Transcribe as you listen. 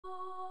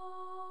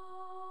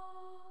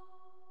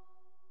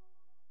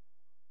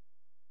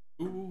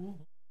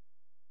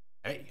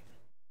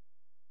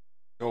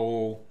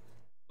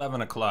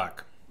11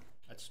 o'clock.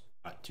 That's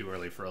not too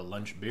early for a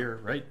lunch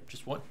beer, right?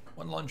 Just one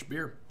lunch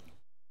beer.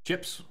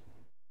 Chips.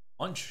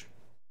 Lunch.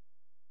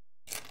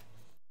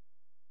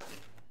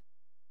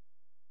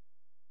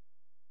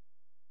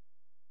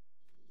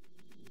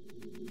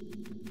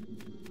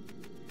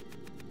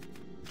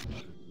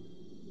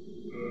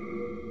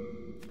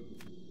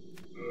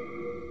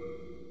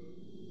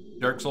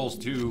 Dark Souls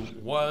 2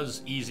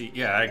 was easy.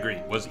 Yeah, I agree.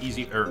 Was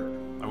easier.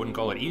 I wouldn't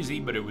call it easy,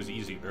 but it was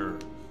easier.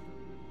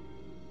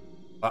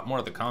 A lot more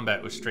of the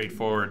combat was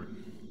straightforward.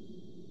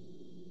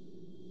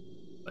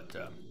 But,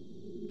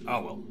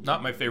 oh well.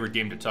 Not my favorite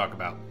game to talk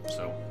about,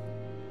 so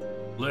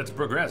let's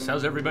progress.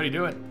 How's everybody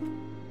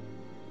doing?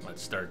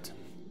 Let's start.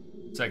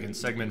 Second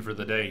segment for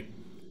the day.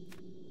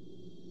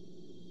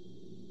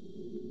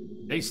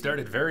 Day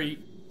started very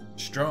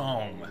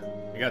strong.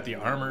 We got the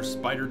armor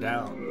spider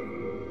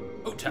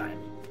down. Oh, time.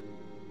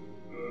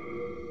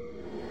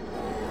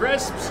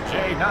 Crisps,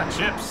 Jay, not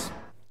chips.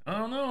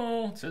 Oh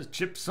no, it says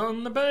chips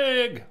on the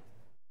bag.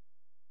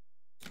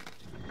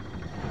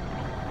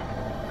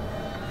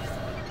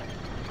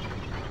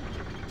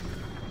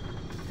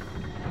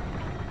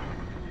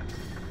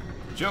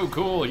 Joe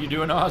Cool, you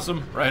doing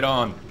awesome? Right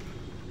on.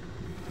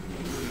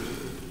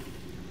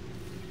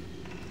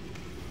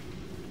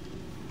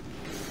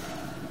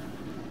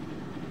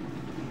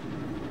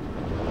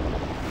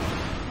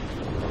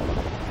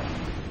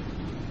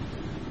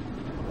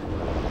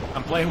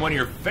 Playing one of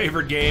your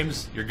favorite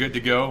games, you're good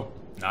to go.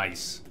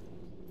 Nice.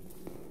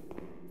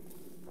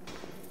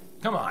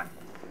 Come on.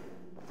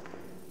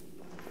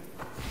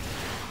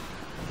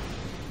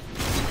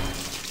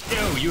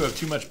 Ew, you have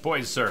too much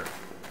poise, sir.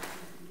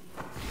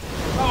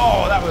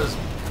 Oh, that was...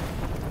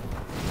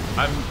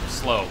 I'm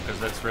slow,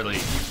 because that's really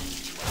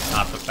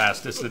not the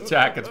fastest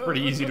attack. It's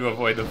pretty easy to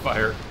avoid the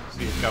fire.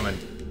 See it coming.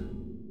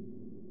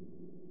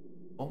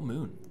 Full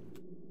moon.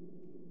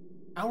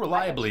 How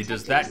reliably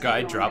does that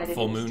guy drop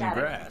full moon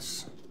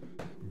grass?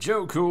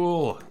 Joe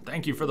Cool,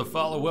 thank you for the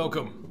follow.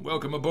 Welcome.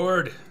 Welcome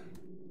aboard.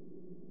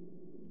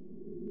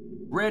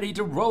 Ready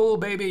to roll,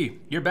 baby.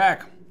 You're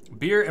back.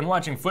 Beer and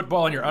watching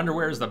football in your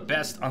underwear is the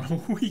best on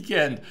a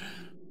weekend.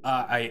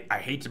 I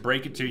hate to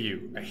break it to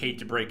you. I hate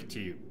to break it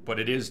to you, but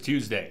it is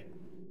Tuesday.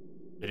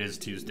 It is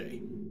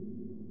Tuesday.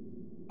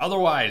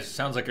 Otherwise,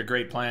 sounds like a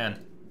great plan.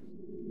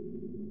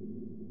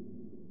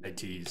 I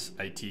tease.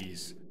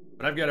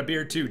 But I've got a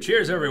beer too.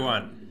 Cheers,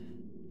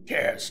 everyone.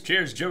 Cheers.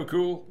 Cheers, Joe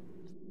Cool.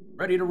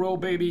 Ready to roll,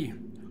 baby.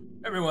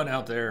 Everyone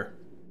out there.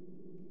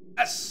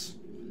 Yes.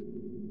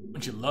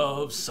 Don't you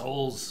love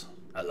souls?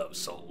 I love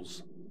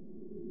souls.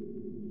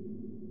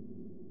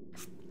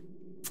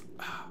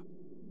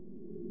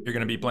 You're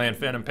gonna be playing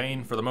Phantom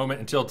Pain for the moment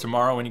until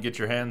tomorrow when you get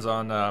your hands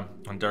on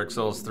Dark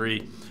Souls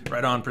 3.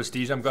 Right on,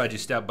 Prestige. I'm glad you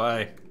stopped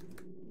by.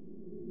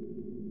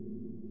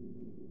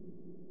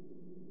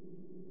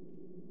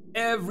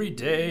 Every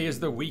day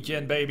is the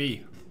weekend,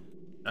 baby.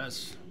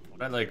 That's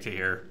what I like to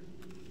hear.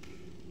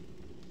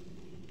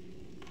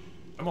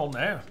 Come on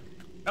now.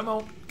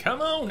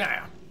 Come on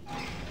now.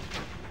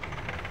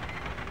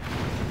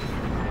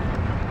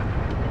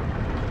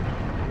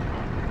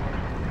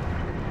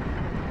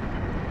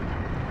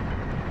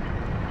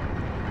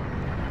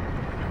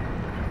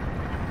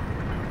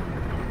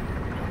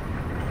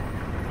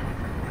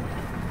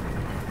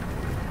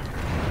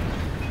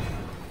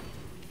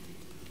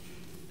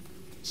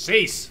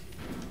 Cease.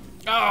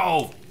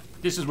 Oh,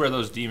 this is where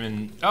those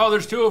demon... Oh,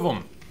 there's two of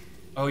them.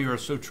 Oh, you are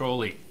so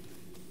trolly.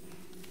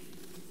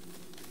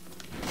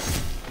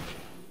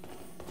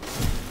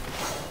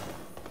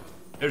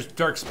 There's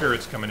dark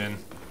spirits coming in.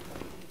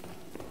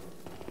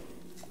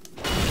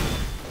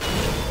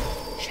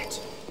 Shit.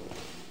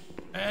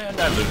 And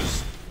I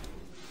lose.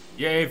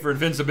 Yay for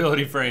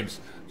invincibility frames.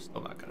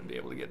 Still not gonna be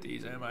able to get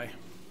these, am I?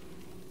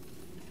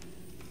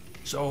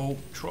 So,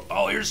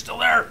 oh, you're still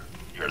there.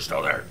 You're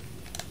still there.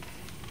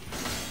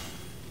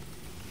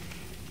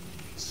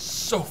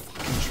 So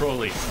fucking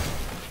trolly.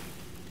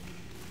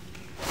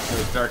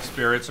 Those dark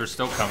spirits are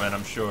still coming,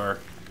 I'm sure.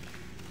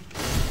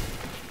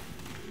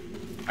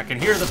 I can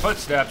hear the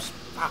footsteps.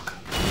 Fuck.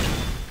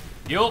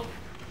 Heal.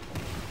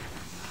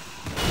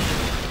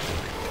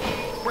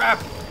 Grab.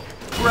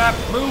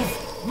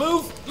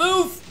 Move.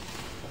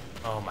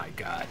 Oh my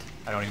god.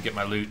 I don't even get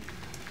my loot.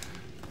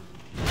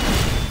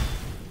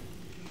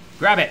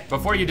 Grab it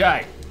before you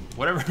die.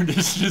 Whatever it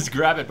is, just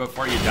grab it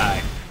before you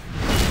die.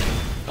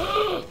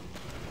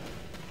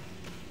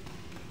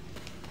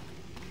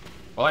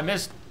 Well, I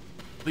missed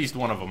at least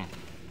one of them.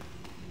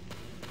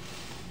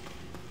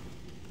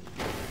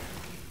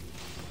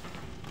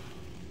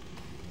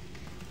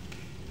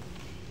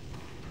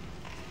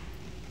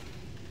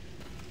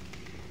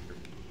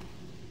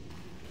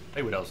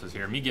 Hey, what else is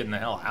here? Me getting the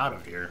hell out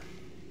of here.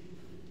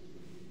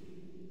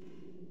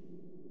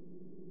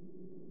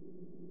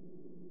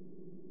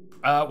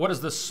 What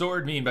does the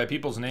sword mean by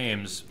people's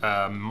names?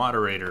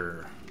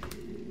 Moderator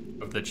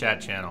of the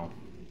chat channel.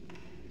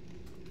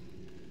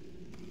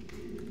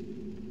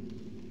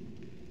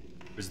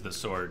 Is the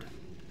sword.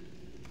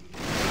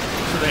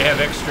 So they have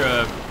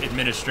extra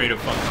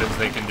administrative functions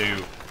they can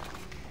do.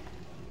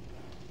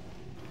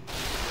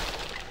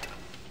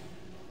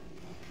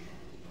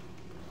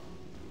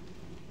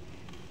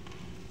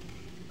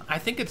 I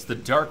think it's the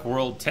Dark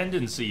World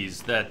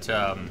tendencies that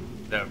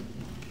that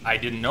I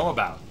didn't know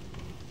about.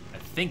 I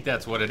think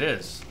that's what it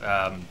is.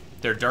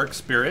 They're dark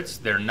spirits.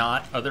 They're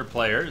not other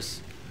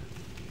players.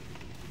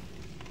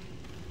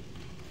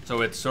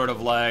 So it's sort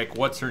of like,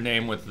 what's her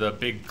name with the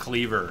big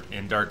cleaver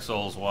in Dark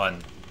Souls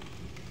 1?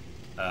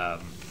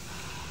 Can't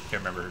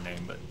remember her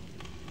name, but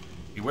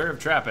beware of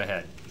trap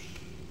ahead.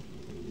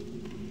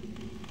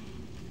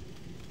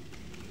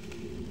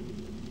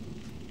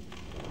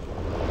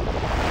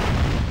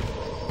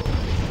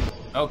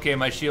 Okay,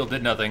 my shield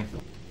did nothing.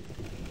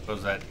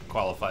 Suppose that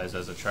qualifies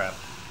as a trap.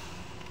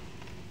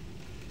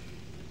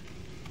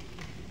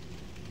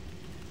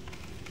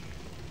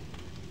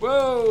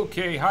 Whoa,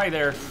 okay, hi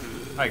there.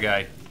 Hi,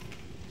 guy.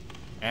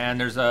 And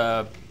there's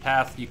a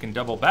path you can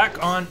double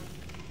back on.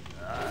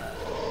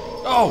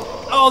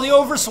 Oh, the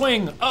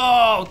overswing.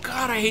 Oh,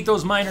 God, I hate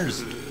those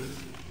miners.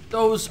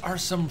 Those are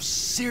some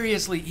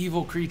seriously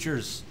evil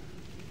creatures.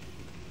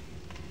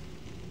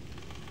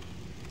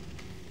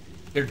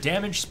 They're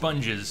damage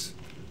sponges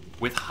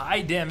with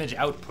high damage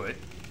output.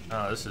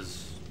 Oh, this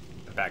is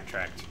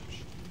backtracked.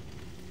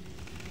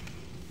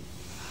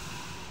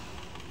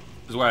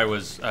 This is why I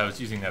was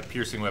using a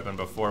piercing weapon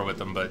before with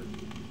them, but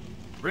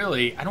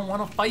really, I don't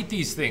want to fight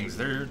these things.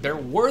 They're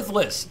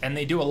worthless, and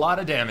they do a lot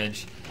of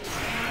damage.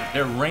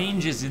 Their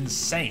range is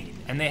insane,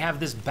 and they have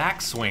this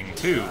backswing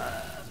too.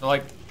 So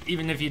like,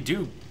 even if you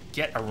do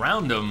get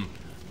around them,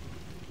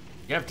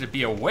 you have to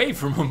be away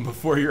from them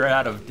before you're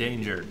out of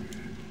danger.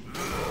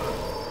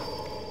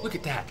 Look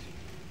at that.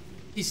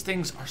 These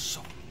things are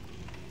so...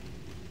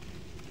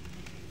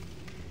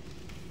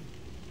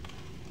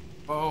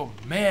 Oh,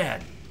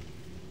 man.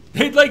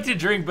 They'd like to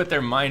drink, but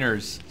they're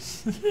minors.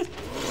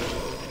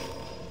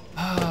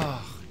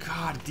 Oh,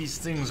 God, these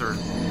things are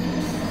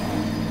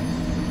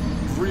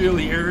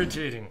really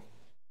irritating.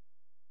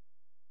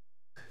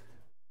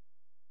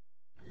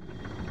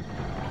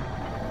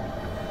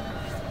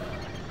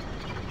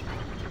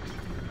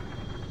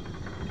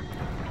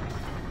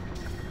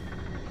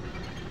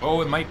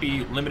 Oh, it might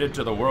be limited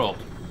to the world.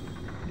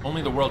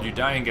 Only the world you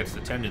die in gets the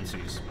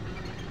tendencies.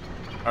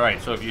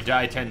 Alright, so if you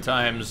die 10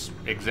 times,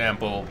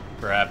 example,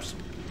 perhaps.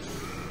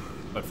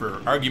 But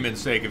for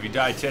argument's sake, if you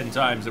die 10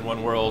 times in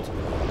one world,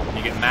 and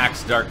you get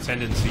max dark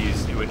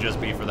tendencies, it would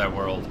just be for that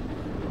world.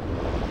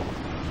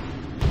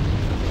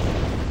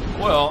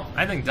 Well,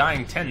 I think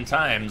dying 10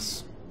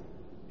 times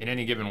in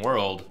any given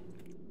world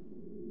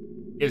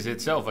is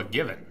itself a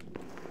given.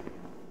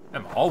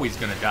 I'm always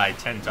gonna die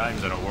 10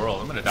 times in a world.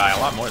 I'm gonna die a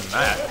lot more than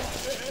that.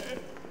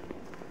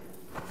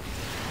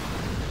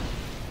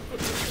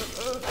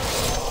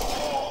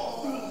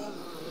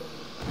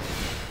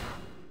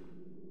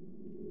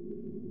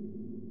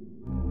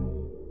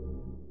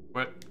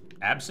 What?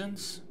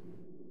 Absence?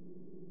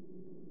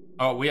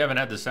 Oh, we haven't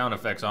had the sound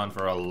effects on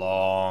for a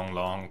long,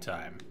 long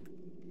time.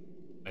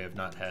 I have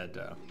not had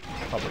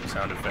public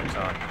sound effects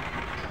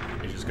on.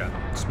 They just got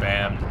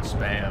spammed and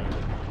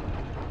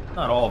spammed.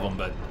 Not all of them,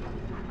 but...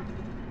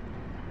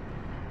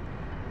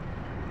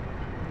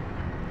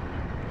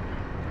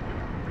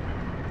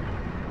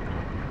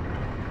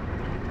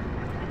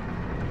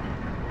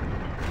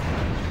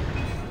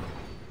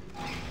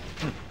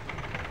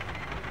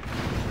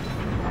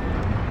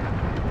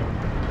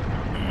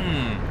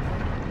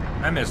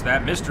 I missed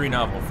that mystery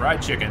novel,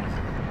 fried chicken,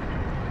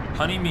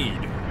 honey mead,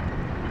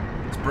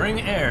 spring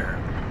air,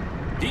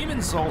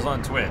 Demon Souls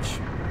on Twitch.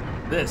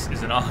 This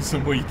is an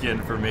awesome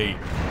weekend for me.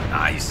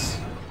 Nice.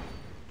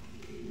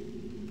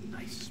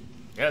 Nice.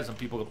 Yeah, some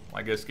people,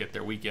 I guess, get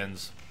their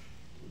weekends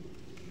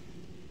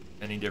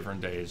any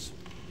different days.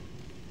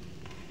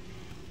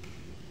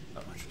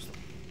 Oh, interesting.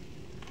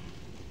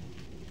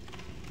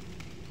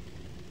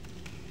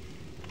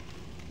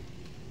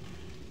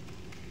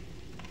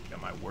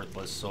 Got my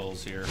worthless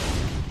souls here.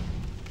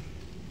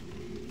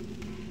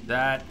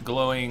 That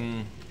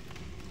glowing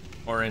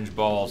orange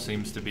ball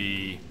seems to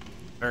be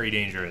very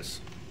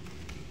dangerous.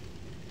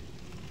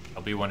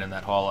 There'll be one in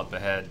that hall up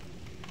ahead,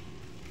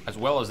 as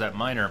well as that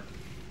miner.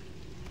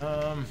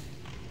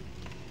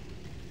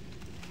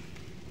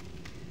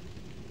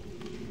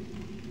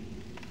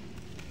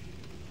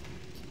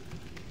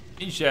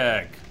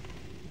 Meshach.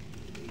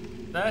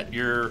 That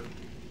you're...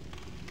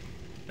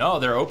 No,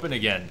 they're open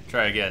again.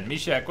 Try again.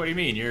 Meshach, what do you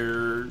mean?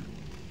 You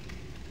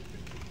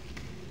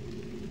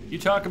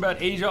talk about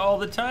Asia all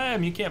the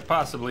time. You can't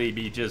possibly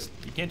be just...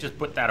 You can't just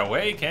put that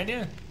away, can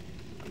you?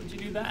 How would you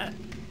do that?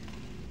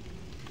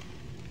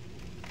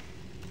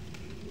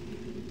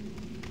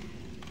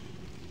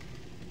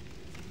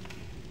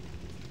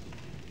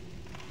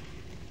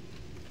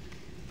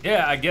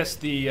 Yeah, I guess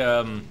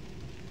the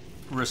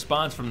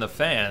response from the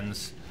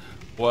fans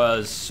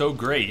was so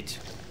great.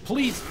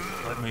 Please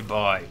let me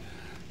buy.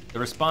 The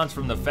response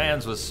from the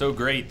fans was so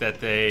great that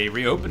they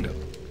reopened them.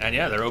 And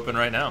yeah, they're open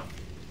right now.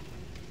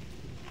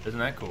 Isn't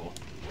that cool?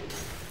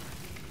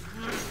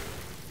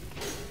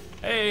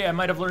 Hey, I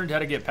might have learned how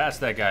to get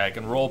past that guy. I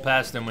can roll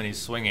past him when he's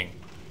swinging.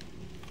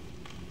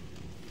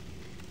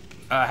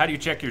 How do you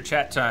check your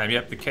chat time?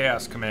 Yep, the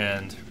chaos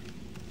command.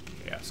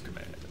 Chaos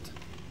command.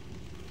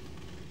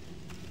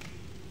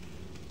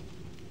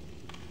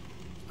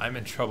 I'm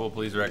in trouble.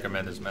 Please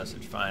recommend this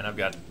message. Fine, I've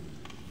got...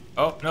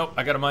 Oh, no,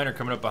 I got a miner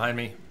coming up behind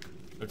me.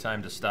 No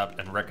time to stop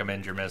and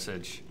recommend your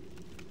message.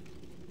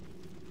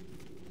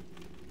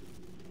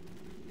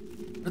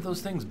 Are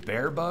those things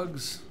bear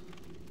bugs?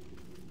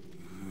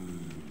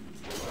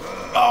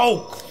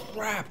 Oh,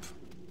 crap!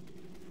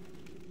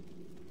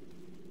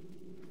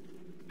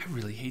 I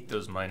really hate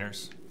those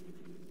miners.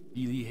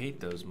 Really hate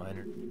those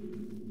miners.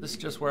 This is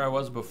just where I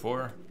was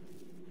before.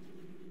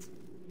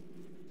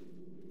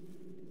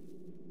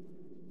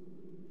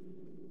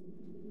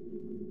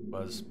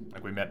 Was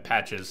like we met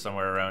Patches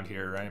somewhere around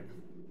here, right?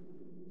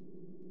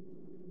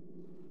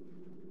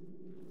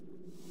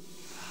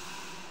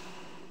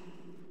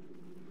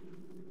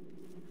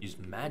 Use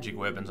magic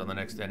weapons on the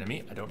next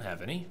enemy. I don't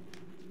have any.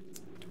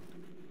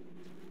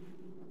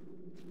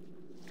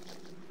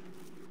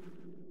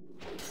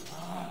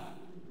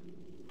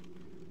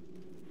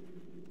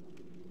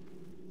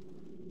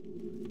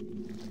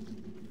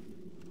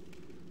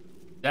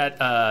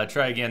 That,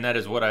 try again, that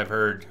is what I've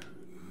heard.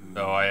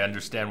 So I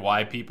understand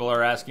why people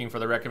are asking for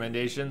the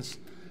recommendations.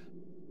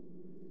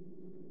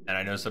 And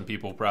I know some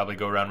people probably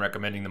go around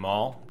recommending them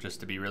all just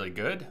to be really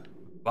good.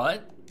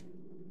 But,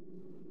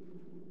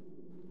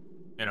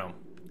 you know,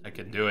 I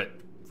can do it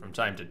from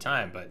time to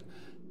time, but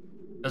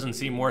it doesn't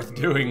seem worth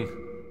doing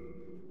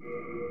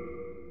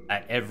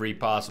at every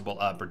possible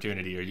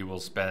opportunity, or you will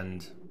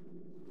spend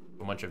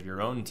so much of your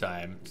own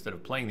time, instead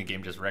of playing the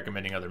game, just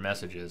recommending other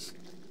messages.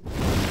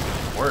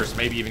 Worse,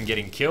 maybe even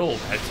getting killed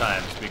at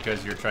times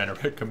because you're trying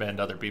to recommend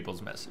other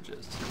people's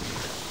messages.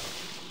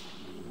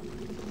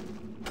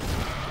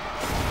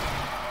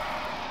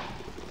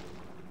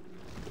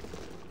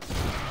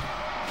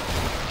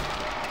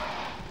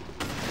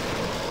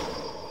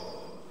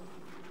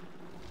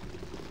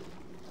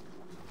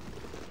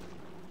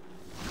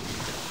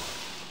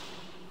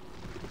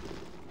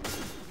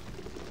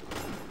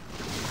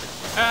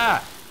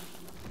 Ah!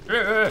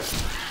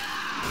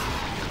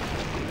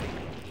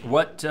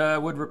 What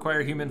would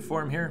require human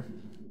form here?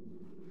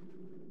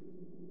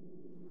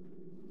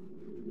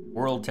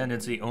 World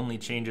tendency only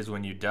changes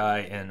when you die,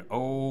 and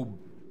oh...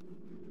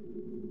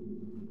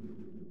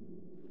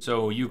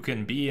 So you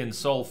can be in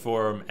soul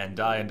form and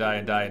die and die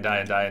and die and die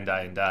and die and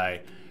die and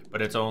die,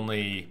 but it's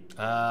only...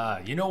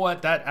 you know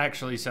what? That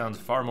actually sounds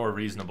far more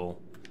reasonable.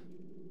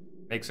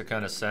 Makes a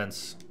kind of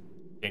sense.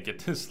 Can't get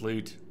this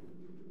loot.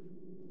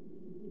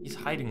 He's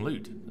hiding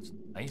loot. That's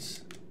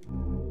nice.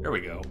 There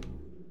we go.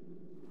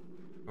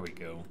 There we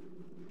go.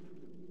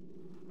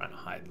 Trying to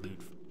hide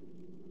loot.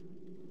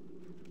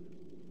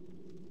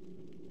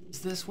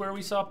 Is this where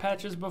we saw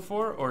Patches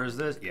before? Or is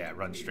this... Yeah,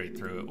 run straight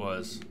through. It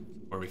was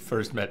where we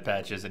first met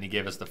Patches and he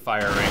gave us the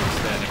fire ring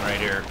standing right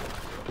here.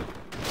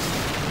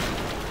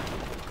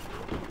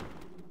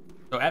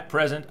 So at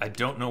present, I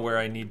don't know where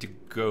I need to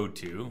go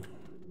to.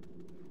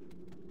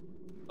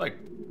 Like,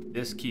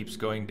 this keeps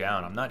going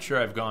down. I'm not sure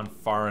I've gone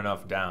far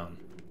enough down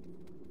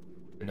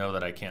to know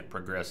that I can't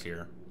progress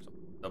here. So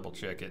double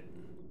check it.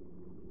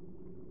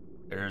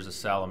 There's a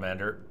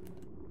salamander.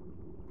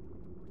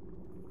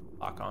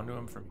 Lock onto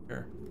him from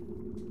here.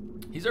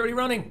 He's already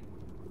running.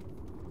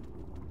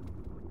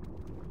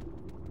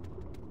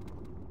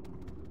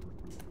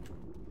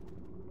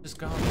 Just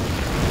gone.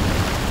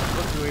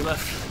 Look who he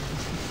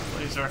left.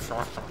 These are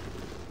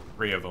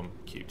 3 of them.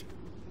 Cute.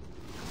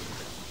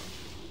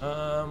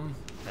 And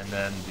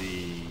then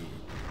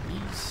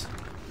these.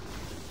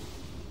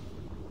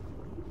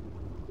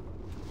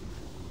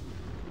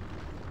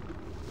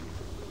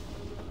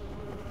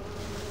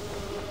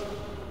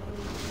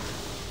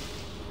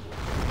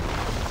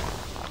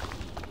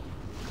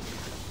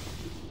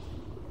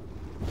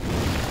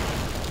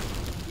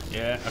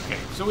 Yeah, okay.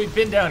 So we've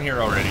been down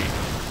here already.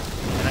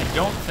 And I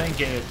don't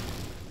think it...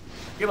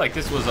 I feel like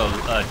this was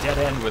a dead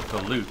end with the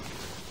loot.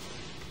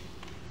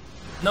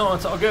 No,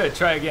 it's all good.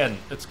 Try again.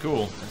 It's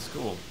cool. It's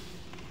cool.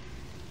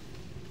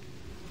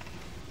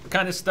 The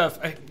kind of stuff...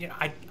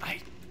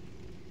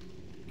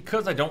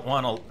 because I don't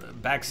want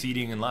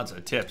backseating and lots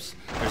of tips,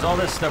 there's all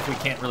this stuff we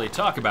can't really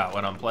talk about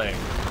when I'm playing.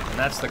 And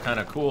that's the kind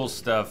of cool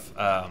stuff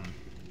that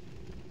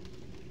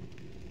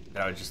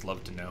I would just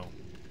love to know.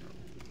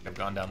 I've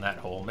gone down that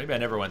hole. Maybe I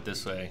never went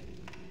this way.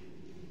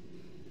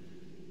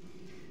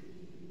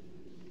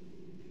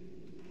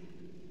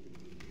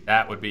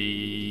 That would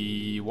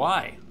be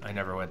why I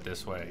never went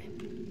this way.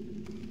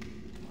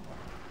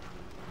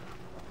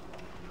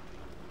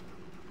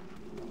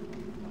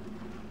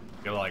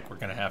 I feel like we're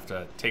gonna have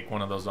to take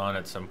one of those on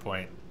at some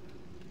point.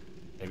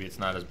 Maybe it's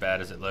not as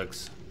bad as it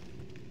looks.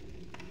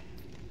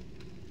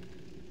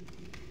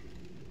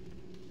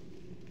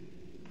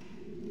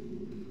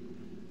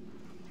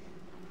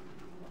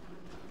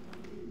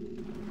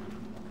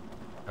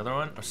 Another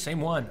one? Oh,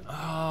 same one.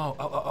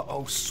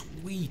 Oh,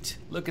 sweet.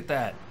 Look at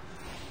that.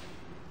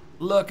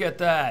 Look at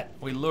that.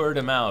 We lured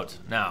him out.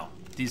 Now,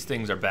 these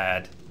things are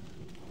bad.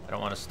 I don't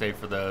want to stay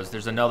for those.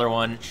 There's another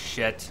one.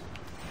 Shit.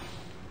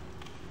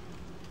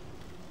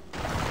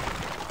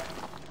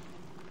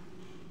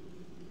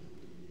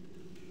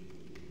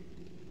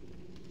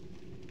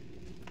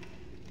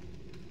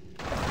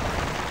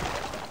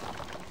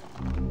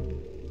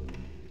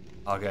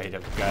 Hogite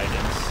of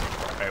Guidance.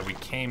 Alright, we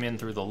came in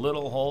through the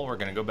little hole. We're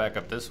gonna go back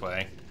up this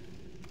way.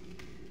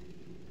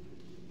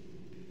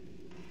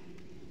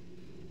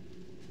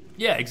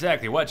 Yeah,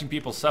 exactly. Watching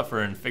people suffer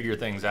and figure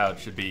things out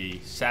should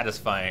be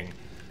satisfying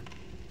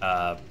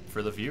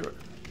for the viewer.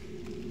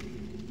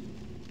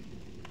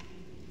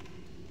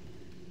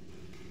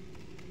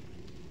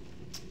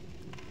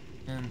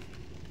 And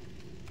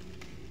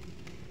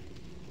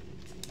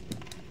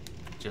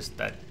just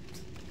that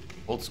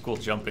old school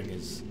jumping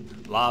is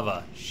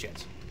lava.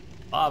 Shit.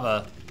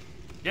 Lava.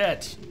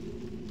 Shit.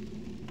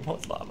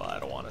 What's lava? I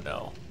don't want to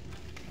know.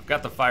 I've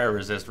got the fire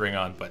resist ring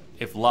on, but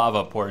if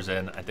lava pours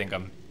in, I think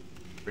I'm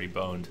pretty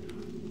boned.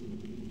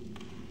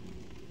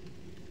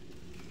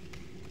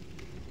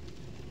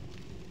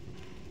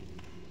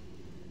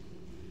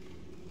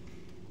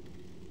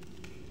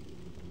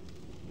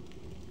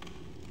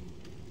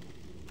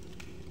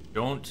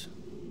 Don't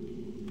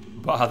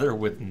bother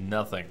with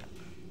nothing.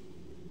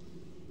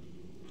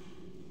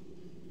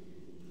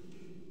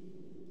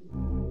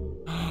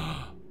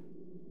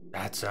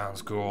 That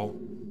sounds cool.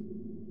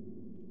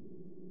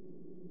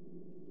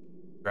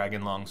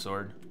 Dragon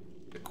longsword.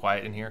 Is it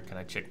quiet in here? Can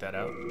I check that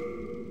out?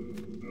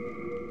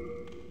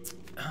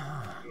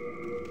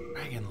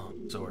 Dragon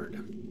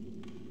longsword.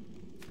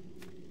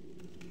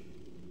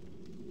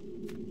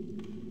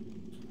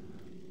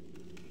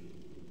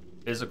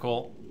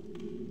 Physical.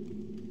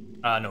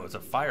 No, it's a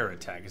fire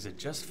attack. Is it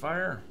just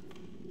fire?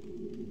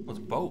 Well,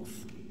 it's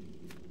both.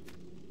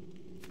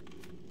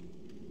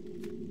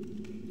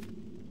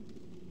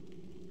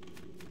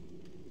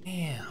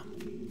 Damn.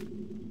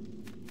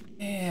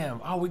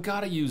 Damn. Oh, we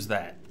gotta use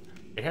that.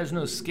 It has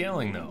no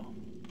scaling, though.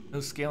 No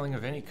scaling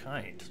of any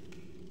kind.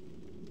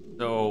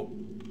 So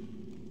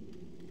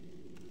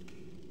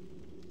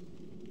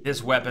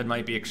this weapon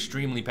might be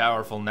extremely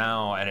powerful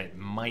now, and it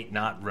might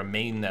not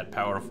remain that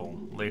powerful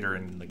later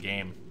in the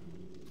game.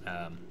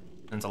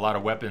 Since a lot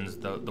of weapons,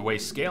 the way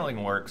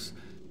scaling works,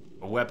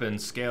 a weapon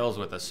scales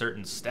with a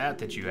certain stat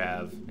that you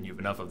have, and you have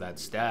enough of that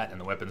stat, and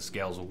the weapon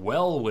scales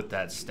well with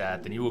that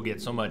stat, then you will get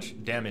so much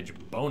damage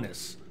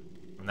bonus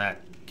from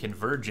that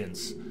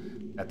convergence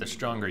that the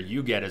stronger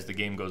you get as the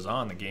game goes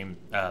on,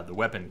 the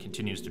weapon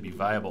continues to be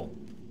viable.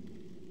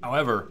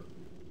 However,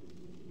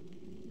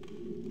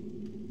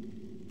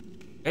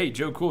 hey,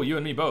 Joe Cool, you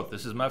and me both.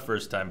 This is my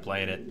first time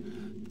playing it.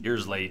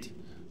 Years late.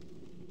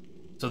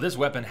 So this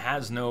weapon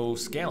has no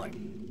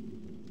scaling.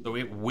 So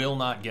it will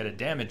not get a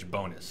damage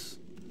bonus.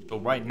 So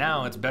right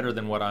now it's better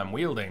than what I'm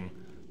wielding,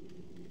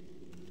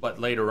 but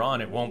later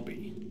on it won't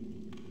be.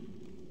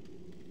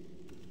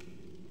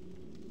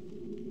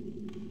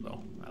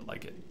 So I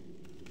like it.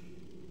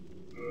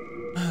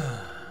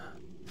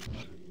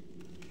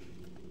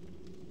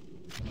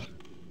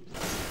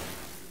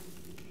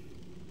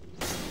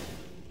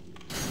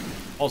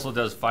 Also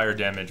does fire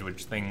damage,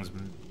 which things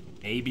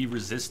may be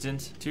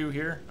resistant to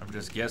here. I'm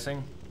just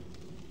guessing.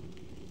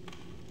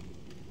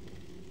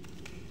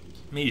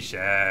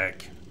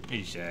 Meshach.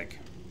 Meshach.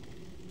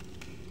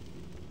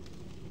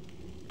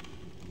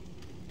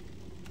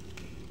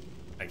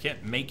 I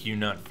can't make you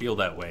not feel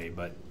that way,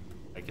 but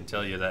I can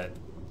tell you that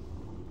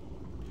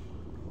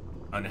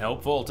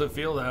unhelpful to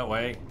feel that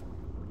way.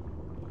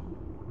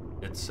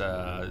 It's,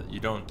 you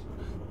don't,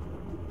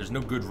 there's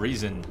no good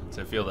reason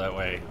to feel that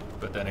way,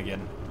 but then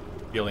again,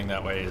 feeling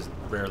that way is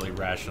rarely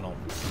rational.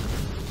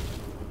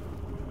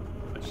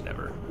 Much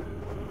never.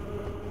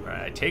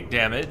 Alright, I take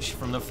damage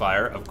from the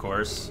fire, of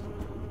course,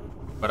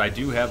 but I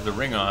do have the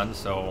ring on,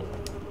 so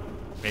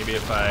maybe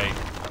if I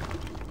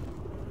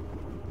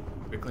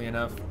quickly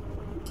enough,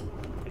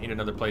 I need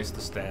another place to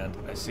stand.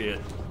 I see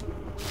it.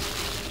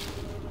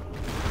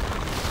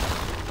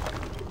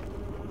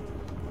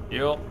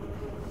 Heal.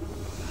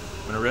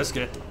 I'm gonna risk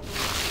it.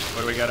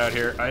 What do we got out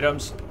here?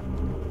 Items.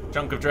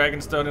 Chunk of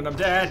dragonstone and I'm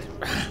dead.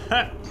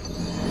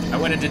 I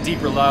went into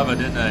deeper lava,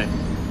 didn't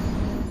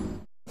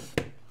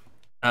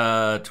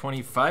I?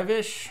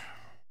 25-ish,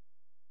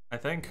 I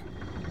think.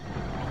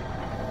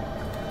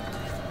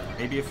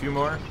 Maybe a few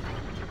more.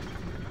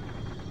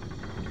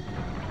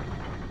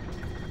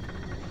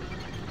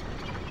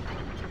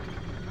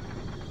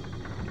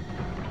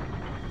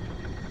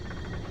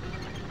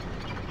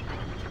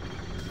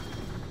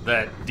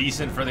 That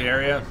decent for the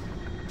area?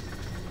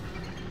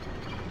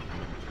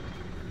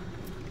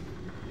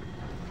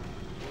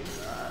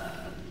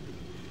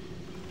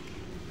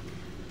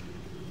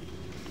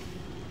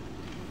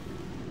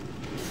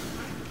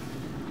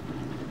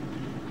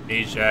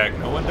 Meshach,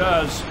 no one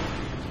does.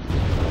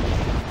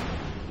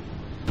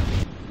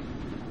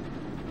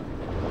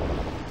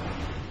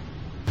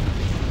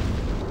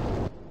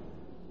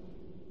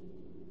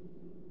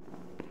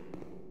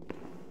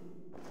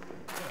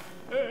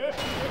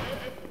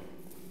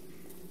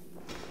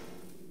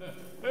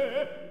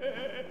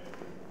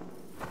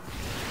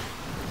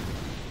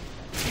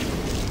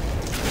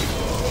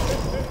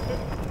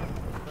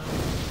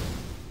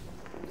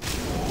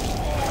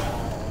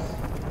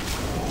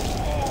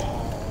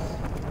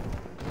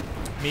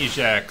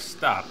 Meshach,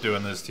 stop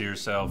doing this to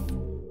yourself.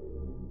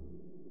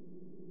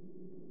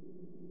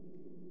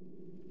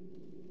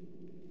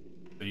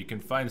 can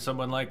find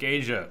someone like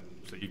Asia,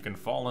 so you can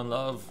fall in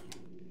love.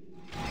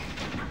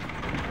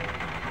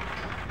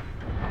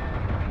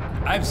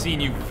 I've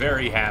seen you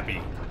very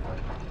happy.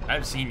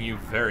 I've seen you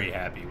very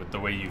happy with the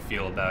way you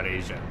feel about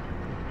Asia.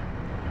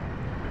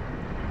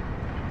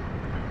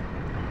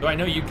 So I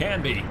know you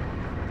can be.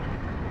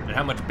 And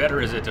how much better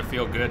is it to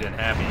feel good and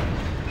happy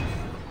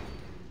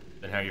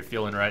than how you're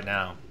feeling right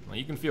now? Well,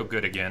 you can feel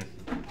good again.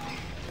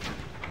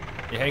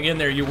 You hang in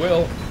there, you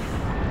will.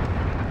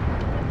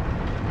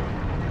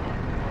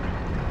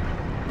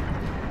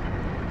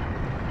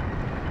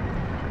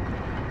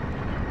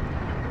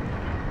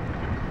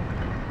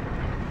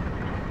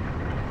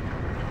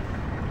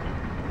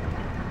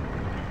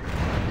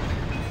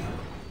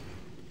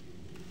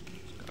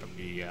 It's gotta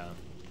be,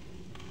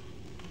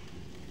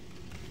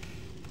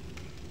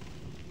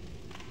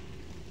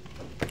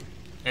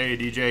 Hey,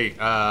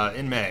 DJ,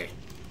 in May.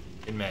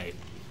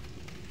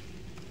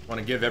 Want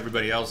to give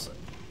everybody else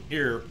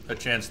here a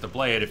chance to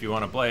play it if you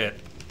want to play it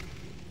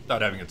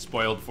without having it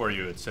spoiled for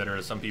you,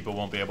 etc. Some people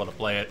won't be able to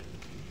play it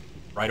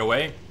right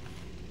away.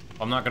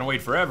 I'm not going to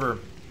wait forever,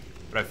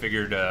 but I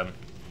figured I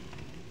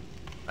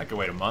could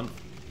wait a month.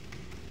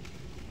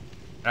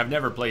 I've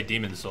never played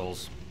Demon's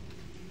Souls.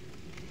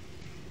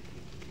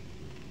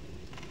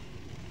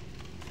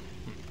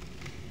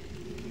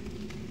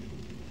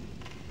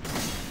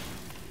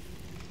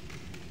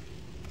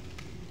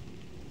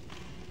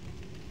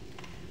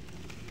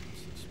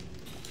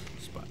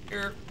 Spot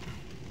here.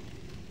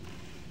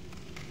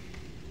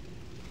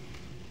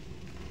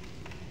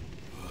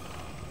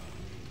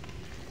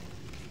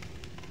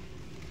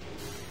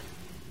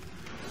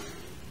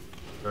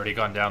 Already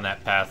gone down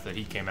that path that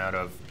he came out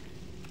of.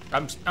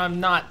 I'm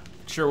not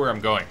sure where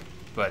I'm going,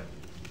 but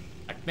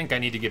I think I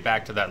need to get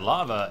back to that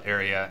lava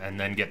area and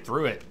then get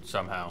through it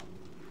somehow.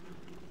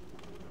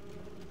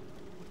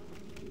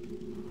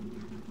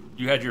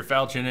 You had your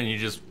falchion and you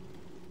just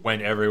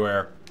went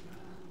everywhere.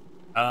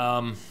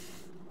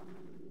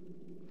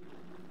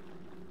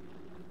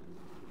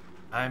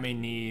 I may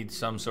need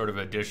some sort of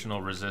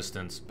additional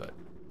resistance, but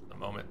at the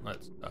moment,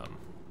 let's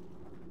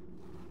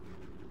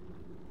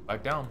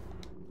back down.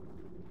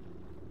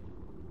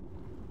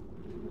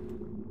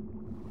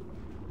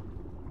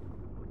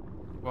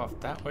 Go off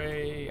that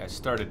way. I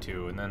started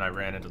to, and then I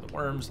ran into the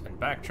worms and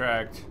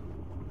backtracked.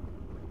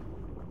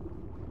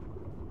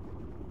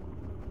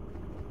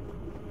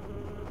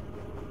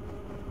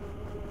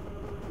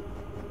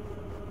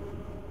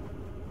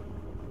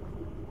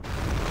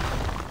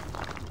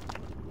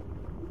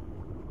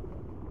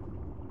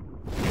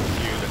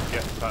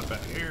 Pop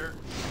back here.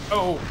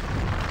 Oh,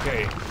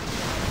 okay. I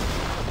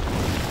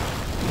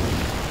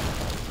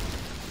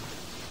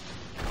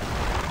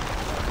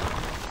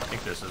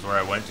think this is where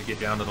I went to get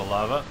down to the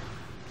lava.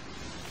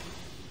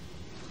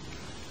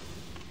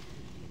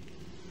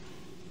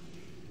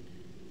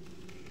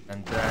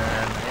 And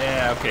then,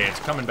 yeah, okay,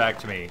 it's coming back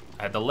to me.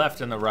 I had the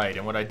left and the right,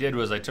 and what I did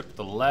was I took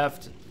the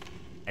left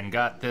and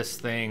got this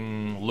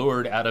thing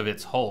lured out of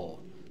its hole.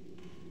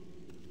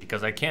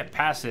 Because I can't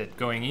pass it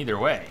going either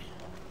way.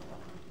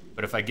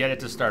 But if I get it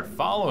to start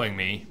following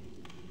me,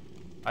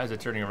 why is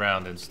it turning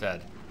around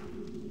instead?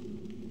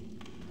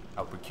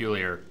 How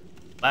peculiar.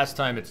 Last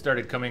time it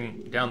started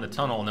coming down the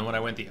tunnel, and then when I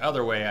went the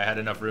other way, I had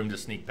enough room to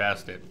sneak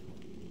past it.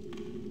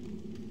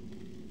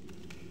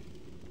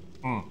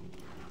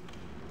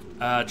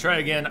 Try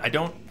again. I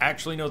don't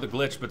actually know the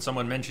glitch, but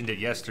someone mentioned it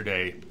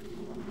yesterday.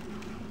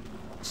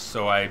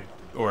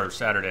 Or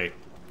Saturday.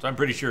 So I'm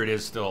pretty sure it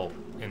is still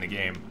in the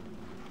game.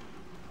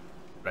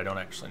 But I don't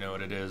actually know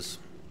what it is.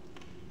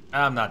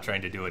 I'm not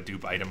trying to do a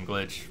dupe item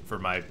glitch for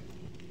my,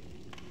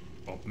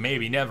 well,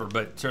 maybe never,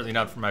 but certainly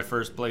not for my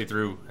first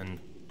playthrough. And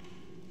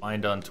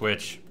mind on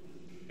Twitch,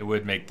 it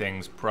would make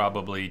things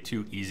probably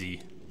too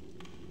easy.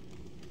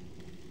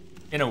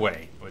 In a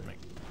way, it would make.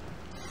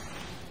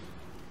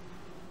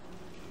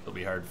 It'll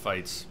be hard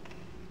fights.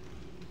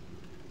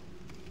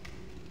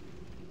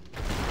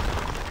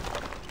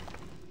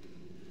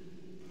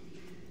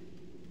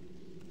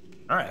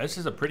 All right, this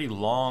is a pretty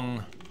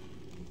long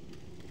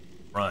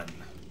run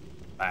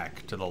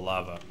back to the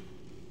lava.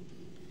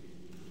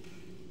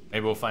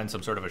 Maybe we'll find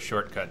some sort of a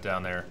shortcut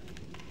down there.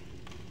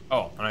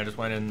 Oh, and I just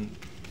went in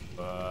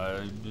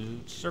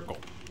circle.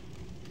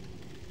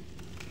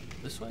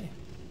 This way?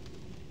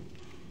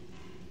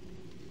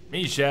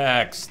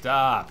 Meshach,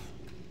 stop.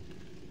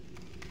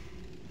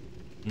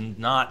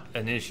 Not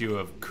an issue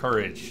of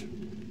courage.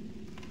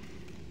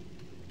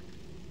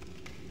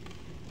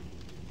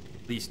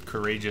 Least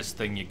courageous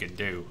thing you could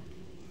do.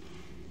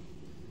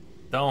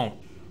 Don't.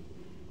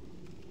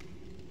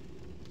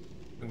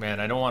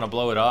 Man, I don't want to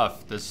blow it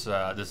off. This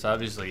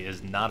obviously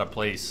is not a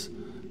place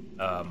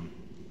to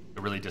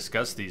really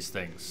discuss these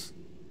things.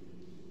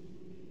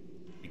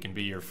 We can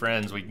be your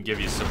friends, we can give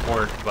you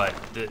support, but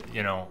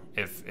you know,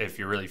 if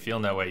you're really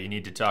feeling that way, you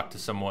need to talk to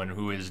someone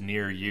who is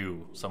near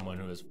you, someone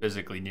who is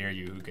physically near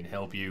you, who can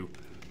help you.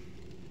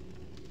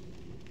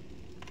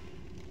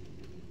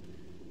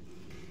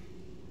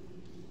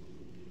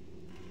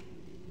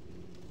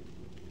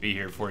 be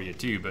here for you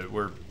too, but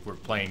we're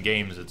playing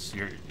games. It's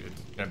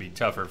gonna be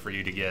tougher for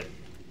you to get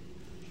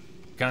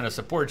the kind of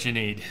support you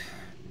need.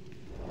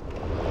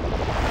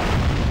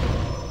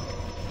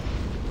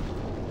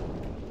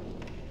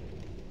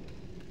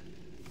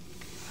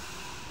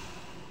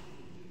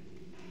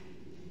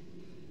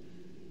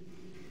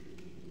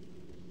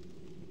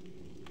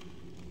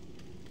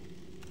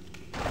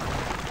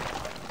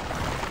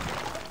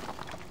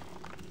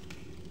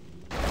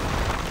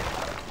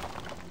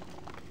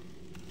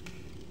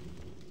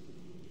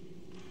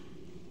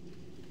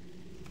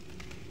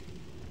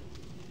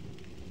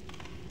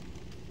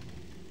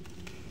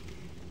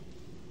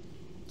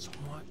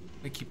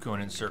 We keep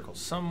going in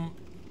circles.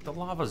 The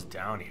lava's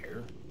down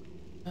here.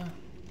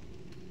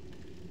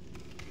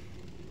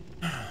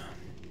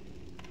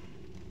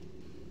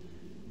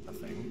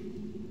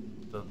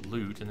 Nothing. The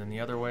loot, and then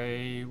the other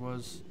way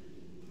was...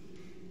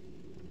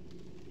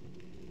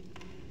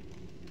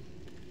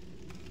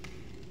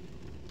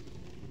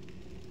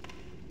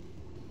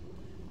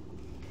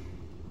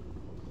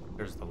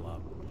 There's the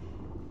lava.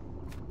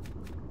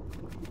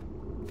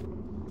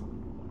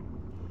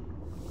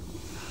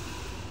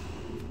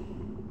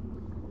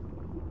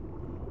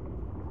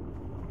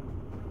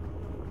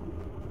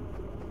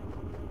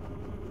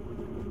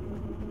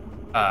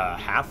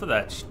 Half of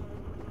that's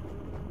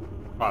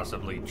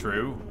possibly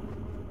true.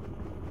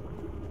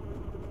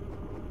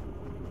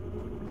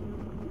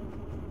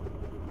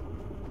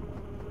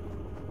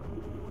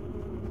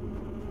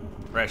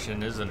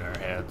 Depression is in our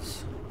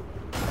heads.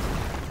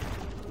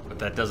 But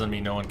that doesn't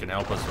mean no one can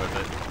help us with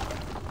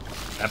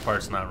it. That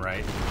part's not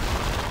right.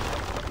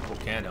 People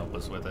can help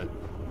us with it.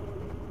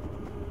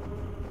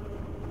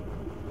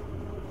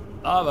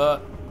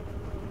 Lava!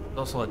 There's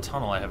also a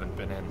tunnel I haven't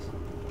been in.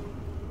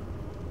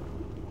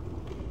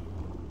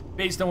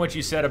 Based on what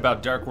you said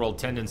about Dark World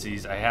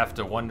tendencies, I have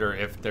to wonder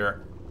if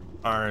there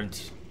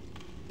aren't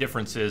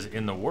differences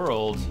in the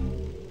world.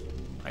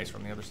 Nice,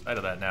 from the other side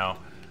of that now.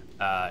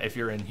 If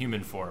you're in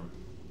human form.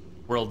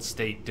 World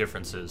state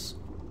differences.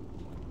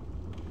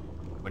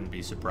 Wouldn't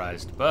be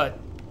surprised. But,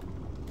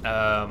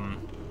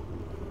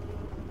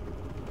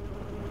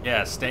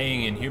 yeah,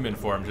 staying in human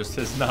form just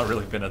has not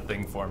really been a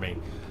thing for me.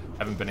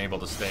 Haven't been able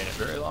to stay in it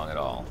very long at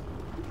all.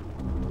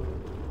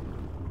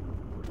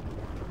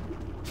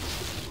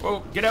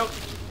 Whoa, get out!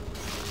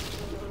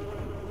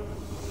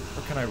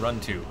 Where can I run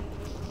to?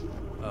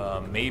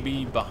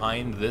 Maybe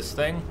behind this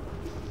thing?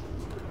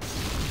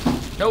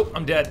 Nope,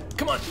 I'm dead.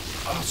 Come on!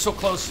 Oh, so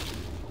close.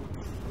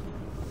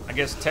 I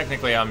guess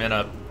technically I'm in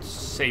a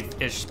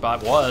safe-ish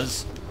spot.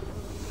 Was.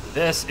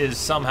 This is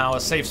somehow a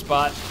safe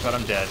spot, but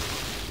I'm dead.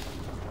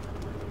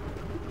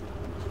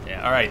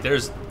 Yeah, alright,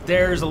 there's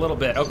a little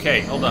bit. Okay,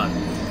 hold on.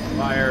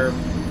 Fire.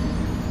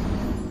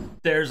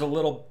 There's a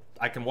little...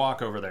 I can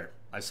walk over there.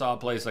 I saw a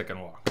place I can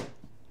walk.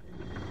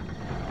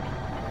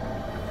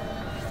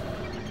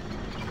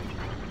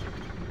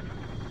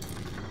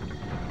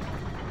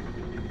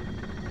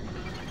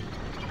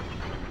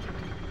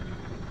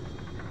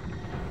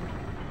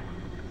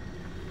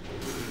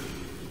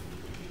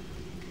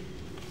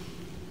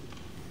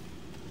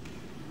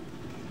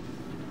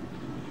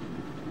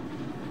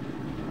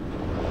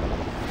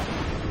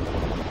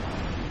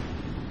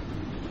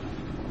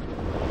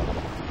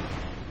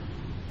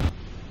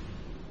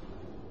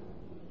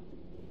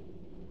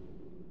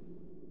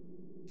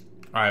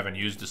 I haven't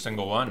used a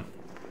single one.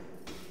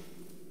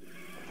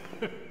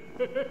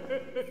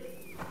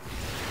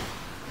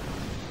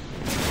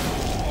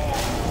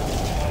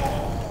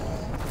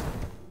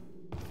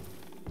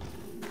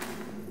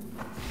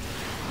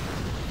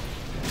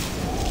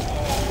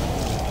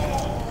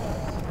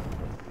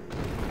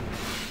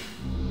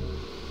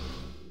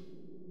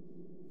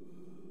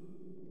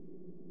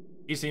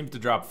 He seems to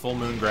drop full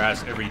moon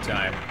grass every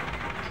time.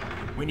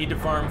 We need to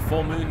farm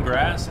full moon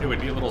grass. It would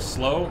be a little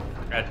slow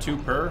at 2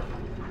 per.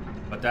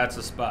 But that's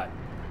the spot.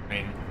 I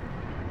mean,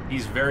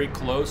 he's very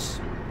close.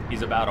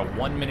 He's about a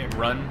 1-minute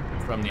run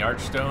from the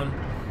Archstone.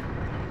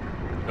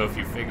 So if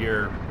you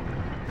figure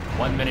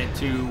 1 minute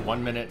to,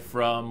 1 minute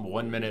from,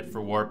 1 minute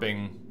for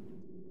warping,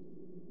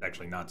 it's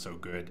actually not so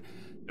good.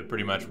 It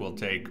pretty much will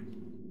take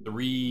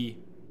 3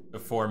 to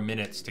 4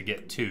 minutes to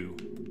get 2.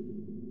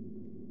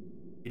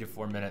 3 to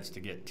 4 minutes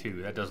to get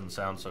 2. That doesn't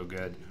sound so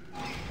good.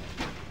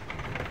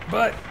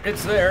 But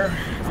it's there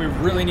if we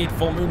really need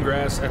full moon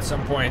grass at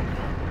some point.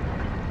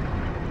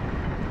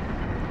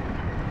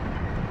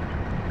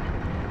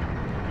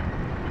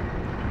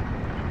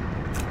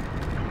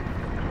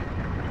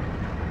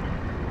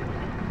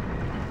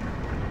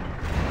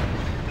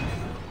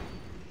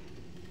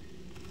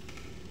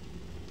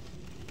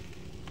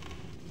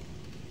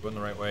 Going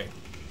the right way.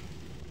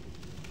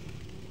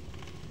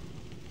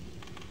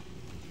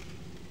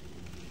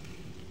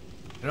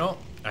 You know,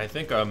 I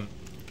think I've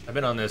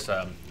been on this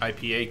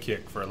IPA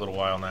kick for a little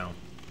while now.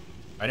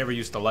 I never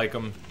used to like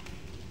them,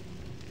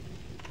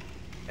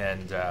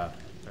 and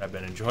I've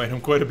been enjoying them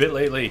quite a bit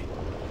lately.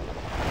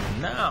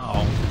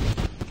 Now,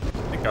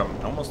 I think I'm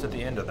almost at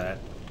the end of that.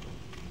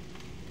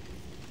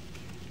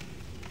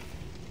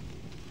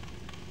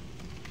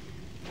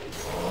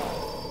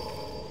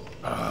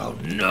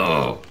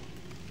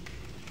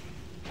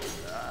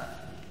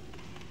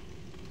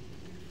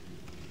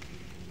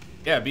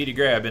 Yeah, BD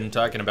Gray, I've been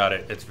talking about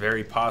it. It's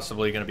very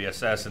possibly going to be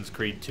Assassin's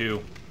Creed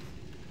 2.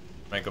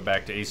 Might go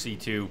back to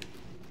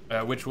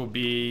AC2, which will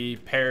be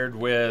paired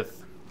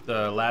with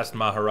the last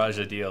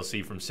Maharaja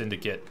DLC from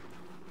Syndicate,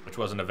 which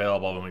wasn't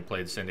available when we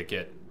played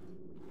Syndicate.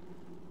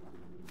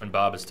 And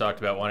Bob has talked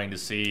about wanting to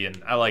see, and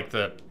I like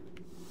the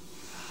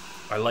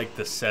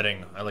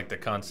setting, I like the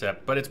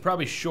concept, but it's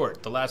probably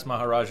short. The last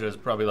Maharaja is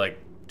probably like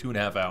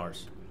 2.5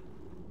 hours,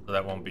 so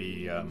that won't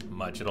be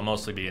much. It'll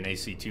mostly be an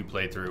AC2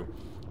 playthrough.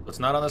 It's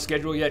not on the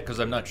schedule yet because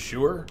I'm not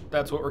sure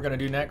that's what we're going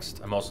to do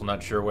next. I'm also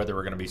not sure whether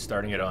we're going to be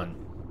starting it on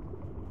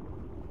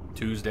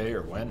Tuesday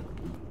or when.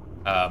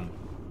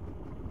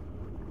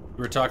 We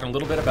were talking a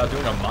little bit about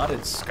doing a modded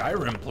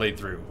Skyrim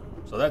playthrough.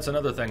 So that's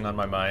another thing on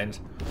my mind.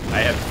 I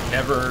have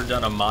never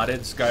done a modded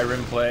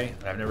Skyrim play.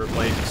 I've never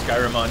played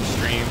Skyrim on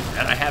stream,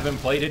 and I haven't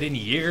played it in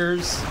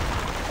years.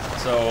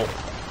 So,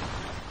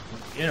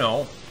 you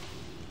know,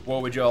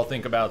 what would y'all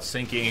think about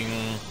sinking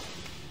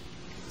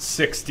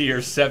 60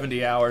 or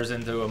 70 hours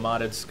into a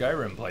modded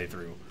Skyrim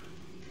playthrough?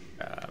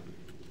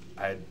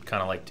 I'd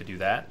kind of like to do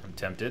that. I'm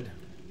tempted.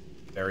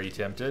 Very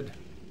tempted.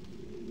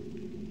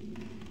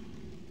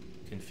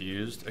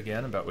 Confused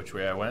again about which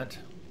way I went.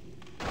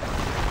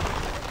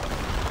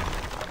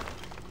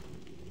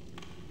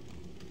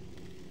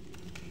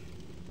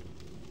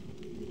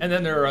 And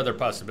then there are other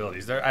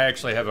possibilities. I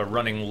actually have a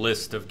running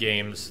list of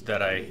games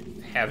that I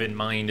have in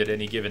mind at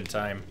any given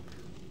time.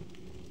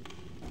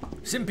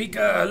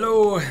 Simpika,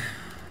 hello.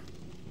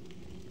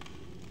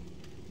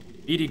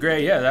 Edie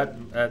Gray, yeah,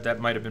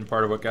 that might have been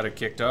part of what got it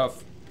kicked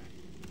off.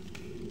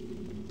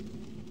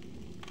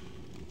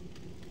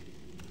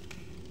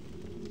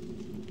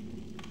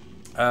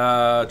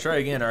 Try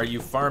again. Are you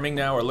farming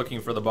now or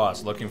looking for the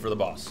boss? Looking for the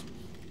boss.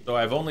 So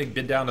I've only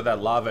been down to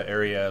that lava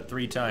area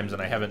 3 times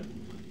and I haven't...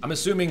 I'm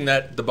assuming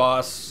that the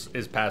boss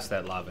is past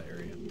that lava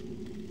area.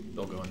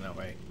 Still going that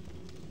way.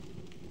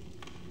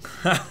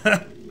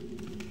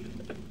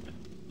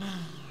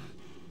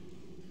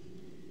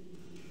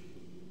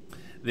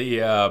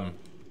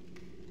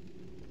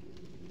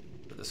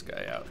 Put this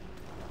guy out.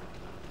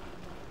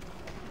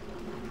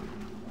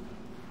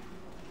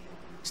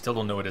 Still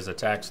don't know what his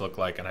attacks look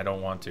like, and I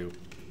don't want to.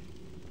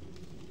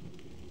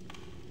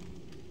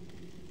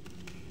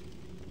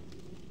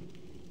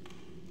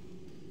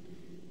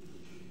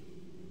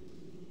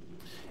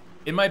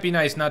 It might be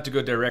nice not to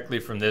go directly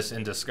from this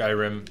into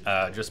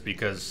Skyrim, just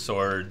because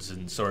swords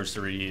and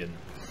sorcery, and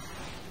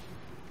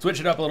switch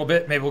it up a little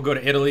bit. Maybe we'll go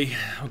to Italy.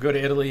 We'll go to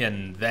Italy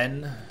and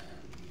then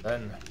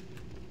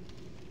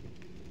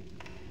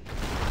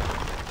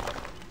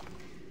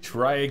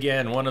try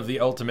again. One of the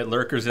ultimate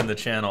lurkers in the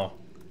channel.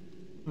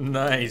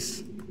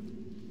 Nice.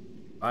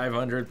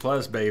 500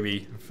 plus,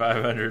 baby.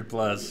 500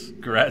 plus.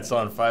 Congrats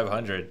on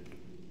 500.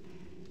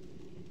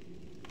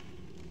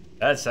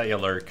 That's how you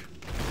lurk.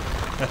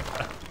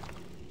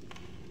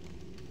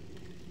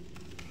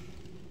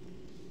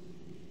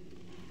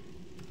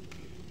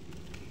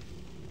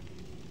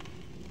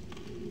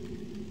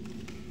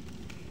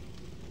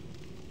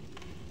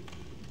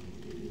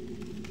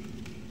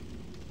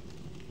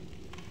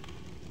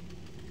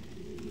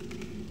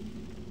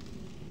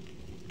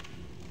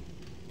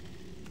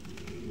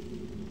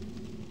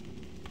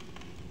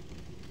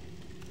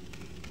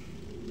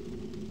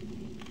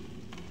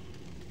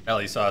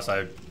 Ellie Sauce,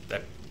 I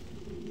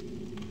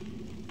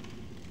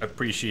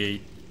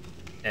appreciate,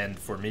 and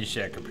for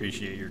Mishek,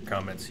 appreciate your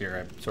comments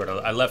here.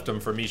 I left them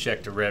for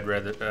Mishek to read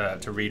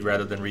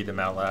rather than read them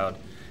out loud.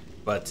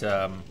 But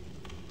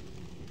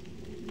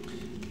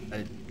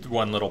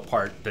one little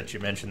part that you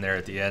mentioned there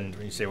at the end,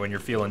 when you say when you're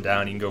feeling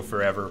down, you can go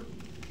forever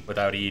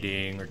without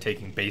eating or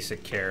taking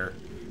basic care.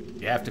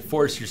 You have to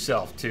force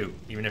yourself too,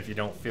 even if you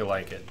don't feel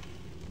like it.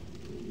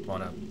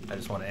 I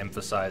just want to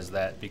emphasize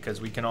that because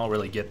we can all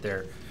really get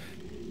there.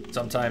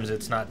 Sometimes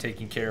it's not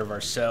taking care of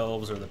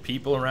ourselves or the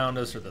people around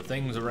us or the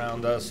things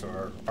around us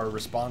or our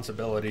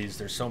responsibilities.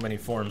 There's so many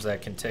forms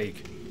that can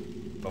take.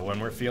 But when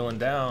we're feeling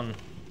down,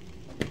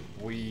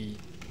 we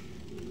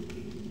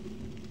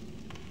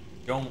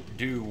don't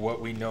do what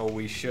we know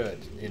we should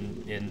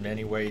in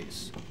many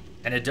ways.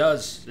 And it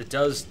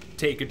does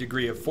take a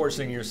degree of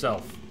forcing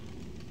yourself.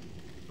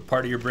 The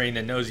part of your brain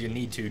that knows you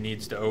need to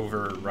needs to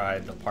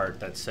override the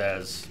part that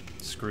says,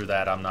 screw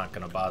that, I'm not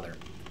gonna bother.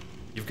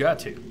 You've got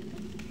to.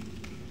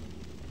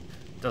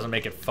 It doesn't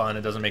make it fun,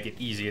 it doesn't make it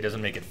easy, it doesn't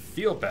make it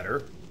feel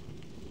better.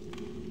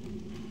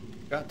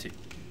 Got to.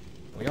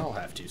 We all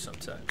have to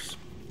sometimes.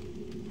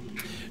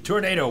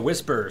 Tornado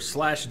Whisper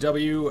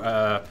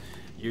 /W,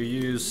 you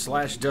use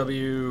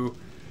 /W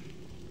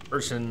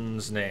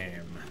person's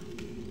name.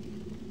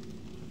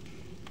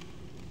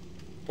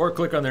 Or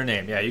click on their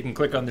name. Yeah, you can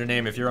click on their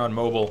name. If you're on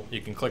mobile, you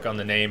can click on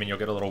the name and you'll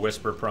get a little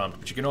whisper prompt.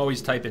 But you can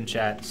always type in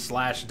chat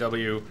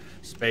 /W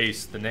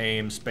space the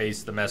name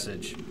space the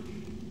message.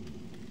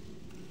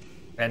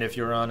 And if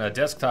you're on a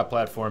desktop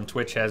platform,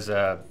 Twitch has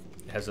a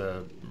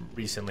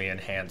recently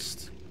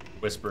enhanced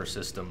whisper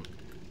system.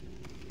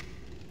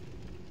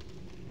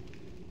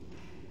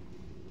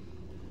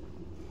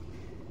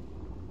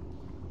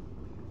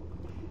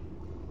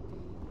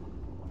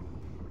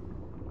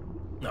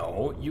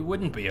 you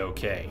wouldn't be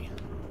okay.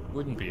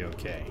 Wouldn't be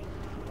okay.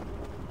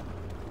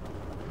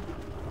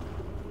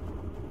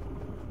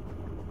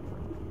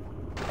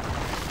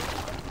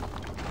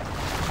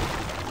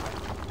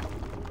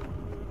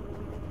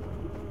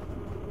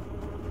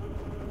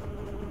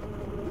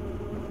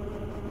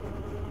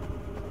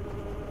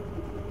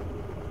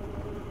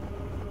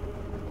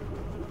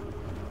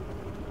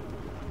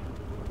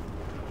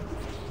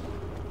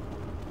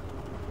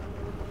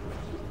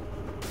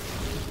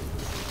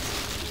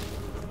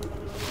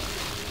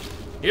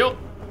 Heal.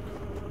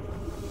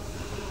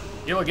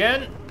 Heal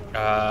again.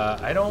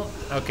 I don't.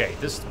 Okay,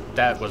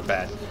 that was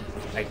bad.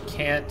 I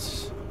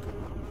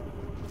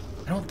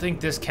don't think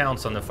this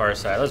counts on the far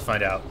side. Let's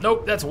find out.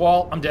 Nope, that's a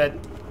wall. I'm dead.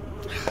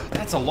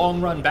 That's a long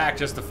run back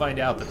just to find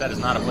out that is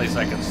not a place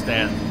I can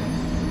stand.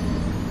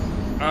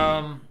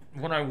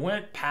 When I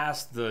went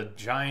past the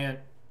giant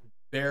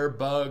bear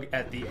bug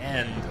at the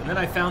end, and then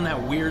I found that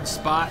weird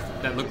spot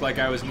that looked like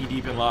I was knee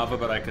deep in lava,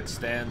 but I could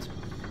stand.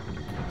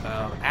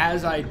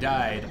 As I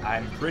died,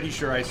 I'm pretty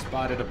sure I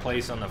spotted a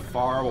place on the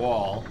far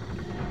wall.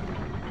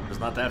 It was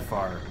not that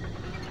far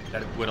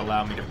that it would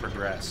allow me to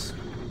progress.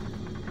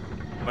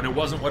 But it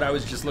wasn't what I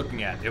was just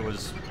looking at. It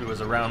was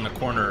around the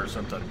corner or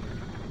something.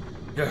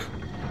 Yeah.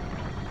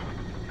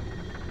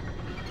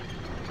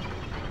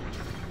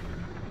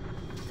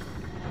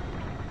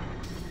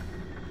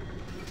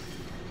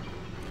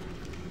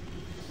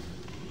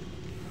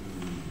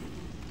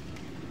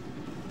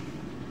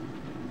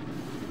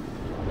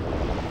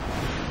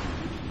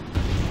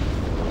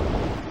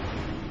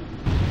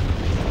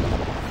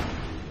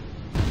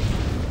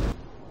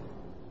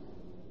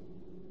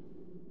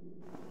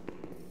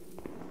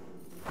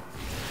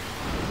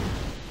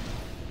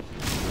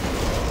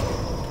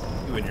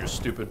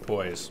 Stupid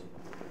poise.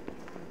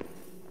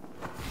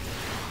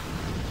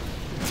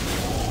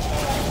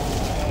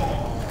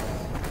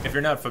 If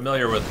you're not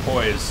familiar with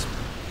poise,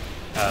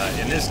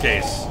 in this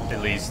case,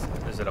 at least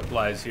as it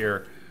applies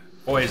here,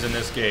 poise in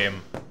this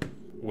game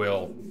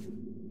will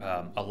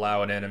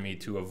allow an enemy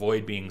to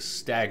avoid being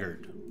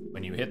staggered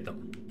when you hit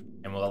them,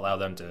 and will allow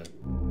them to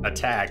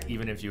attack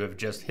even if you have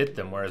just hit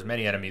them, whereas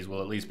many enemies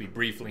will at least be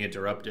briefly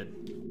interrupted.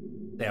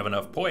 If they have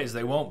enough poise,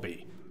 they won't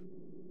be.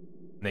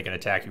 They can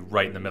attack you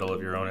right in the middle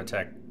of your own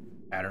attack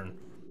pattern.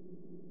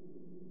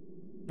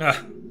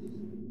 Ah.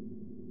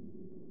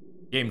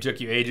 Game took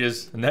you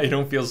ages, and now you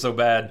don't feel so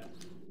bad.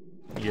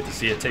 You get to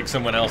see it take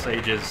someone else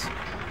ages.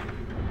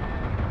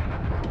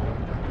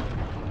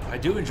 I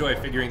do enjoy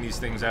figuring these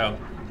things out.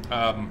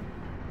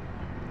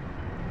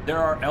 There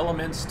are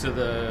elements to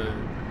the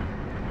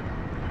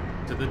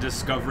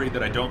discovery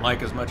that I don't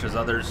like as much as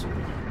others.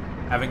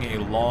 Having a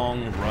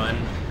long run.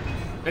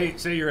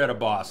 Say you're at a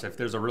boss, if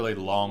there's a really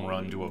long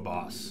run to a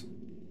boss.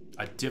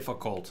 A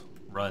difficult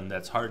run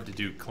that's hard to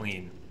do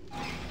clean.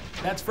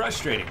 That's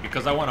frustrating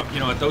because I want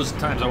to, at those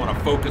times I want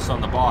to focus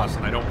on the boss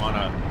and I don't want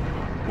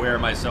to wear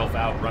myself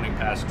out running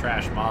past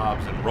trash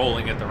mobs and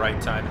rolling at the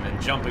right time and then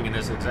jumping in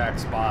this exact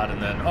spot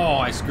and then, oh,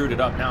 I screwed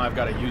it up, now I've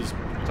got to use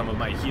some of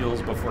my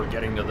heals before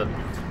getting to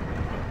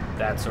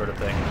that sort of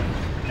thing.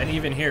 And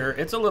even here,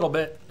 it's a little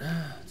bit...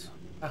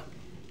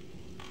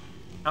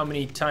 How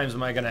many times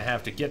am I going to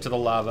have to get to the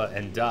lava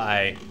and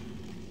die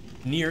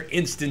near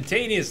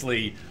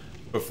instantaneously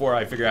before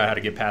I figure out how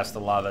to get past the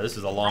lava? This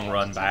is a long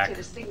run back.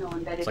 It's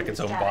like its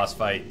own boss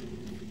fight.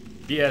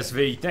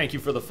 DSV, thank you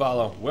for the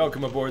follow.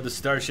 Welcome aboard the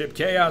Starship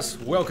Chaos.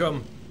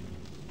 Welcome.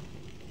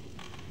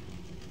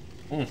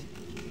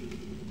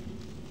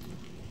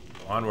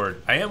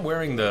 Onward. I am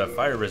wearing the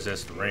fire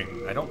resist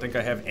ring. I don't think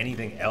I have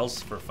anything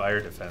else for fire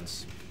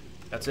defense.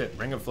 That's it.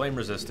 Ring of flame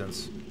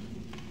resistance.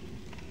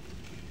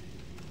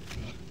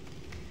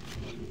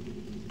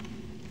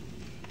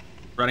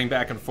 Running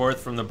back and forth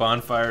from the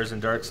bonfires in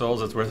Dark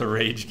Souls, that's where the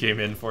rage came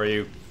in for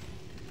you.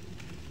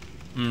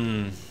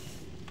 The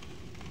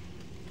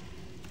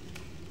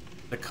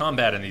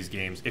combat in these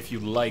games, if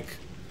you like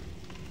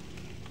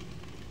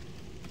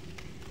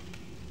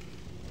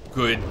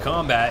good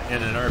combat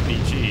in an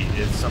RPG,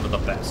 is some of the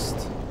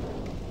best.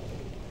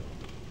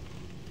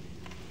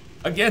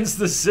 Against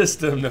the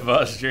system,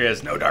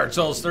 Navostrius. No Dark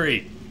Souls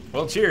 3.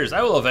 Well, cheers.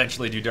 I will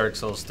eventually do Dark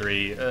Souls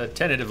 3.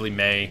 Tentatively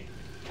May.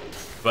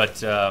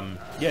 But,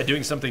 yeah,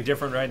 doing something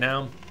different right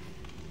now.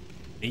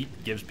 Neat.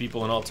 Gives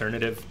people an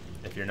alternative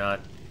if you're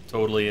not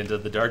totally into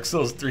the Dark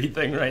Souls 3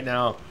 thing right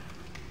now.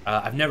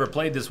 I've never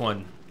played this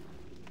one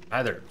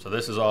either, so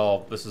this is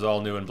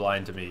all new and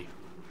blind to me.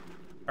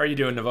 How are you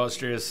doing,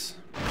 Navostrius?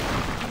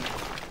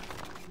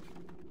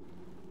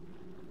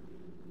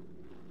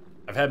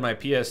 I've had my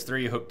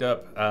PS3 hooked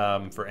up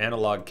for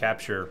analog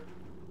capture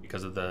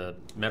because of the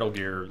Metal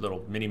Gear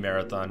little mini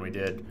marathon we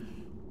did.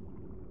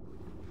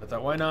 I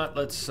thought, why not?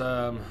 Let's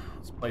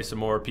play some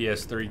more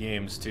PS3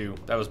 games too.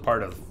 That was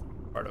part of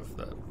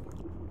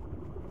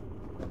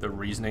the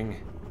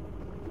reasoning.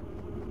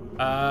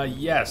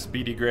 Yes,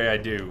 BD Gray, I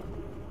do.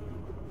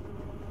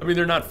 I mean,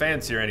 they're not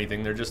fancy or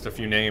anything. They're just a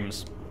few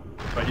names.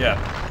 But yeah,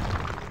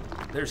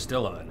 they're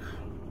still on.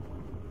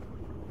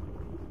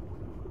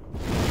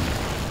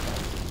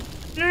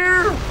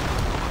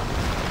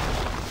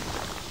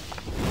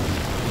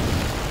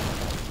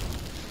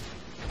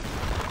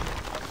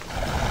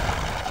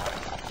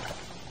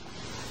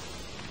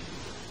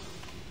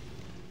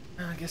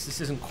 guess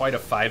this isn't quite a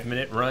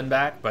 5-minute run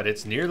back, but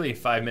it's nearly a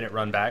 5-minute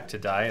run back to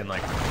die in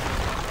like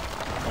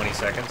 20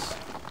 seconds.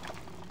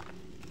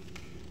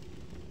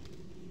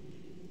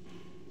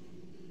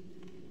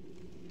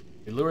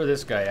 We lure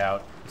this guy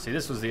out. See,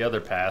 this was the other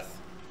path.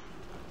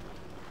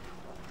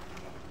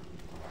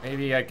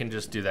 Maybe I can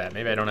just do that.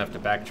 Maybe I don't have to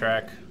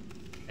backtrack.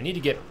 I need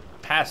to get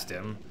past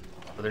him,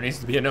 but there needs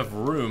to be enough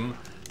room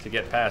to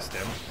get past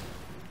him.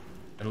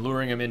 And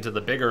luring him into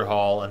the bigger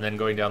hall and then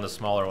going down the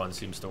smaller one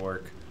seems to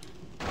work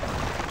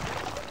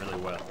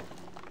really well.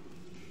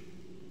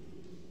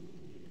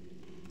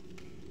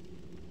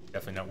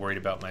 Definitely not worried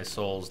about my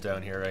souls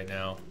down here right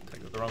now. Did I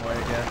go the wrong way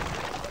again?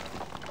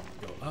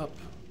 Go up.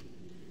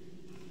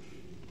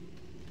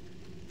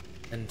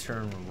 And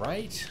turn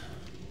right.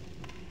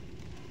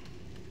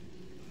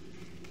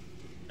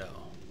 No.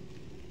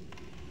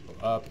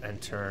 Go up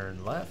and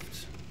turn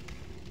left.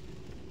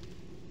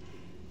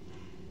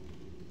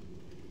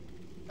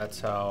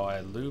 That's how I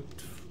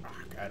looped.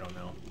 Fuck, I don't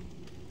know.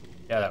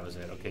 Yeah, that was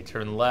it. Okay,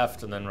 turn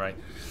left and then right.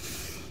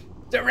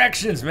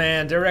 Directions,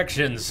 man,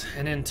 directions.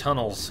 And in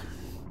tunnels.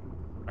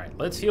 Alright,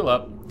 let's heal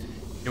up.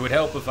 It would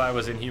help if I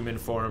was in human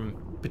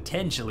form,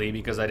 potentially,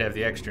 because I'd have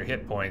the extra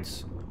hit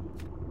points.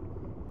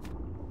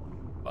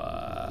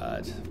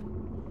 But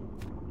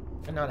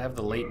I not have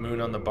the late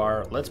moon on the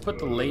bar. Let's put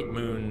the late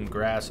moon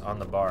grass on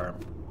the bar.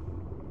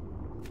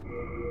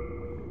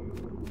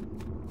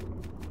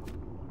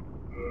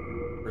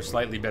 For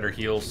slightly better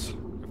heals,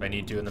 if I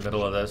need to in the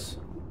middle of this.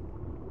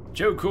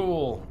 Joe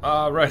Cool!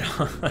 Right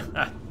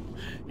on.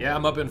 Yeah,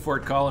 I'm up in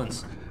Fort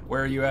Collins.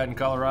 Where are you at in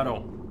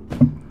Colorado?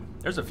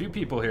 There's a few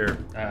people here,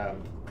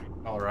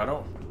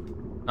 Colorado.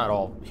 Not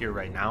all here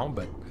right now,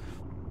 but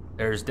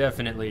there's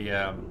definitely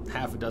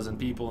half a dozen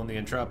people in the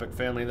Entropic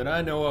family that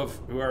I know of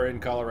who are in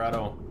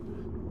Colorado.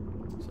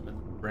 Some in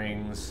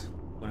Springs,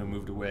 one who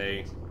moved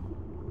away.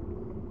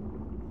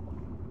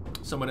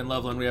 Someone in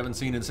Loveland we haven't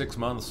seen in 6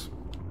 months.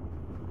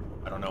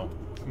 I don't know.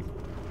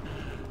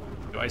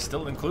 Do I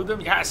still include them?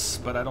 Yes,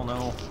 but I don't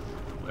know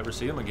if I'll ever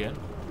see them again.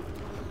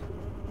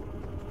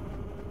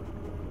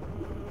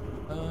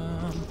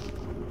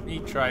 Let me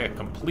try a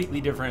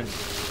completely different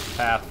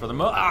path for the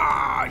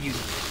you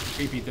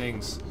creepy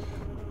things.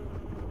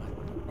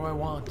 What do I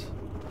want?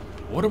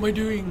 What am I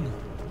doing?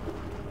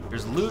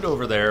 There's loot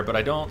over there, but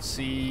I don't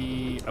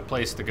see a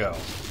place to go.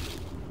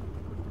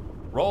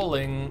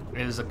 Rolling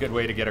is a good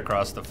way to get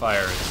across the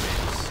fire, it seems.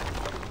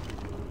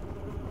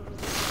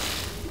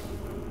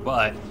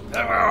 But,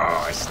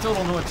 I still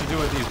don't know what to do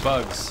with these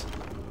bugs.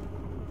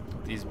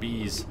 These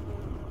bees.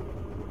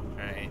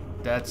 Alright,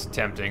 that's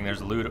tempting.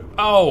 There's loot.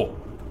 Oh!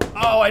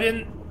 Oh, I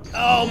didn't...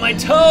 Oh, my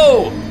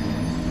toe!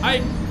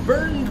 I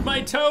burned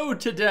my toe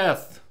to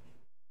death.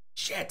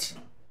 Shit.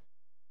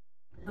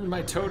 Burned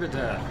my toe to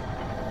death.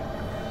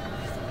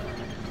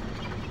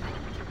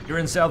 You're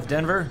in South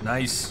Denver?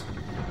 Nice.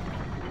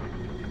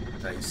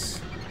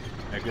 Nice.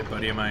 A good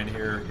buddy of mine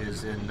here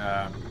is in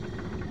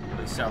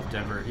South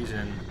Denver. He's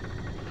in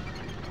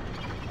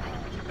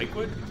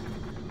Lakewood?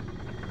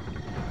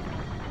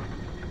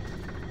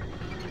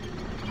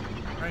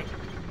 Right.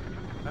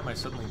 Why am I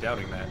suddenly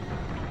doubting that?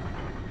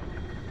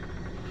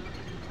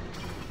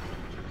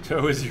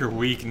 Toe is your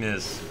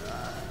weakness.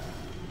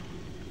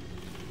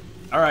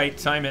 Alright,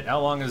 time it. How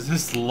long is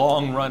this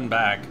long run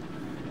back?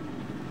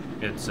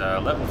 It's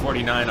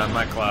 11:49 on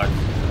my clock.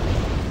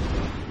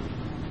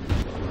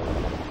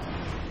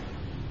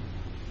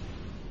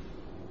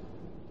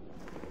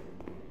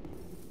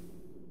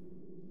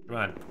 Come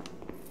on.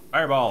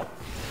 Fireball.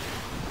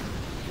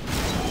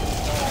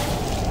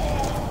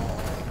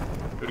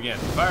 Do it again.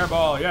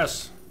 Fireball,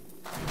 yes.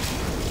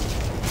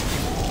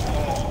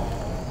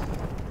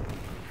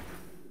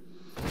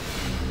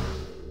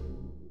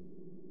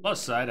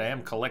 Plus side, I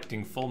am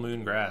collecting full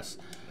moon grass.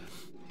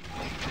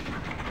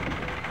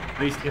 At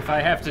least if I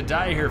have to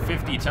die here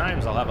 50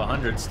 times, I'll have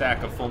 100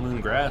 stack of full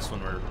moon grass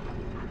when we're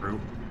through.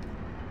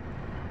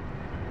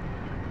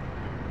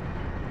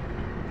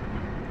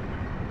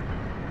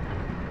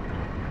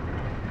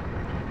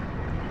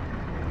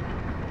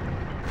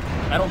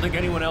 I don't think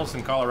anyone else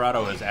in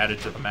Colorado has added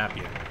to the map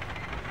yet,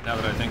 now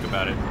that I think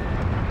about it.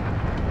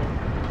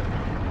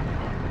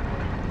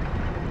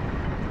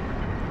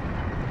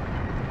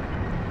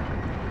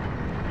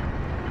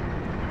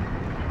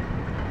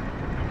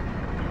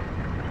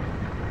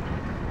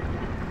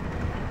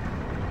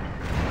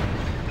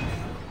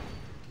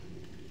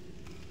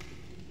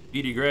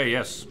 Edie Gray,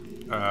 yes.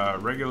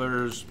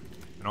 Regulars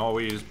can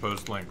always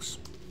post links.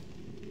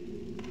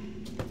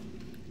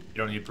 You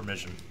don't need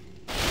permission.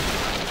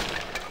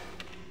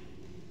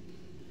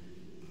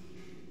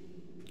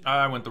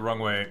 I went the wrong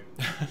way.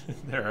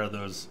 There are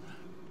those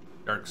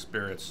dark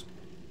spirits.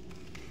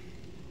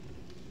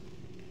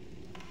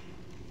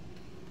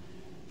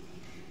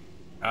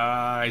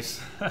 Nice.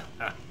 What's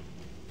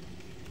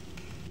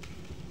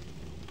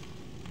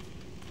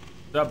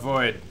up,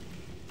 Void?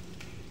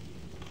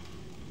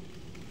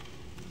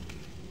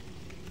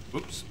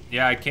 Oops.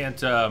 Yeah, I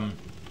can't,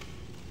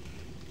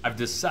 I've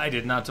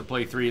decided not to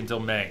play 3 until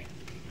May.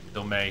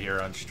 Until May here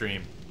on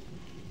stream.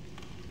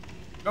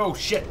 Oh,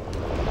 shit.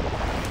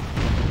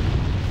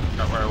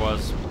 Not where I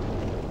was.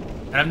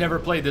 And I've never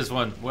played this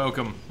one.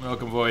 Welcome.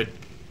 Welcome, Void.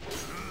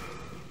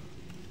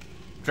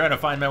 I'm trying to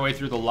find my way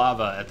through the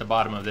lava at the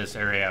bottom of this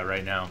area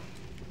right now.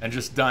 And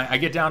just die. I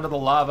get down to the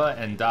lava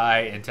and die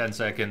in 10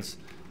 seconds.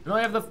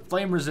 I have the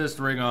flame resist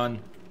ring on.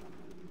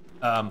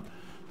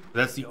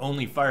 That's the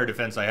only fire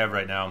defense I have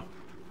right now.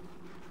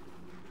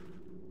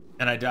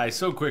 And I die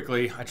so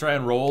quickly. I try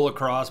and roll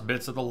across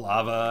bits of the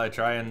lava. I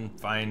try and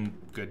find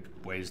good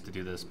ways to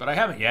do this. But I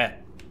haven't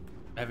yet.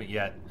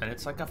 And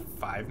it's like a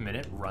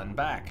 5-minute run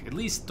back. At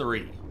least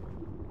 3.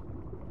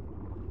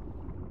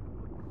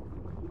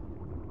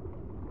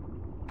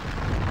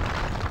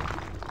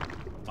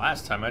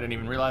 Last time I didn't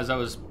even realize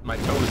my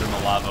toe was in the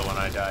lava when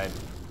I died.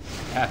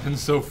 It happened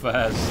so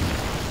fast.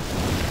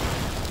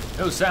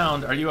 No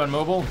sound. Are you on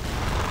mobile?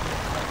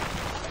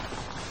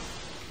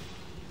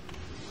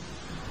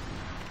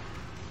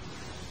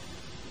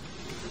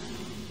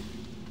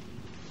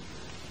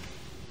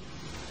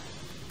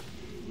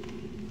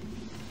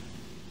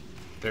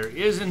 There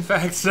is, in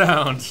fact,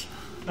 sound.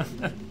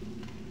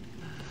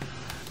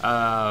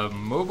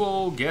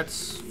 Mobile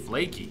gets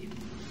flaky.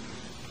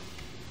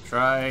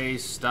 Try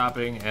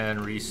stopping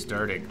and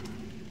restarting.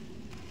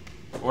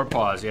 Or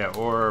pause, yeah,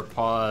 or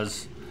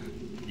pause,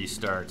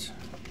 restart.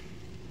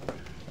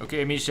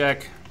 Okay,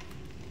 Mishek.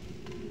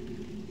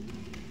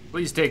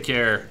 Please take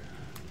care.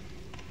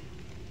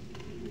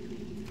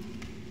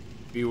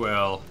 Be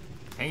well.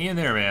 Hang in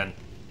there, man.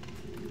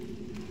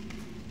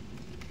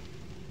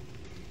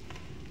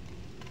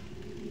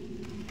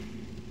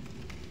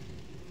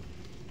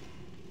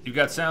 You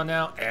got sound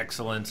now?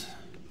 Excellent.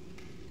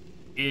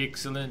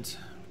 Excellent.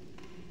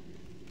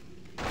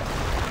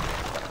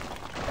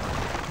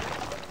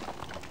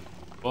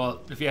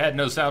 Well, if you had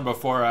no sound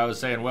before, I was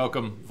saying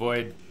welcome,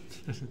 Void.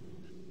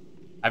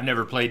 I've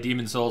never played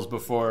Demon Souls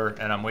before,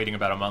 and I'm waiting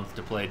about a month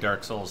to play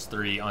Dark Souls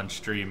 3 on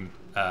stream.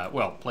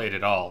 Well, play it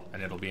at all,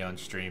 and it'll be on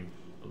stream.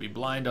 It'll be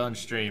blind on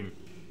stream.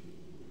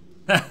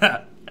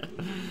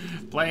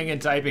 Playing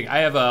and typing. I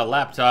have a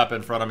laptop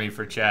in front of me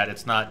for chat.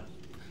 It's not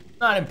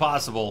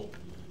impossible.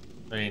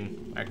 I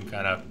mean, I can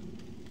kind of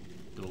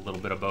do a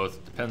little bit of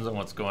both. Depends on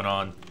what's going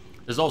on.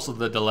 There's also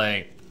the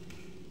delay.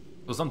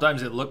 So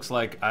sometimes it looks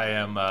like I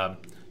am,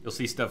 you'll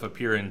see stuff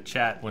appear in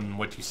chat when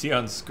what you see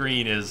on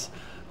screen is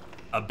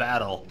a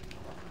battle.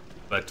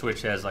 But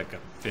Twitch has like a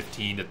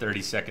 15 to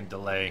 30 second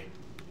delay.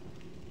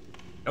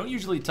 I don't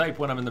usually type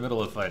when I'm in the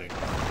middle of fighting.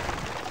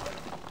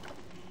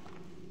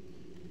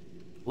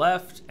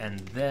 Left and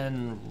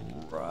then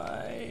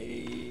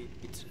right.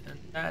 And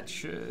that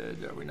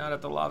should, are we not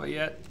at the lava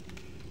yet?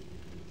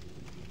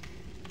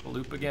 The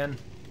loop again.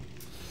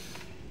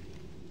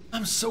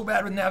 I'm so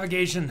bad with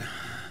navigation.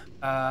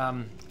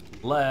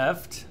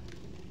 Left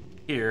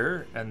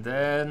here and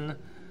then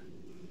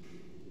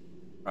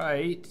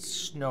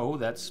right. No,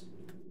 that's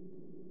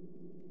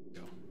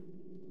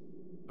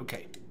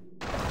okay.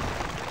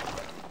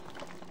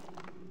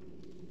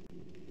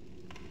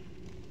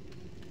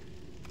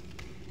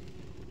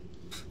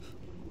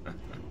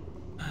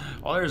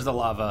 Well, there's the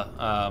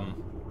lava.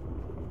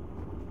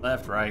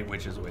 Left, right,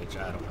 which is which?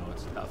 I don't know.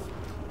 It's tough.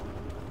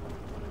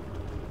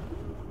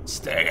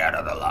 Stay out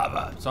of the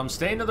lava. So I'm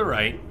staying to the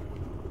right.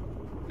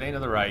 Staying to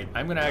the right.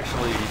 I'm gonna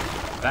actually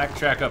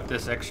backtrack up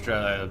this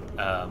extra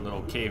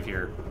little cave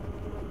here.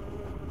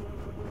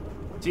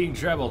 Seeing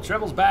Treble.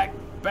 Treble's back.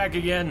 Back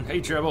again.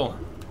 Hey, Treble.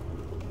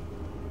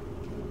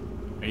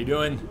 How you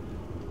doing?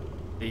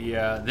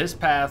 This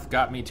path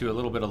got me to a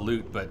little bit of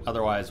loot, but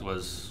otherwise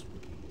was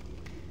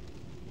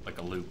like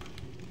a loop.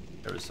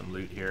 There was some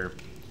loot here.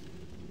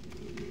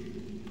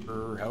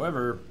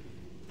 However,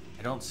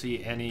 I don't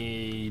see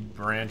any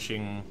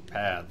branching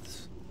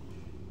paths.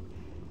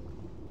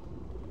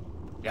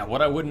 Yeah,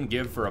 what I wouldn't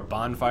give for a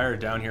bonfire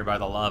down here by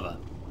the lava.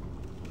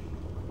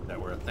 If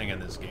that were a thing in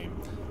this game.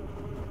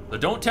 So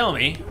don't tell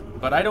me,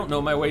 but I don't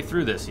know my way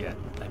through this yet.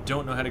 I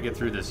don't know how to get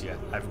through this yet.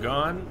 I've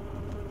gone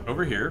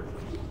over here.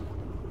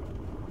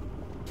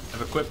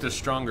 I've equipped a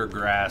stronger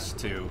grass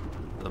too,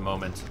 for the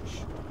moment.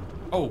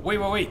 Oh,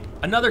 wait.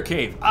 Another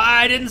cave.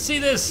 I didn't see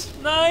this.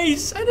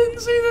 Nice. I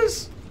didn't see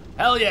this.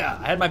 Hell yeah.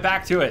 I had my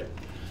back to it.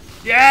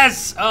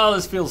 Yes. Oh,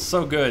 this feels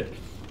so good.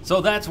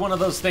 So that's one of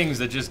those things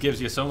that just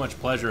gives you so much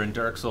pleasure in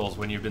Dark Souls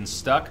when you've been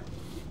stuck.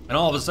 And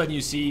all of a sudden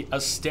you see a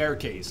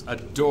staircase, a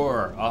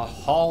door, a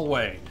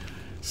hallway,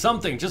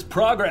 something, just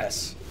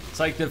progress.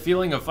 It's like the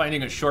feeling of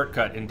finding a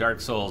shortcut in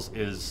Dark Souls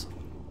is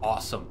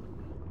awesome.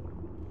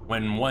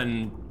 When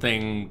one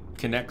thing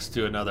connects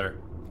to another.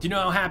 Do you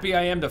know how happy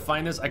I am to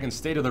find this? I can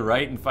stay to the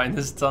right and find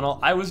this tunnel.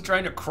 I was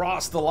trying to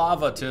cross the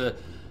lava to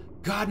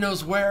God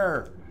knows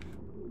where.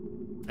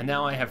 And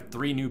now I have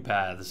 3 new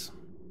paths.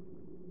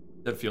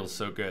 That feels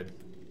so good.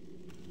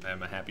 I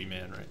am a happy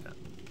man right now.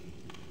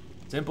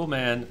 Simple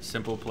man,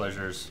 simple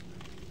pleasures.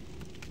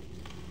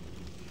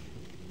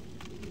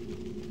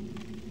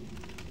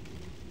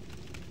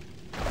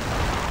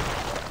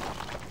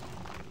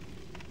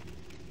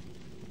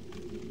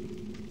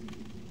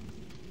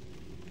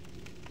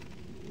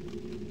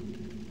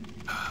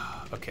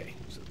 Okay,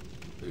 so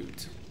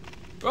boot.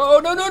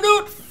 Oh, no, no,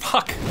 no!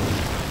 Fuck!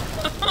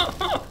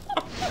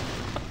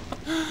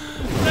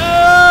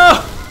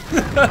 No!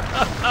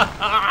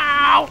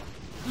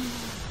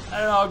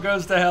 It all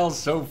goes to hell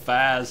so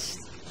fast.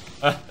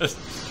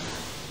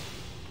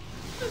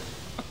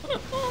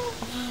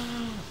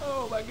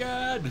 Oh my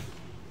god.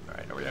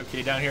 Alright, are we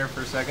okay down here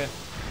for a second?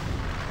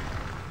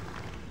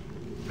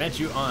 Met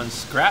you on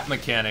Scrap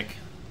Mechanic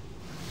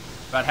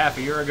about half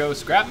a year ago.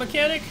 Scrap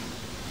Mechanic?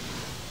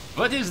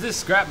 What is this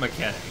Scrap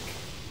Mechanic?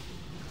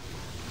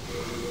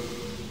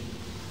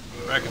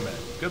 Recommend.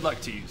 Good luck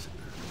to you.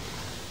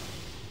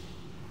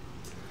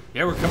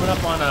 Yeah, we're coming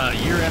up on a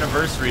year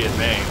anniversary in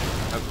May.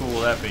 How cool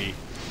will that be?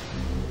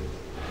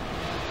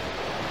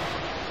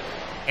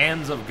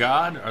 Hands of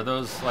God? Are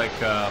those like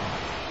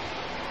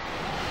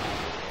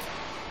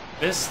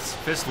fists?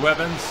 Fist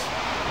weapons?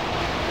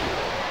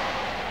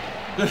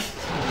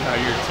 Now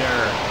your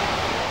terror.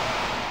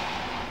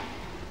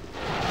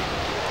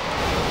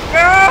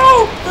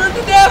 No! Burn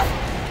to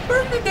death!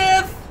 Burn to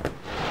death!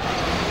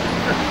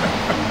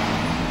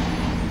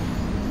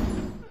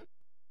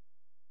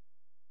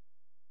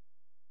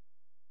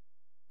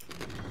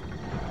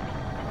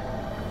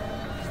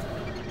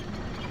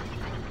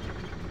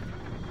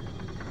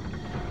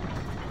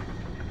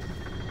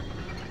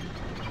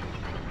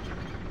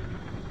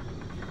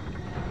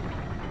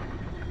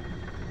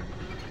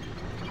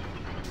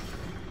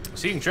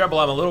 Seeing Treble,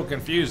 I'm a little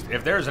confused.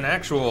 If there's an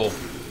actual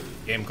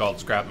game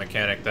called Scrap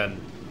Mechanic, then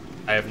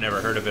I have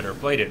never heard of it or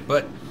played it.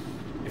 But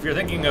if you're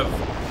thinking of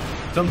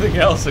something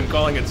else and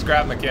calling it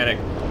Scrap Mechanic,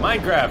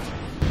 Minecraft,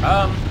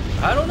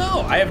 I don't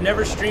know. I have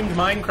never streamed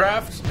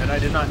Minecraft, and I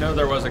did not know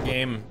there was a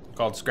game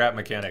called Scrap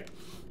Mechanic.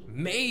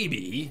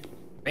 Maybe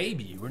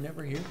you were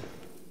never here.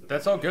 But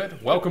that's all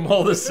good. Welcome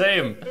all the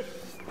same.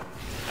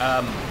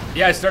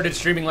 Yeah, I started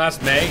streaming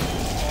last May,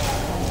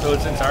 so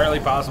it's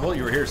entirely possible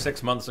you were here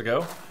 6 months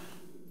ago.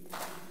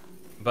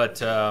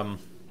 But yeah,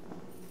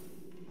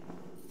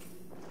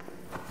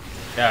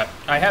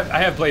 I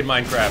have played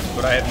Minecraft,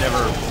 but I have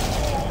never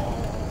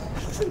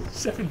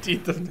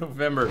 17th of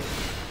November,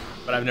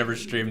 but I've never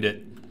streamed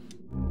it.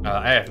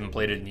 I haven't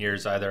played it in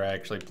years either. I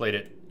actually played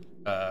it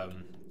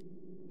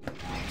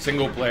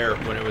single player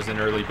when it was in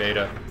early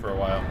beta for a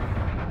while.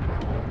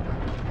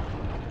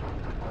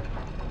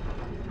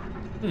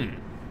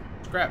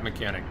 Scrap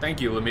Mechanic.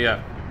 Thank you,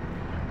 Lamia.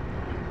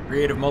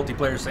 Creative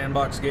multiplayer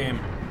sandbox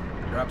game.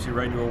 Drops you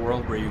right into a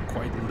world where you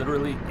quite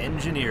literally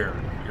engineer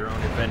your own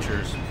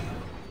adventures.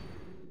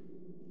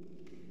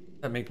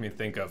 That makes me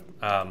think of,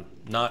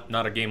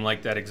 not a game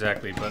like that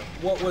exactly, but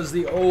what was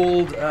the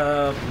old,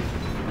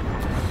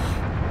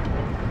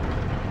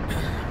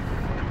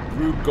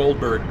 Rube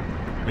Goldberg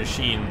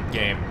machine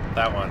game?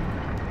 That one.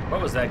 What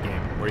was that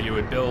game? Where you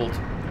would build...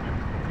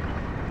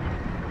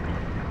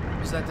 What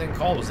was that thing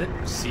called? Was it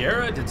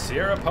Sierra? Did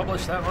Sierra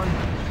publish that one?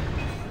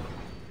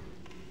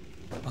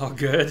 All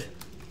good.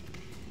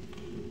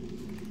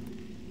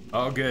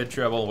 All good,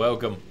 Treble.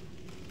 Welcome.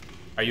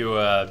 Are you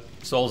a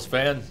Souls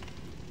fan?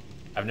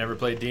 I've never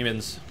played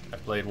Demons.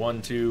 I've played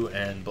 1, 2,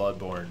 and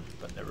Bloodborne,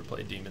 but never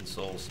played Demon's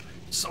Souls.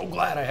 So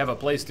glad I have a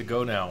place to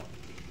go now.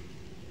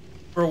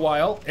 For a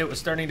while, it was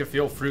starting to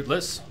feel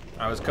fruitless.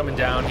 I was coming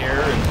down here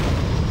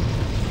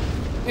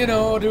and, you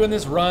know, doing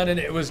this run, and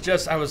it was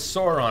just, I was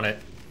sore on it.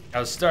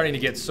 I was starting to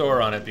get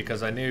sore on it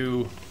because I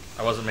knew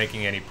I wasn't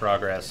making any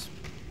progress.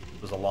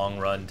 It was a long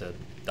run to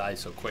die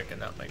so quick and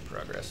not make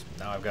progress.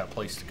 Now I've got a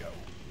place to go.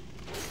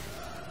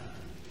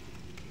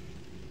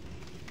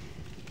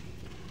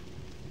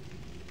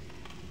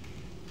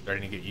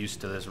 Starting to get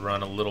used to this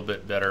run a little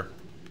bit better.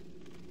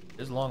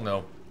 It is long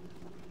though.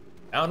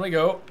 Down we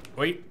go.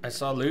 Wait, I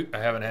saw loot I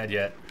haven't had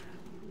yet.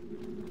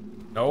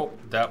 Nope,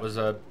 that was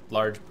a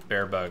large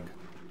bear bug.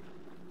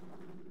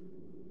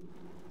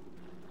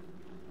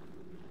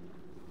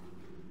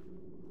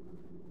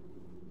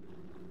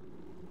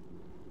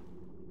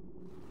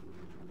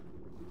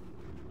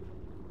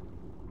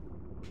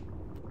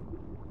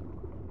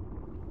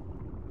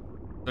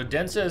 So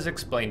Densa has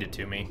explained it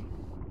to me,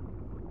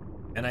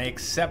 and I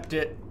accept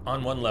it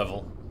on one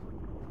level,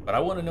 but I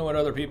want to know what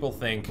other people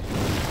think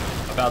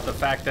about the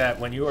fact that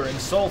when you are in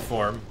soul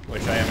form,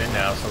 which I am in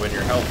now, so when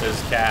your health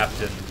is capped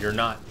and you're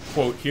not,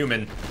 quote,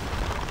 human,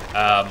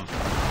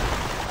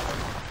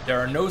 there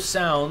are no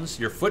sounds,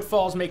 your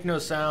footfalls make no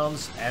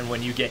sounds, and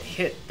when you get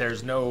hit,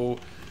 there's no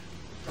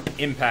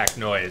impact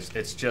noise.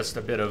 It's just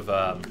a bit of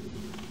a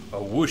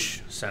whoosh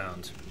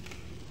sound.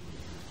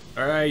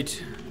 All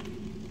right.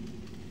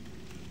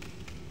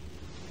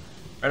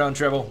 Right on,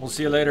 Treble. We'll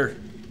see you later.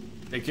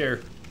 Take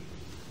care.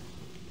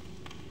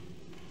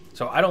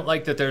 So I don't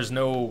like that there's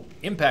no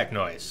impact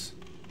noise.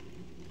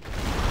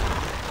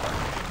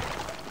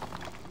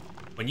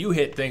 When you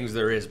hit things,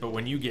 there is, but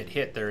when you get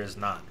hit, there is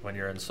not when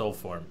you're in soul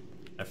form.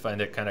 I find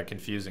it kind of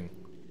confusing.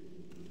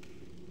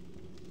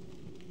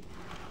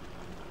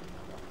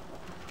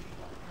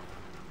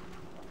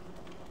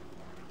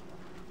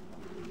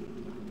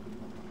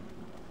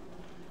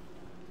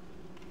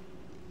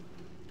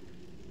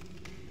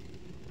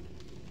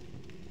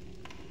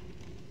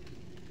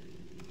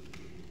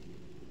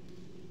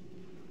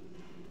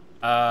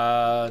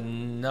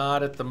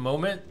 Not at the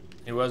moment.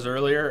 He was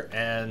earlier,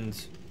 and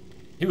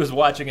he was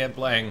watching it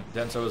playing.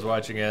 Denso was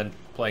watching it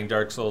playing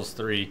Dark Souls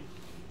 3.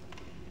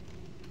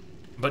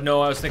 But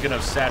no, I was thinking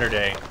of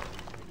Saturday.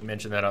 You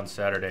mentioned that on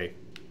Saturday.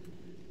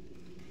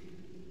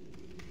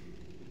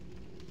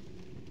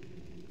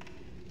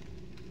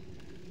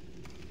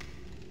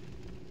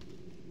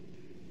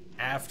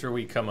 After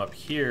we come up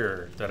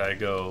here, that I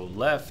go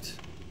left,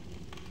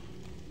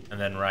 and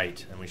then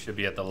right, and we should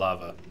be at the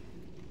lava.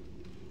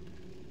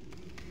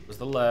 Was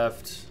the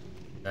left,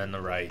 then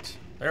the right.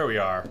 There we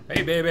are.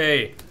 Hey,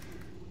 baby!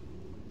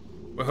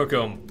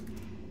 Welcome.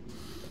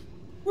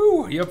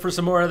 Woo! You up for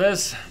some more of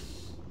this?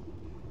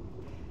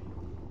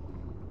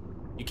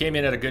 You came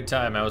in at a good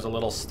time. I was a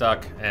little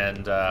stuck,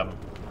 and I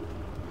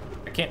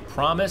can't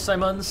promise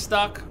I'm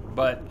unstuck,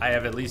 but I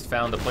have at least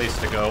found a place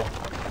to go.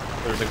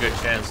 There's a good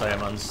chance I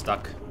am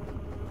unstuck.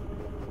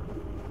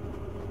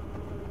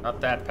 Not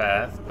that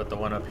path, but the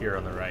one up here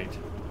on the right.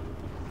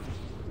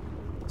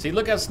 See,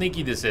 look how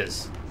sneaky this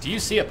is. Do you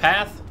see a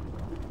path?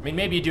 I mean,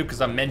 maybe you do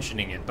because I'm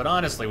mentioning it, but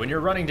honestly, when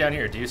you're running down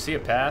here, do you see a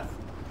path?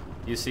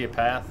 Do you see a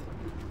path?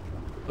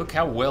 Look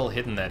how well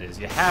hidden that is.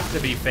 You have to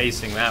be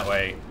facing that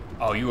way.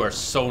 Oh, you are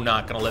so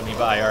not gonna let me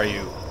by, are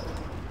you?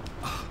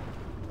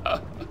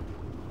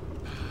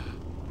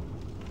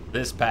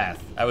 This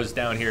path. I was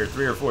down here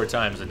 3 or 4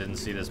 times and didn't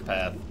see this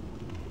path.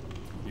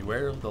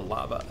 Beware of the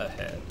lava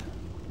ahead.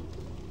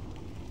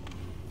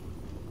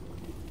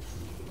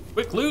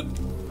 Quick loot!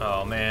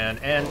 Oh man,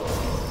 and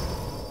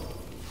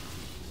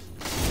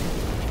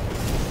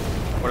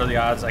what are the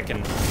odds I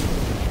can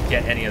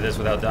get any of this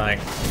without dying?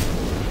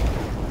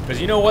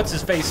 Because you know what's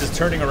his face is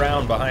turning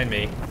around behind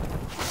me.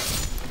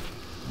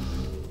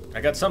 I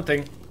got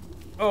something.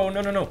 Oh,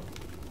 no, no, no.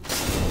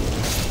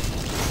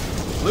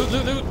 Loot,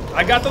 loot, loot.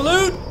 I got the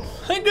loot!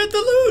 I got the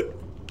loot!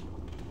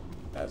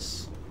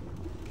 Yes.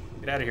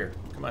 Get out of here.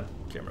 Come on,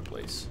 camera,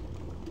 please.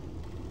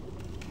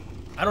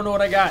 I don't know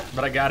what I got,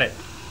 but I got it.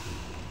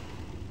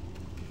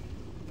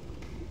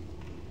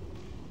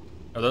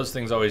 Oh, those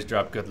things always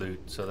drop good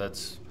loot, so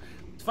let's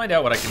find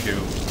out what I can do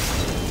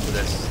for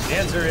this. The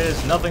answer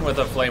is nothing with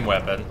a flame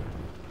weapon.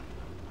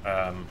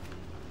 Not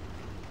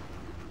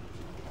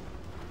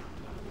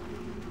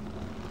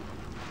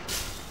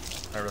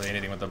really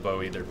anything with a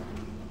bow either.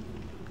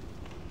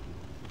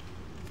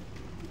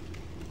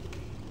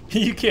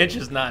 You can't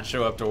just not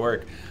show up to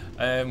work.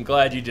 I'm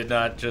glad you did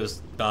not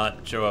just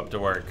not show up to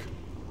work.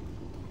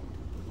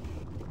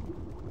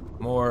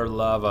 More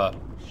lava.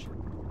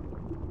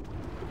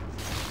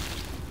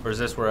 Or is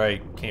this where I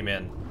came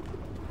in?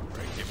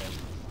 Where I came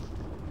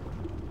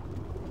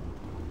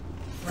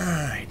in.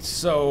 Alright,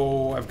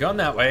 so I've gone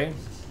that way.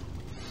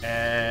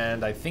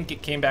 And I think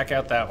it came back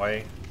out that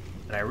way.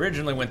 And I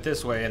originally went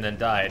this way and then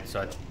died,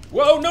 so I...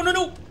 Whoa, no, no,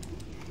 no!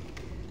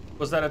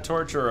 Was that a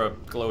torch or a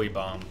glowy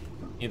bomb?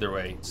 Either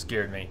way, it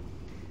scared me.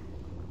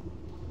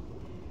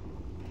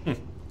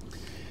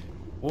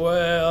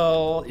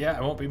 Well, yeah,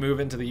 I won't be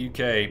moving to the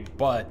UK,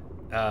 but,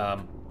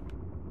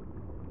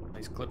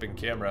 nice clipping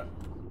camera.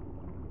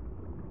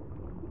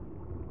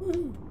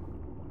 Woo.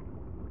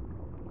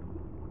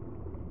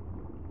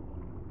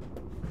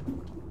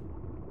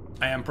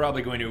 I am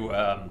probably going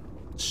to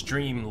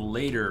stream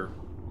later.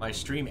 My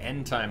stream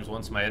end times,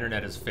 once my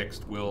internet is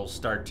fixed, will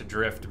start to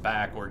drift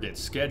back or get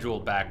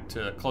scheduled back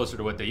to closer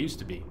to what they used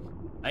to be.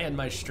 I end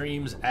my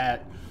streams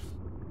at,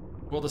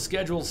 well, the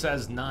schedule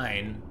says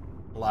 9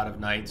 a lot of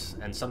nights,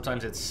 and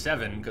sometimes it's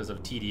 7 because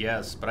of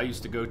TDS, but I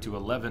used to go to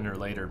 11 or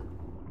later.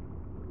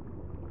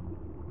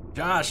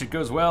 Josh, it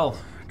goes well.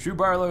 True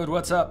Barload,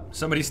 what's up?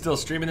 Somebody's still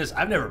streaming this?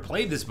 I've never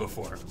played this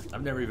before.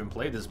 I've never even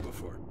played this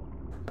before.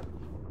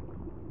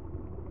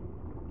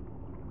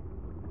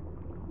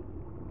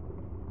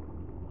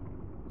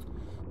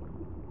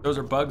 Those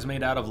are bugs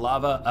made out of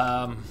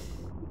lava.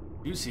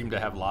 You seem to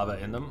have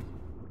lava in them.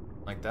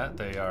 Like that.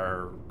 They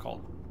are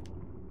called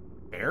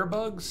bear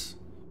bugs?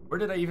 Where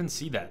did I even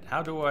see that?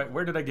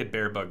 Where did I get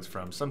bear bugs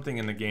from? Something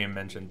in the game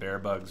mentioned bear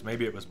bugs.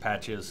 Maybe it was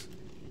patches.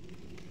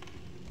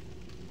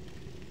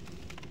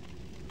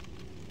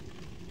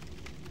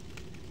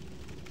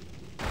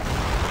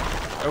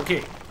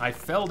 Okay, I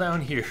fell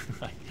down here.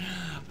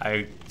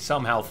 I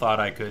somehow thought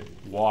I could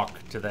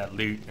walk to that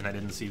loot and I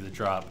didn't see the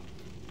drop.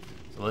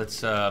 So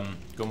let's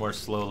go more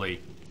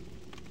slowly.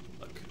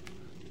 Look.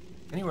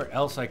 Anywhere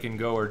else I can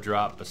go or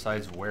drop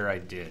besides where I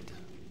did?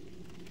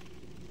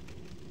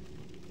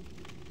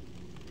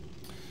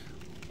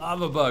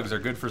 Lava bugs are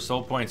good for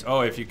soul points.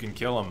 Oh, if you can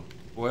kill them.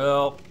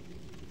 Well,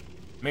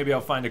 maybe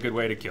I'll find a good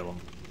way to kill them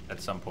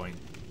at some point.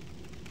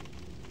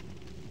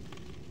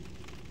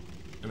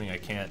 Assuming I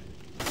can't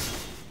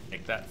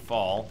make that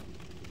fall.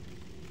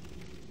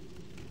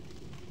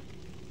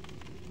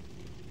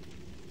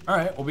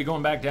 Alright, we'll be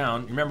going back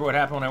down. You remember what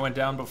happened when I went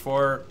down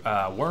before?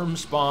 Worm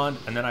spawned,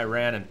 and then I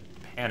ran and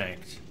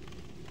panicked.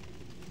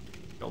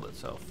 Killed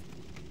itself.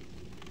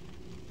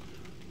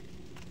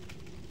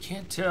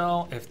 Can't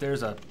tell if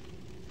there's a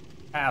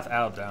path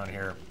out down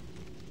here.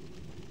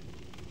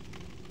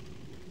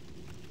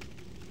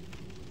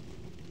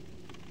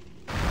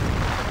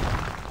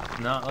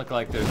 not look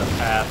like there's a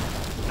path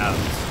out.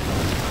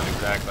 Not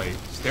exactly.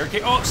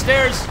 Staircase. Oh,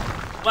 stairs!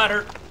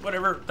 Ladder.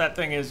 Whatever that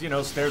thing is, you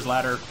know, stairs,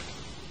 ladder.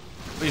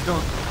 Please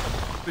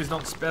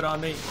don't spit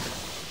on me.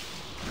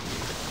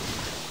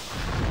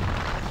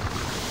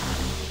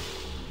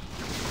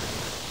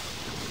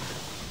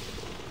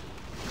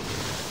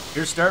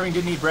 You're starving,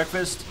 didn't eat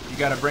breakfast? You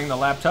gotta bring the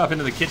laptop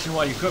into the kitchen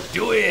while you cook?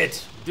 Do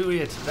it! Do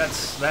it!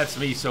 That's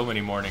me so many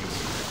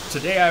mornings.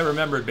 Today I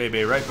remembered,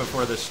 baby, right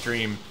before the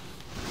stream.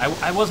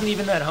 I wasn't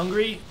even that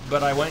hungry,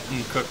 but I went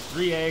and cooked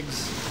 3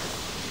 eggs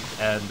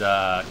and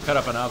cut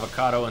up an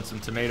avocado and some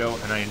tomato,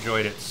 and I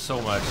enjoyed it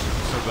so much.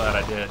 I'm so glad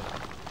I did.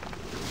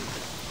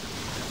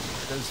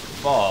 This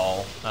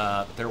fall,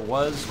 there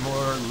was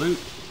more loot.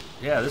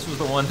 Yeah, this was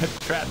the one that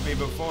trapped me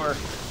before.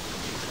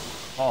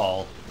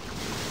 Fall.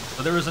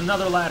 So there was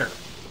another ladder.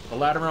 The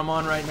ladder I'm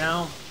on right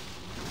now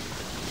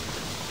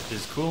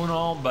is cool and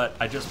all, but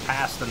I just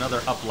passed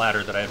another up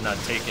ladder that I have not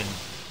taken.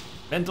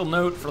 Mental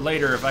note for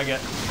later if I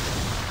get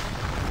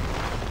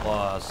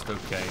lost.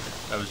 Okay,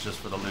 that was just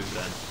for the loot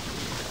then.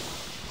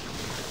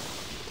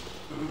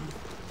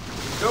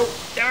 Go,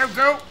 there,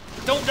 go.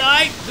 Don't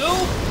die, go.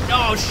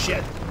 Oh,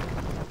 shit.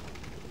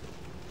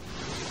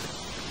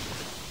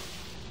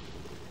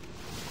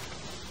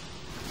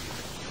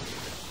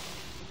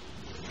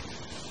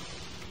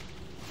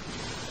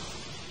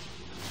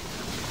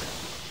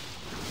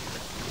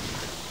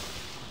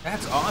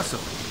 That's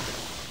awesome.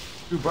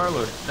 Drew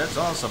Barlow, that's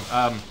awesome.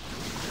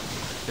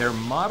 They're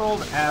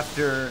modeled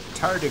after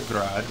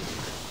tardigrade,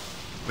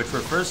 which were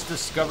first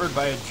discovered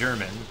by a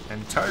German,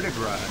 and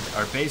tardigrade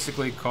are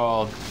basically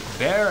called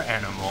bear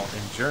animal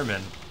in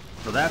German,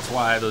 so that's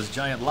why those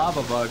giant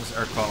lava bugs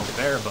are called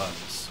bear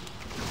bugs.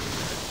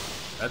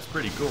 That's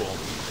pretty cool.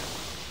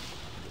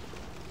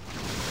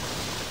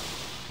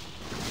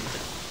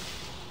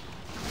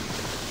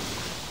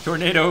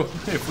 Tornado,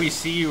 if we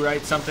see you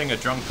write something a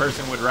drunk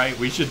person would write,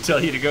 we should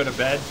tell you to go to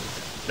bed.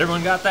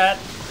 Everyone got that?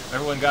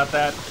 Everyone got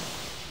that?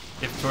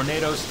 If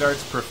Tornado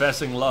starts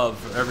professing love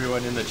for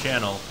everyone in the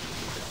channel,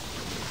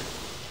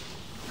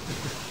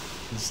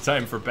 it's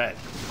time for bed.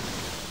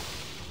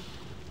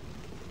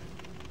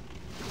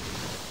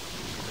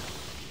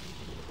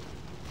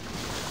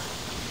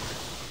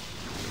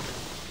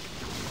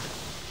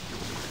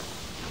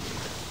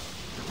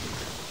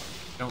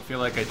 I don't feel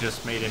like I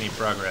just made any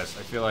progress.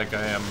 I feel like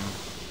I am...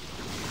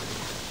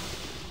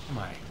 Am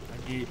I?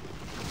 I need...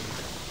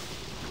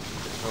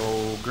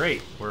 Oh,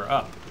 great. We're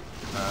up.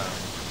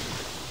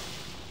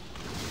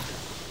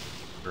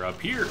 We're up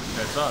here.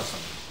 That's awesome.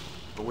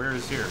 But where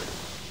is here?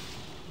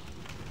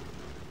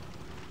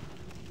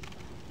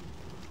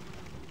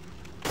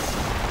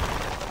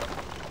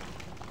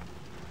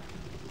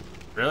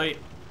 Really?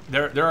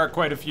 There are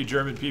quite a few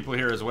German people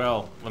here as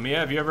well. Lamia,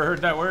 have you ever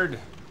heard that word?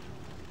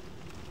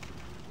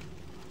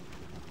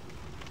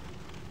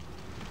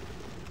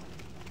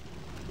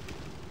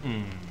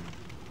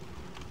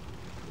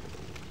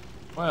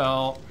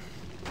 Well,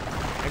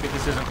 maybe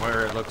this isn't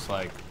where it looks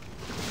like.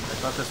 I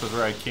thought this was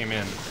where I came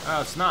in. Oh,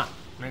 it's not.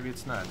 Maybe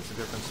it's not. It's a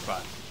different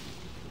spot.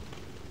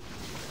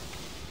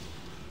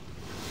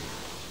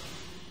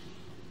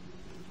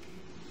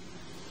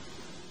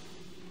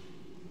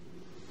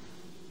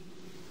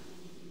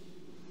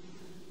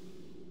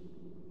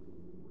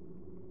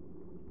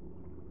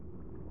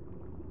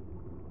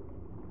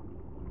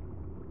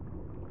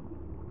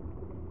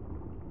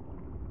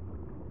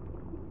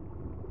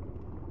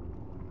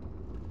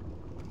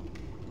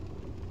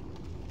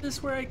 Is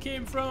this where I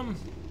came from?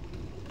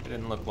 I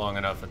didn't look long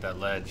enough at that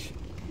ledge.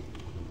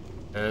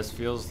 This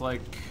feels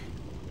like...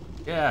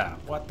 Yeah,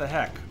 what the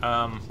heck?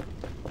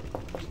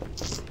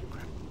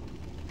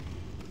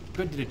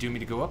 Good did it do me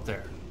to go up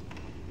there?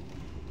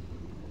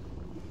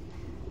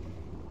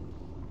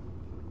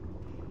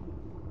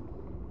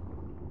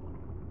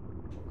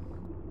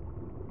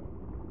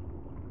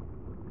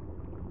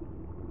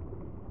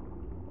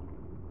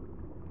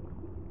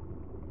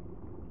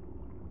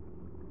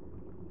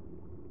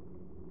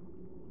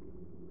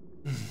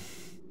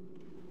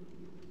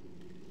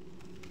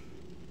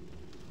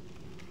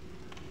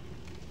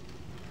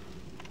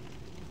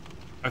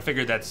 I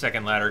figured that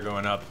second ladder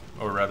going up,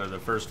 or rather the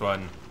first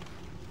one,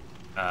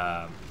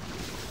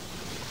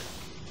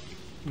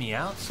 me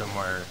out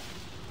somewhere.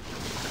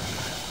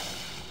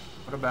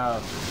 What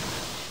about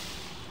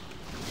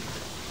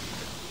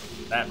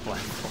that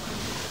platform?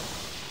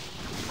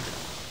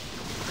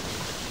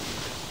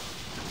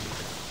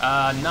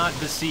 Not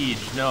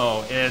Besiege,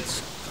 no.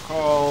 It's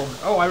called...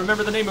 Oh, I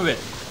remember the name of it.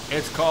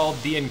 It's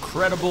called The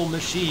Incredible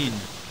Machine.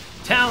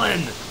 Talon!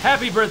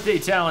 Happy birthday,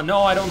 Talon! No,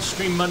 I don't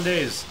stream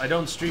Mondays. I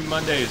don't stream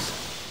Mondays.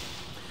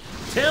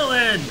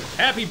 Talon!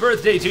 Happy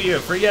birthday to you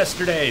for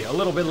yesterday. A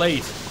little bit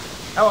late.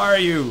 How are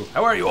you?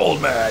 How are you,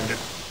 old man?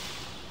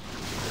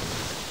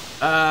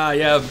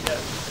 Yeah.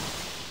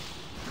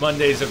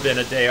 Mondays have been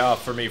a day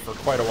off for me for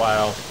quite a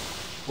while.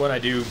 When I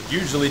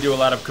usually do a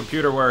lot of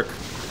computer work.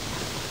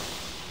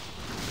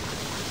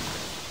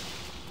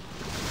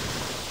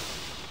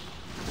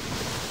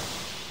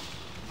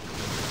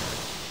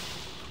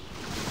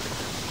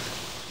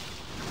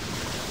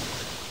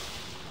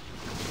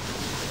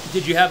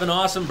 Did you have an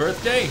awesome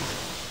birthday?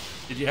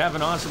 Did you have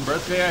an awesome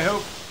birthday, I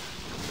hope?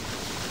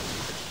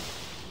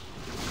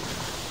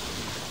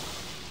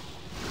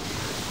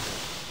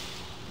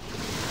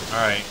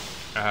 Alright.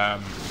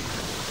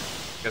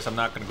 Guess I'm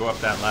not going to go up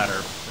that ladder.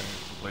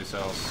 Someplace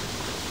else.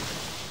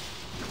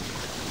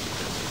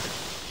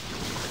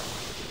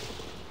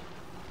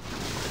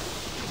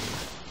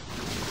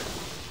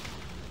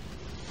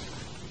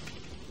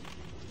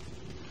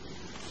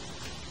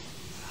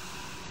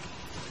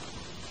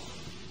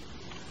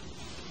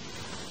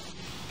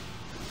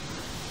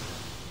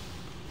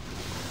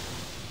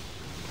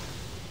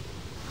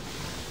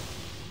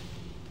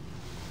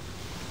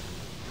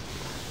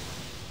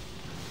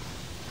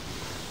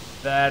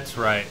 That's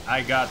right.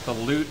 I got the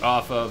loot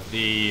off of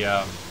the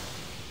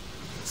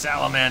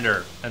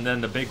salamander, and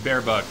then the big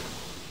bear bug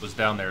was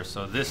down there.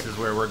 So this is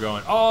where we're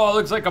going. Oh, it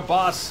looks like a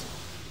boss.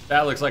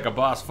 That looks like a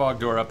boss fog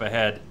door up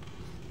ahead.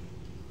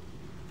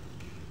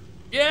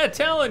 Yeah,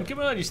 Talon, come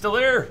on, you still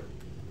there?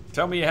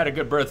 Tell me you had a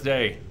good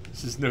birthday.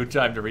 This is no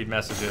time to read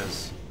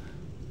messages.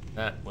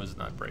 That was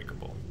not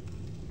breakable.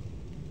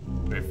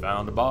 We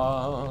found the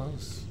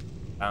boss.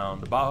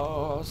 Found the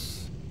boss.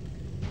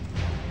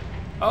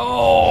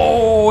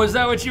 Oh, is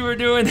that what you were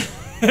doing?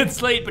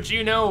 It's late, but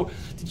you know,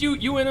 did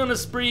you went on a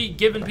spree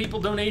giving people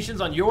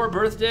donations on your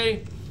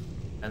birthday?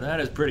 And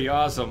that is pretty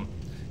awesome.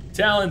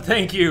 Talon,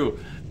 thank you.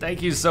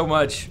 Thank you so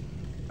much.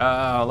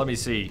 Let me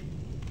see.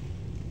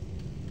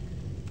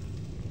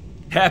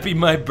 Happy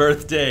my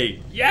birthday.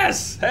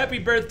 Yes, happy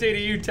birthday to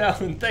you,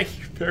 Talon. Thank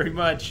you very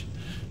much.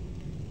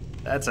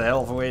 That's a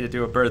hell of a way to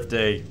do a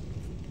birthday.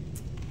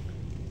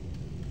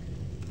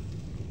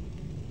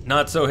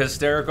 Not so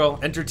hysterical.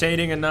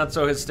 Entertaining and not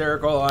so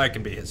hysterical. I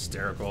can be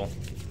hysterical.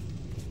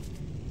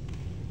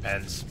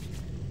 And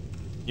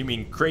you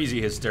mean crazy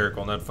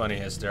hysterical, not funny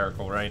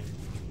hysterical, right?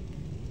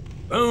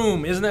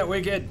 Boom! Isn't that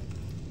wicked?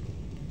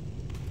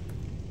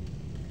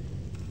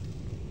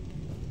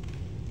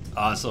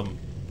 Awesome.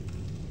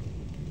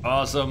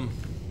 Awesome.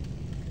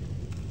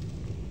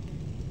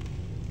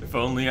 If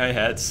only I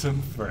had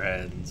some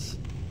friends.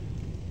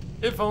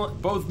 If only,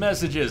 both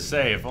messages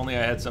say, if only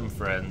I had some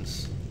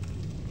friends.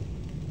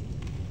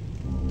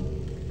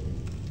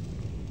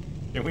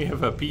 Can we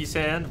have a peace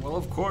hand? Well,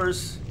 of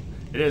course.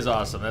 It is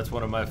awesome. That's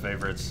one of my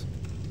favorites.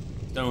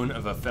 Stone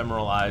of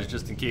Ephemeral Eyes,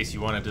 just in case you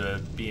wanted to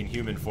be in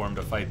human form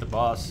to fight the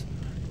boss.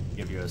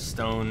 Give you a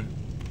stone.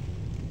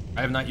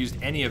 I have not used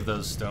any of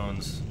those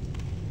stones.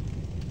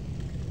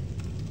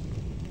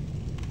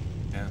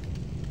 Yeah.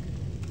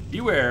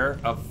 Beware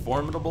of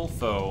formidable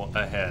foe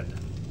ahead.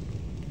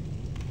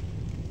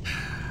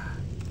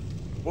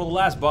 Well, the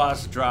last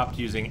boss dropped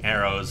using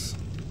arrows.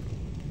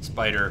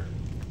 Spider.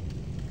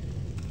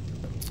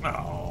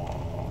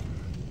 Oh.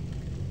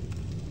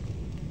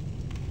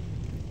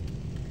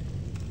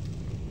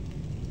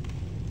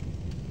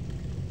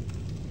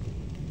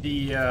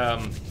 The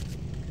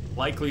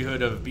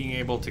likelihood of being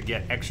able to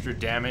get extra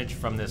damage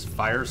from this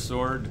fire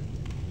sword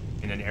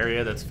in an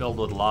area that's filled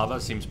with lava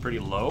seems pretty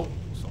low.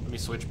 So let me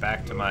switch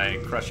back to my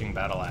crushing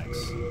battle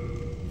axe.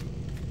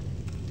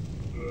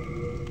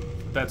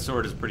 That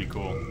sword is pretty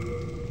cool.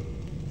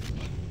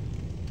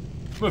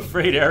 I'm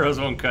afraid arrows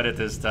won't cut it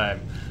this time.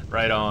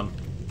 Right on.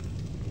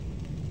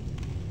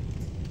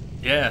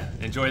 Yeah,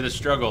 enjoy the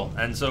struggle.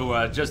 And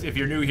so, just if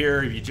you're new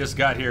here, if you just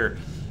got here,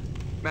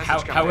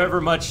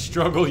 however much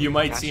struggle you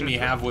might see me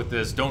have with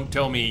this, don't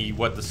tell me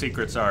what the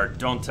secrets are.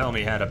 Don't tell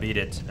me how to beat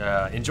it.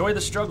 Enjoy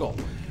the struggle.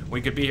 We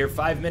could be here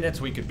 5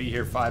 minutes, we could be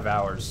here 5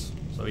 hours.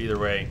 So either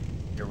way,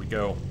 here we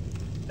go.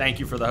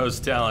 Thank you for the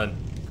host, Talon.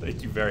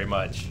 Thank you very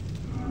much.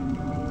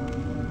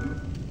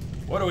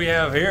 What do we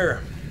have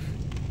here?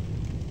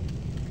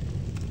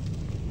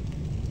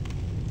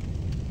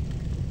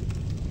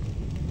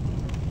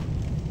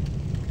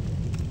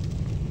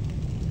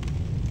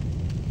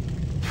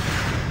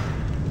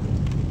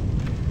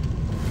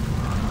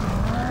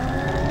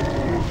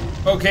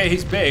 Okay,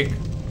 he's big.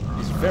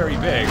 He's very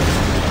big.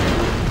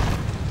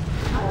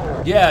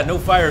 Yeah, no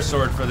fire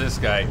sword for this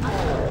guy.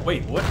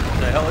 Wait, what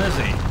the hell is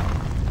he?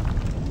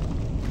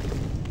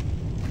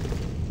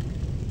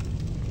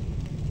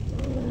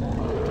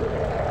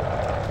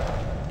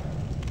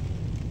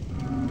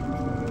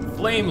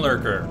 Flame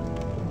Lurker.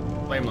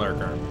 Flame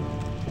Lurker.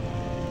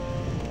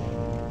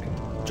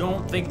 I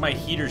don't think my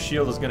heater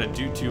shield is gonna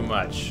do too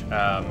much. What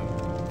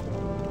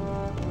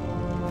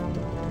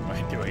am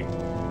I doing?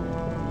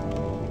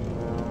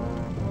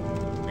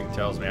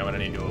 Tells me I'm gonna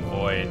need to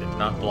avoid,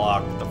 not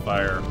block the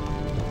fire.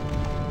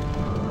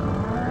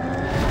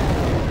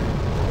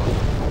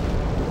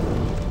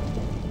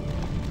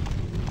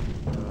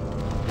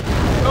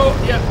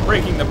 Oh, yeah,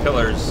 breaking the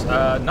pillars.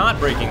 Not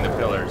breaking the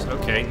pillars.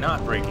 Okay,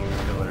 not breaking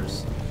the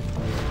pillars.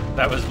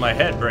 That was my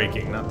head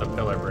breaking, not the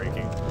pillar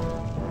breaking.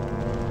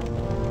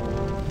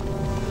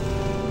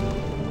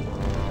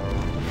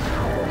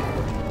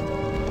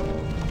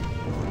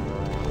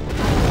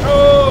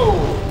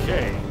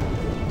 Okay.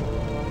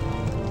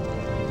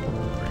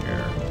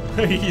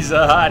 He's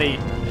a hottie.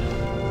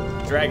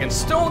 Dragon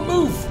Stone,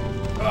 move!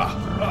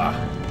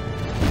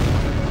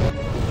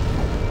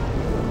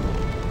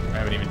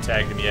 haven't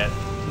tagged him yet.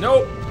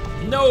 Nope.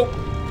 Nope.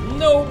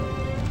 Nope.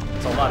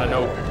 That's a lot of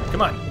nope.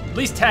 Come on. At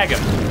least tag him.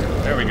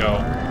 There we go.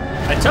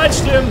 I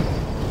touched him.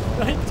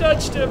 I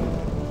touched him.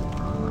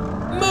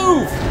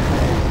 Move.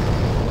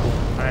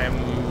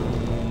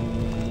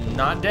 I'm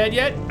not dead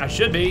yet. I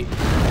should be.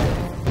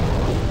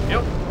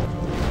 Yep.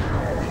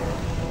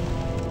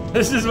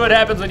 This is what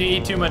happens when you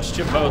eat too much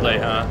Chipotle,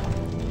 huh?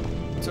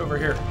 What's over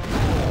here?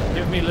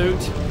 Give me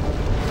loot.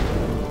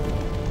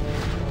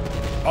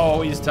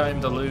 Always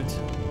time to loot.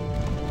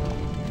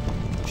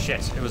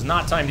 Shit, it was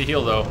not time to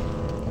heal though.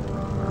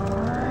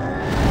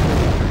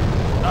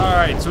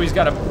 Alright, so he's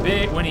got a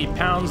big, when he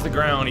pounds the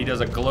ground, he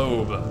does a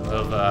globe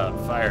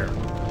of fire.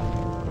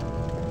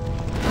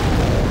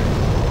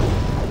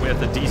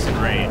 With a decent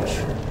range.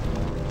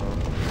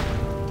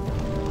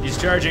 He's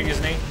charging,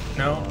 isn't he?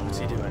 No? What's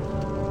he doing?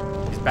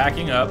 He's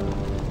backing up,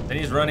 then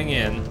he's running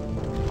in.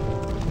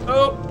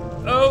 Oh!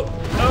 Oh!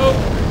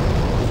 Oh!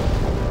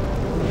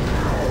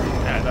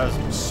 That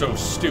was so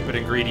stupid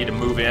and greedy to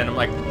move in. I'm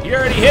like, he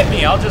already hit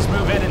me. I'll just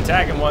move in and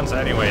tag him once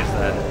anyways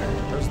then.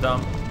 That was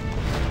dumb.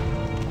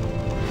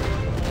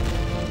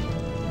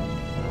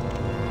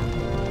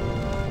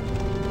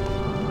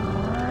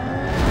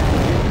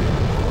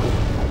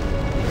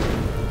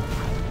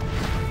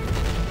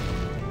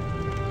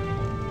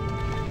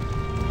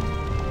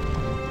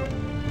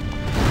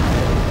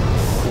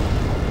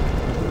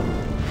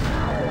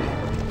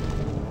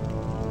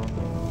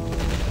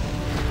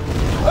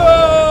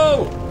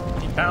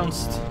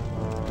 Bounced.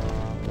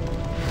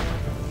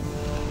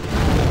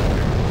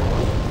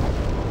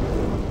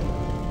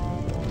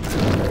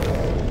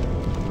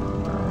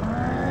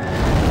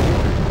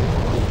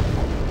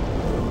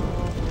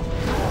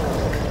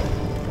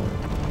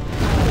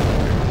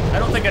 I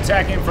don't think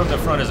attacking from the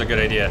front is a good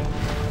idea.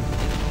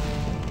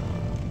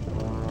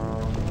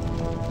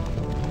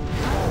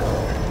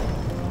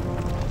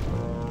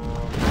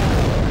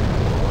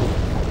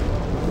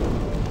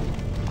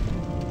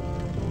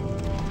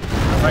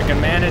 If I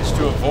can manage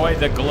to avoid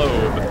the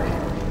globe,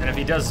 and if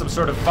he does some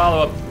sort of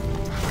follow-up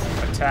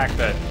attack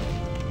that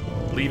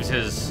leaves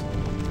his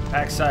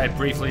backside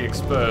briefly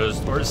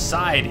exposed, or his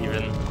side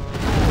even,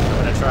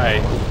 I'm gonna try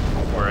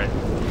for it.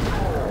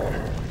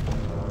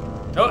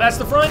 Oh, that's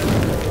the front!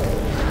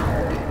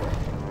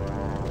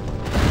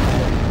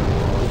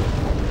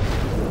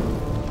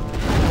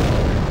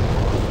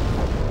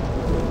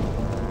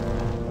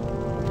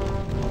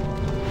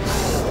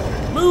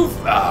 Move!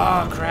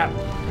 Ah, crap.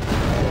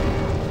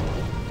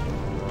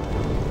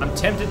 I'm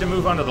tempted to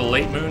move onto the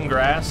late moon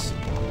grass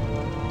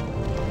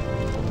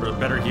for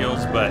better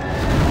heals, but...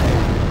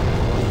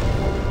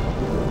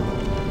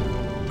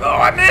 Oh,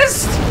 I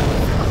missed!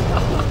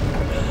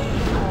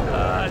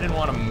 I didn't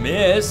want to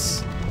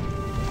miss.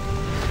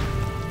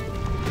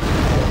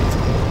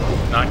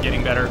 Not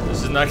getting better.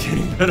 This is not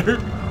getting better.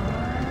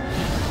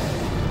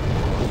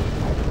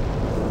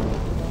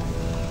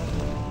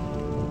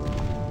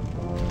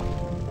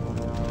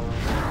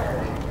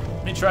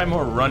 Let me try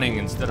more running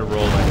instead of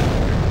rolling.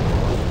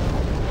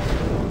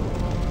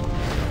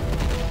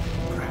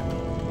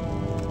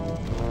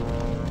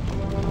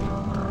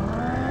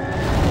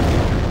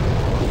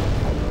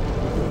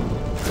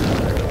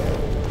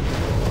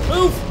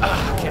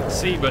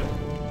 See, but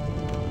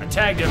I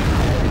tagged him.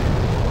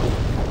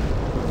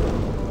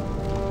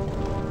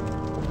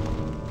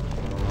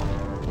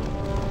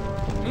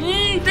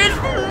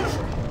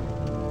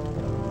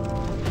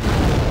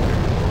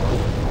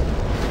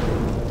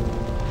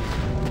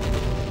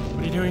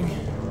 What are you doing?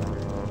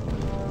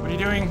 What are you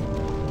doing?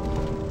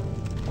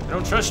 I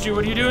don't trust you.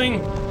 What are you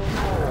doing?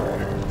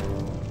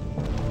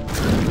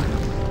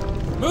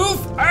 Move!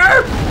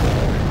 Arr!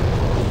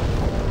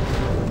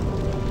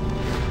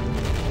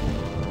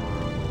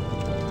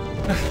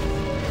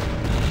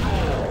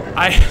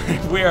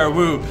 We are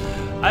woo.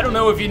 I don't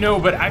know if you know,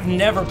 but I've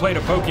never played a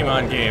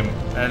Pokemon game,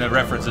 and the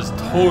reference is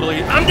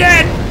totally... I'm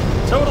dead!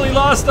 Totally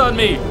lost on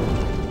me.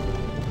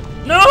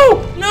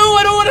 No! No,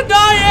 I don't want to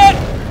die yet!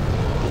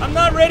 I'm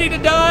not ready to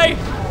die.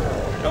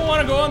 I don't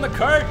want to go on the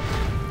cart.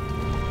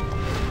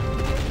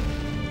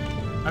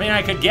 I mean,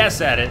 I could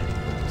guess at it.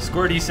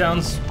 Squirty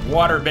sounds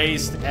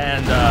water-based,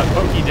 and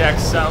Pokédex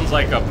sounds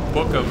like a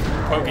book of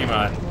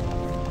Pokemon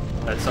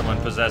that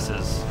someone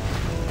possesses.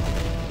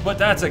 But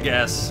that's a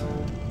guess.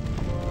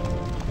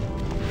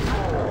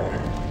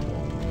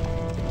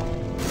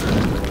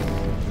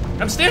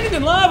 I'm standing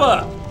in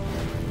lava!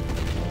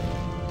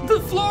 The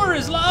floor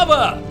is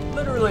lava!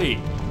 Literally.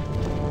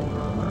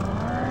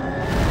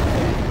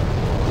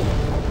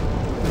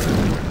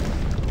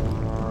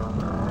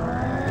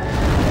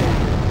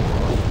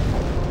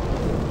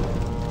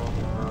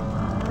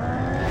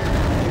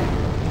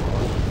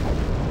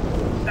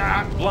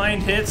 Ah,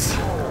 blind hits.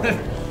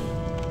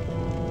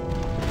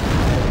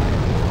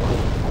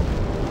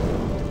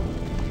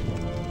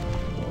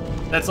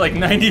 That's like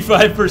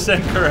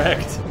 95%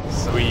 correct.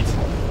 Sweet.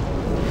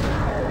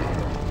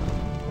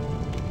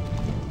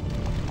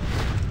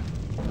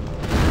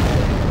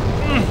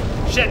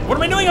 Shit, what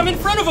am I doing? I'm in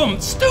front of him!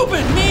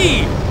 Stupid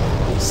me!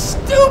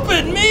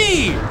 Stupid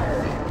me!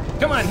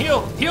 Come on,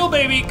 heal! Heal,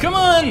 baby! Come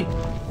on!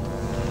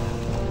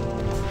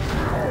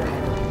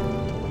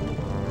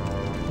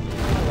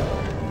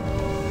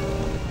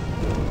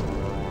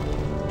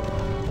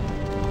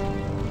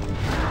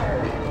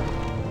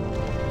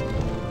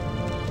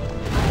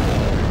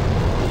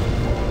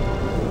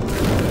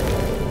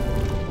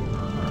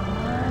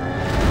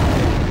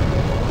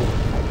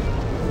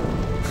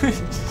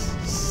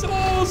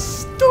 So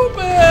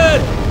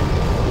stupid!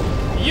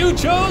 You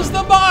chose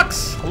the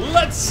box!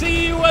 Let's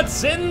see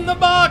what's in the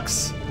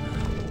box!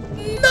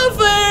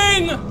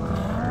 Nothing!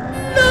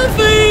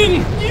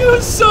 Nothing!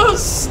 You're so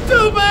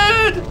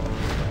stupid!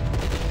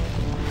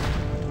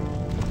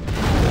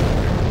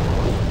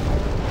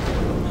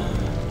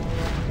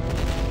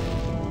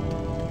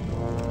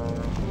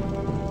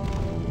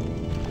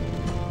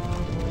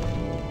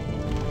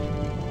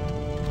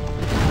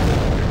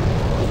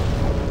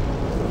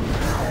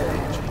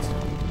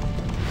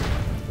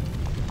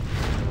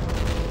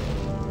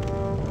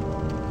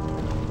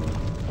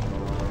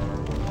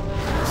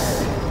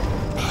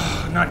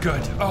 Not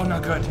good. Oh,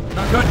 not good.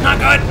 Not good. Not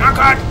good. Not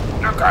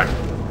good. Not good.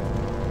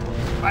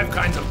 5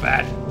 kinds of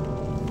bad.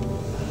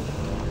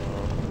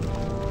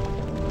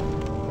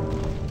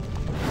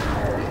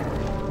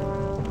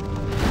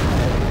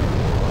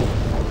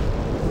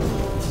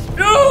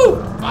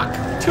 No! Fuck.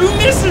 2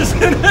 misses.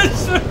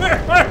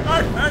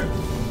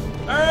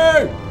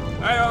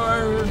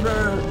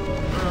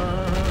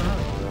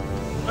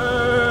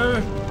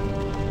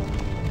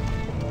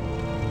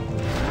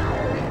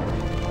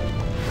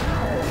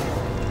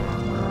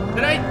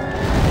 Did I?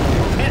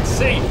 Can't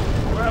see.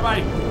 Where am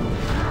I?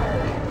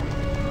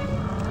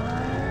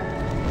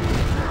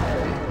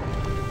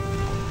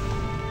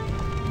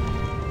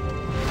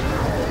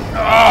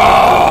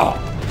 Oh!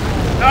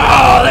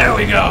 Oh, there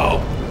we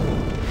go.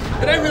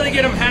 Did I really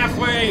get him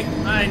halfway?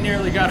 I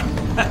nearly got him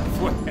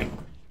halfway.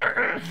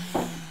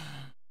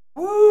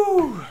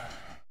 Woo!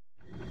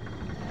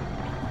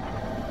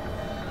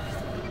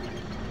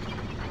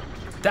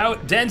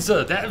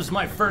 Denza, that was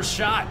my first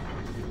shot.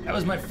 That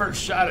was my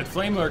first shot at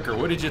Flame Lurker.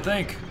 What did you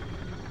think?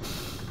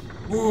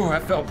 Ooh,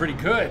 that felt pretty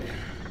good.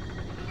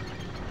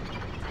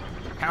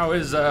 How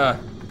is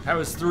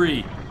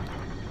 3?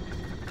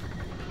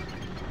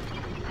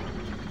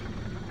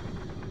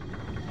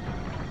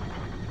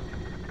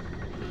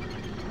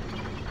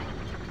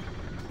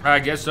 I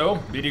guess so.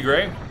 BD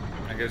Gray?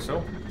 I guess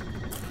so.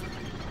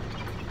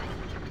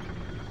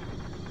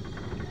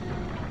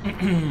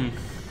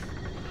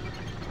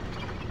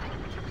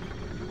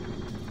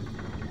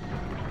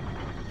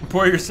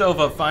 Pour yourself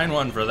a fine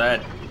one for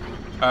that.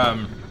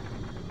 I'm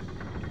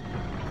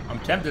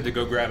tempted to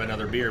go grab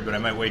another beer, but I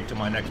might wait till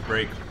my next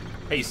break.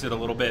 Pace it a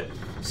little bit.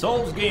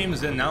 Souls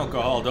games and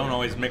alcohol don't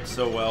always mix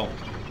so well,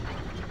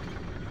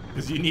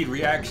 because you need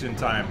reaction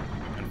time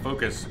and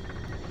focus.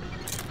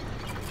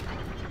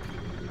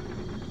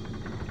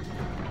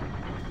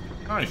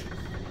 Nice.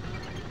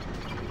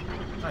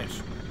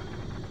 Nice.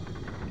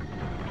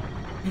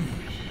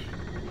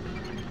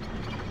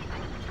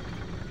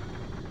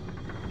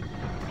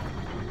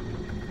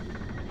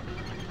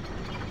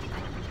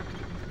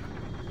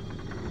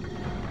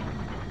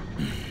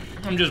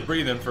 I'm just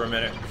breathing for a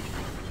minute.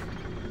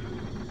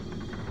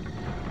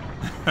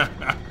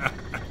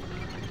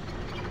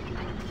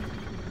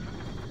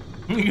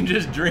 You can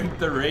just drink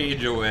the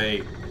rage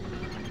away.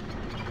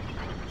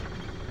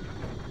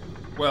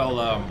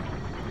 Well,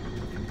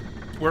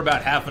 we're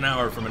about half an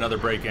hour from another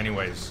break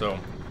anyways, so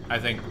I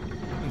think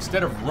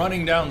instead of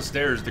running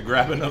downstairs to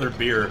grab another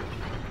beer,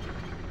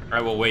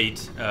 I will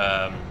wait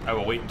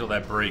until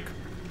that break.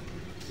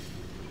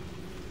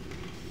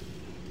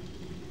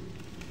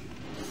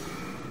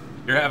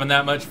 You're having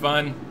that much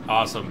fun?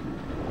 Awesome.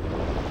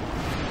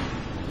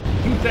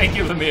 Thank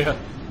you, Lamia.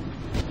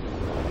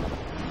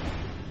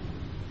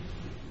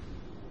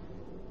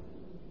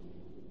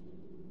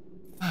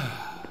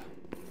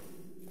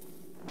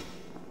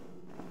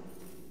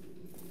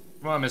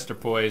 Come on, Mr.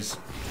 Poise.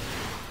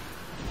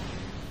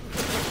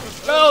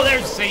 Oh,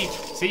 there's Sage.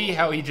 See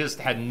how he just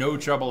had no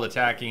trouble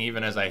attacking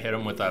even as I hit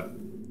him with a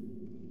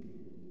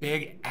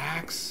big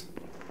axe?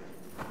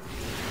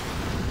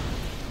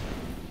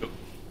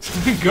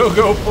 Go,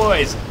 go,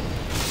 Poise.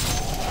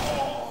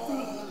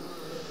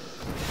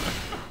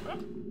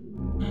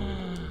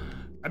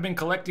 I've been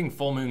collecting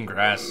full moon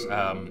grass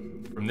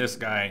from this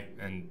guy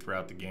and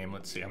throughout the game.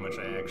 Let's see how much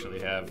I actually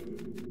have.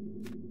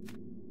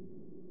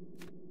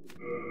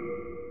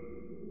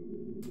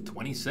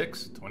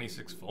 26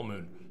 full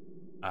moon.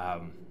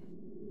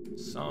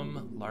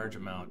 Some large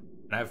amount.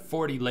 And I have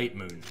 40 late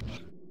moon.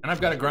 And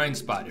I've got a grind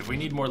spot. If we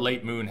need more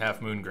late moon,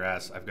 half moon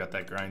grass, I've got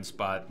that grind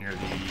spot near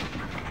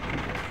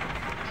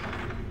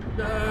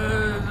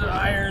the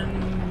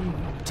Iron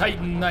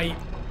Titanite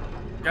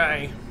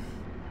guy.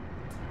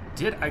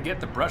 Did I get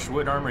the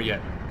brushwood armor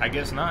yet? I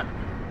guess not.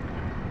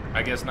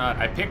 I guess not.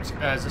 I picked,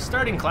 as a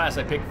starting class,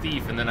 I picked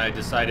Thief, and then I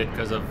decided,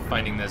 because of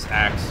finding this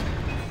axe,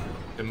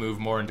 to move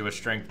more into a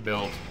strength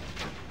build.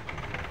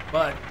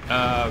 But,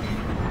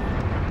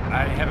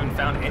 I haven't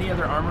found any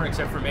other armor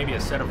except for maybe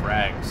a set of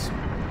rags.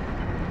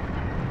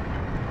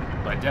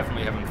 I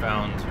definitely haven't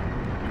found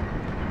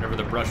whatever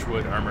the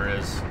brushwood armor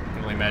is. I can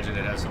only imagine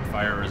it has some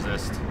fire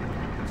resist,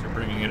 since you're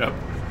bringing it up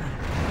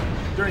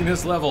during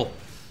this level.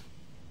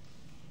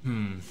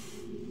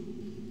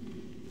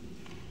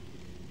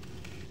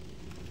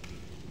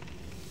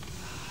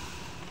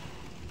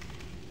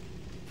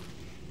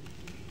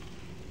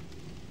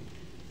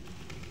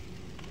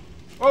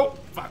 Oh,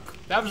 fuck.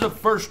 That was the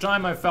first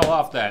time I fell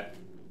off that.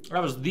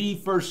 That was the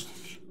first...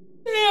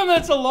 Damn,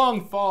 that's a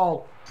long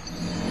fall.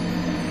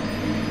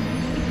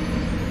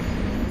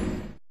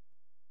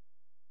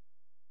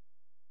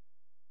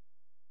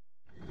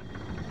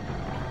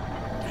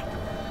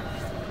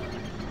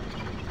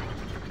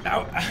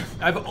 Now,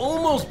 I've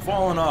almost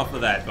fallen off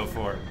of that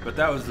before, but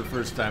that was the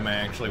first time I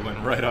actually went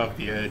right off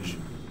the edge.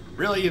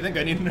 Really, you think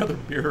I need another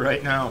beer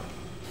right now?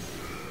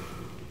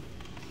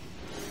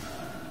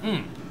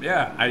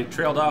 Yeah, I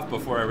trailed off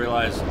before I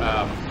realized,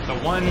 the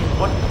one,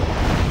 what?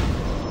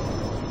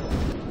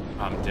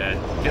 I'm dead.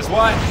 Guess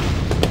what?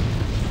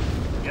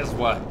 Guess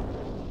what?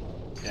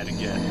 Dead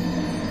again.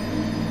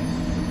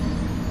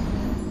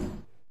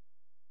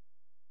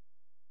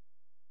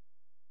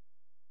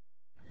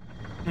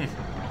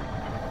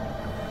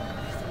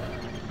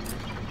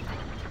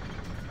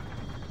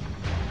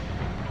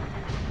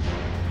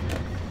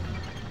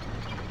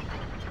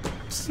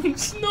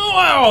 Snow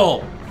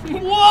owl!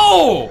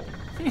 Whoa!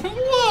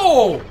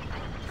 Whoa!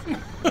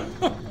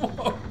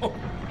 Whoa!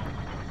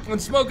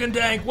 And Smoking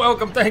Dank,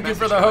 welcome. Thank you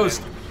for the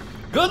host.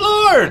 Good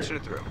lord!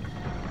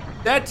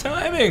 That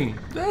timing!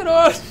 That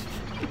awesome!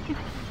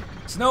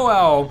 Snow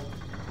owl.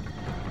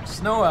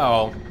 Snow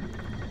owl.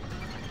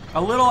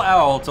 A little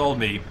owl told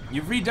me,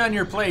 you've redone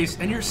your place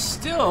and you're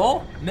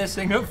still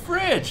missing a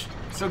fridge.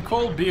 So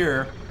cold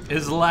beer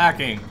is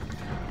lacking.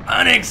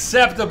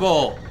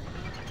 Unacceptable!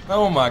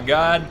 Oh my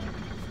god.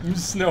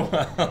 Snow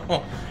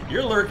owl.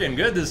 You're lurking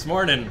good this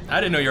morning. I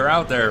didn't know you were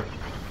out there.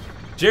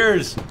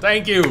 Cheers.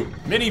 Thank you.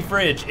 Mini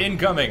fridge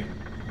incoming.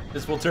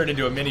 This will turn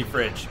into a mini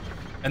fridge.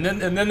 And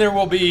then there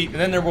will be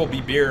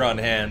beer on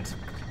hand.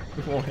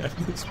 We won't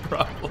have this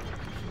problem.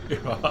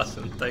 You're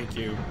awesome. Thank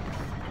you.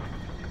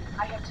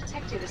 I have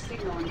detected a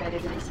signal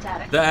embedded in the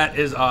static. That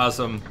is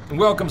awesome.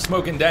 Welcome,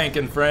 Smoking Dank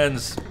and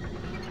friends.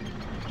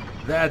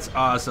 That's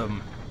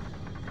awesome.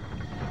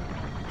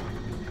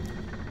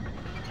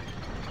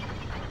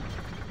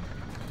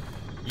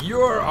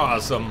 You're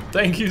awesome.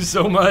 Thank you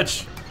so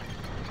much.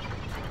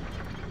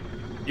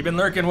 You've been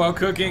lurking while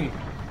cooking.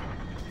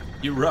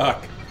 You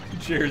rock.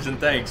 Cheers and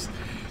thanks.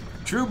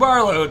 True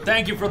Barlow,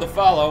 thank you for the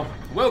follow.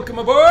 Welcome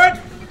aboard.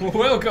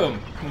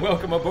 Welcome.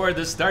 Welcome aboard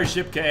the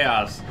Starship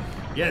Chaos.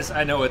 Yes,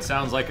 I know it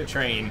sounds like a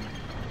train.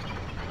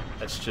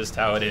 That's just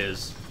how it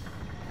is.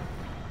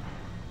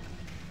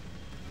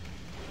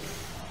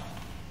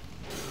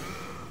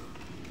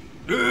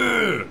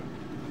 Ugh.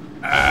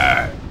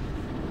 Ah.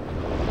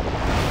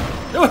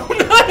 No,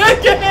 not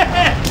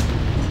again!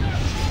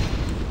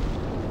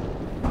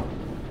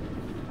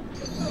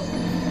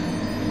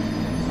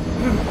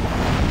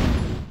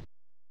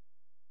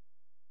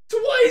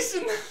 Twice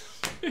in the...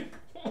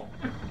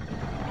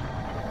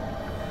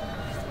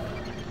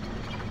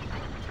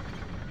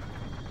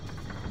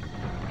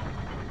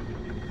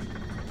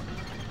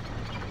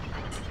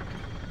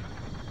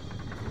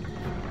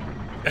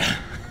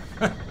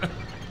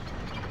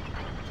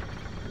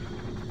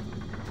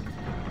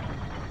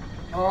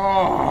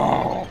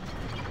 Oh,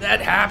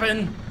 that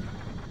happened?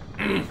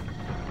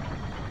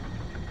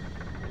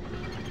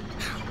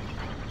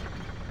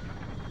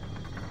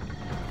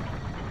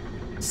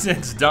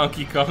 Since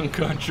Donkey Kong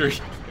Country.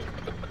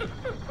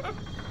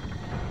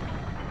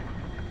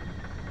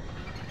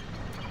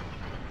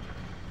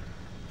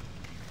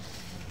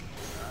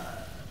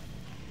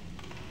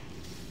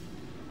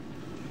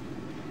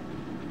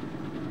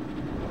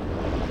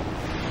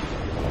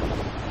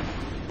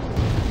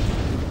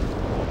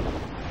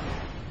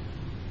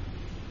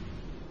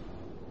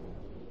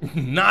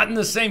 Not in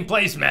the same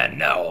place, man.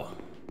 No.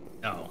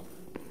 No.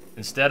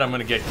 Instead, I'm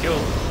gonna get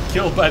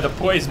killed by the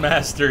Poise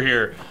Master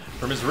here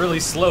from his really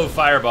slow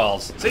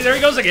fireballs. See, there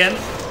he goes again.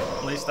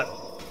 At least I'm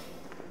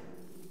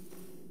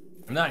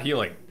not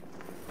healing.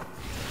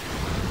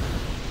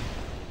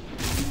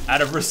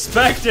 Out of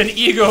respect and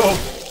ego,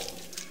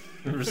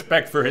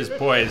 respect for his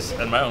poise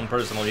and my own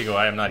personal ego,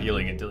 I am not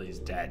healing until he's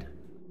dead.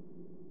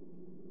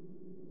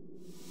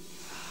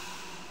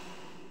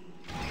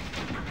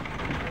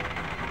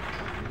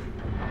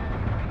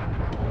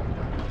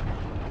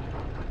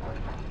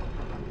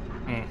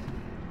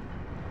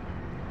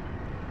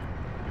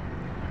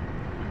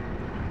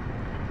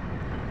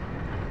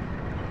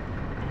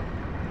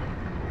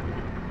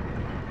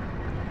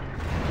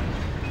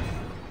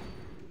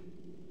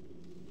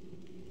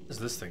 What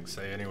does this thing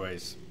say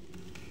anyways?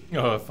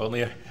 Oh, if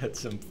only I had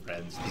some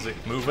friends. Does it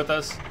move with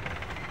us?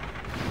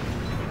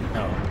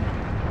 No,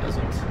 it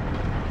doesn't.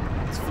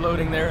 It's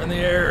floating there in the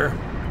air.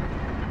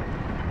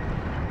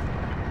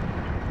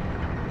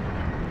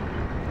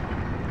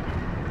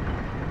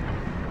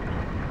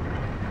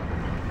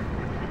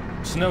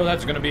 Snow,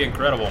 that's gonna be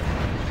incredible.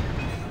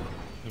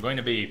 I'm going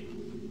to be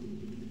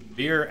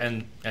Beer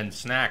and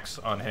snacks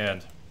on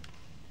hand.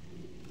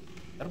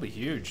 That'll be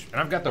huge.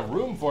 And I've got the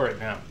room for it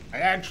now. I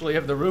actually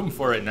have the room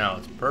for it now.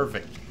 It's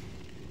perfect.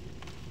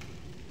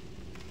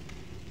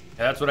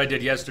 Yeah, that's what I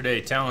did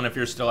yesterday. Talon, if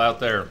you're still out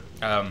there.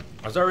 I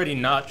was already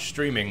not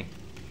streaming.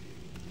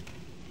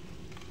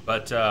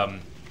 But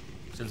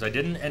since I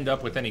didn't end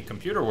up with any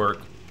computer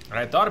work, and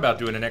I thought about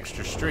doing an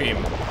extra stream,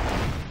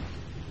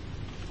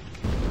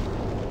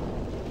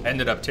 I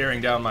ended up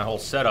tearing down my whole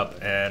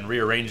setup and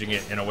rearranging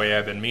it in a way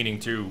I've been meaning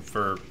to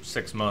for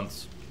 6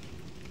 months.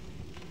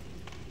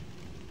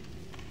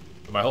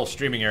 So my whole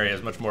streaming area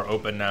is much more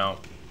open now.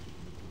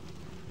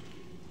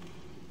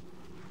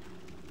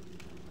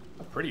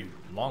 A pretty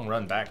long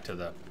run back to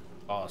the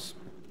boss.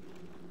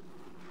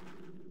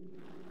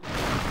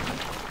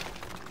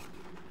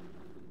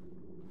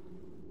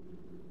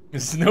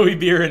 Snowy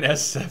beer and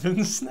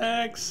S7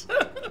 snacks?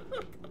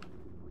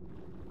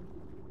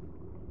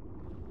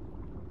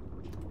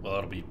 Well,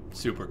 that'll be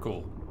super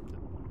cool.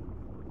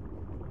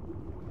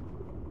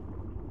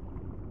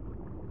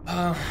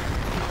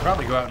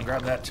 Probably go out and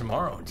grab that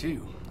tomorrow,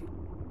 too.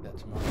 That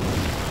tomorrow.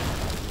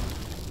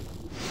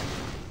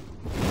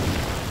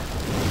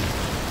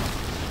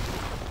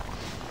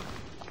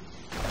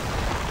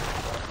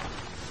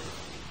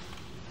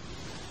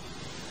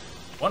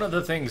 One of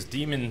the things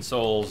Demon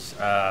Souls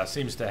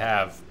seems to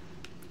have...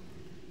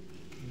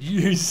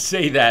 You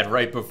say that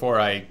right before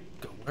I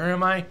go, where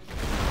am I?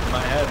 In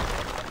my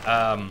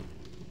head.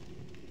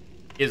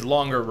 Is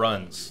longer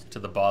runs to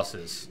the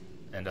bosses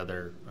and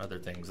other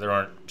things. There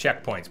aren't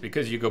checkpoints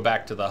because you go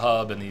back to the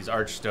hub and these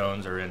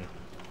archstones are in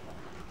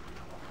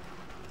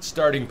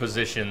starting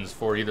positions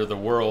for either the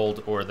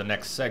world or the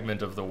next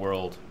segment of the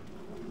world.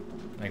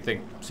 I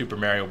think Super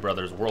Mario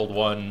Brothers World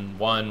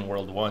 1-1,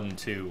 World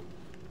 1-2.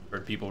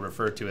 Heard people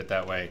refer to it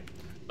that way.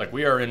 Like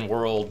we are in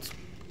World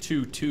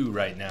 2-2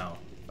 right now,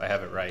 if I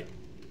have it right.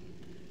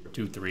 Or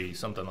 2-3,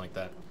 something like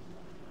that.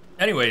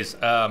 Anyways,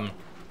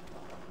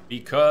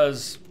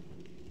 because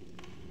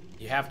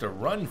you have to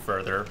run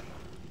further,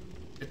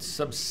 it's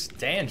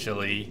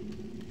substantially,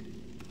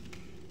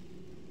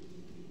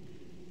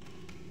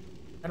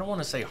 I don't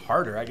want to say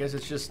harder, I guess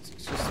it's just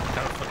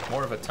kind of like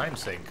more of a time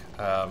sink.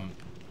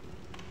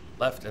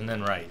 Left and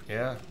then right,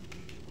 yeah?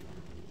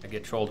 I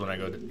get trolled when I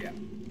go to, yeah.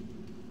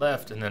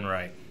 Left and then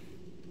right.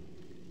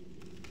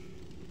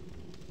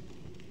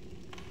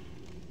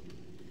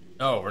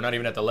 No, we're not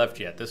even at the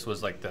left yet. This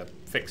was like the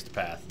fixed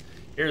path.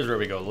 Here's where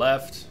we go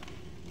left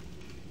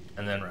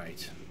and then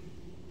right.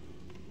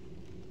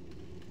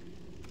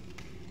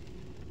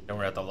 Then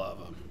we're at the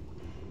lava.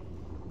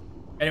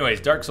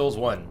 Anyways, Dark Souls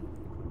 1.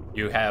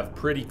 You have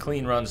pretty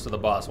clean runs to the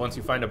boss. Once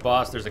you find a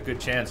boss, there's a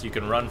good chance you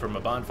can run from a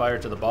bonfire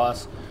to the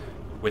boss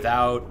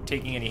without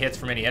taking any hits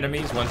from any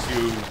enemies once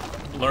you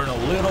learn a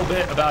little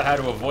bit about how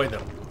to avoid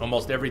them.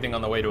 Almost everything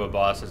on the way to a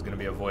boss is going to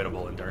be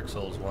avoidable in Dark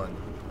Souls 1.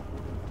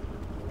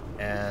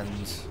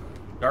 And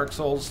Dark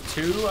Souls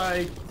 2,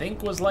 I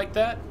think, was like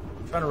that.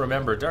 I'm trying to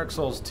remember. Dark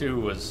Souls 2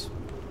 was...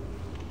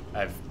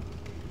 I've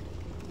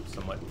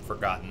somewhat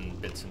forgotten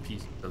bits and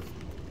pieces of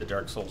the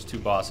Dark Souls 2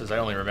 bosses. I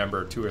only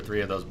remember 2 or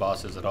 3 of those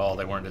bosses at all.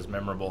 They weren't as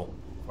memorable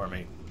for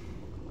me.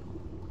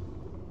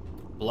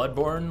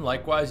 Bloodborne,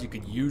 likewise, you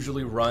could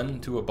usually run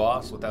to a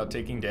boss without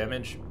taking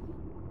damage.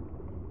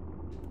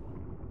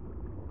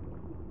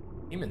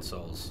 Demon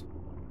Souls.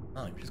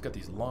 Oh, you've just got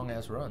these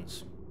long-ass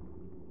runs.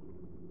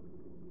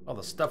 All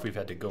the stuff we've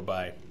had to go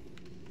by.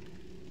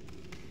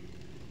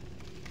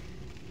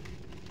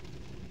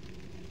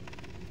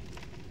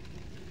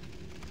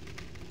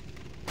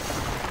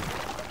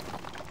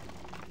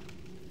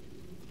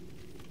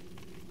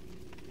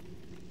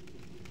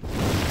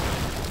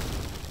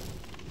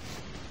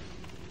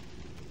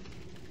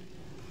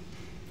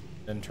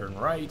 Then turn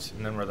right,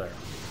 and then we're there.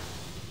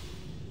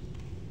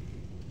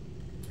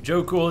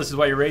 Joe Cool, this is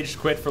why you rage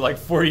quit for like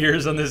 4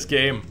 years on this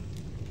game.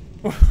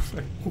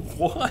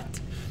 What?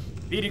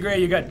 Petey Gray,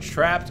 you got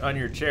trapped on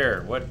your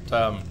chair. What,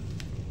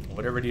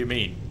 whatever do you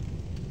mean?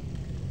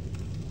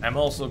 I'm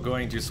also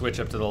going to switch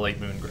up to the Late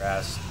Moon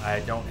Grass. I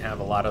don't have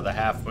a lot of the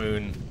Half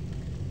Moon.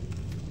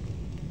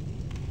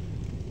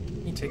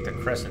 Let me take the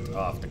Crescent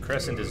off. The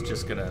Crescent is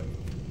just gonna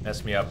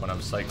mess me up when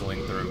I'm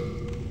cycling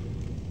through.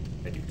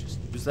 I do just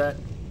use that.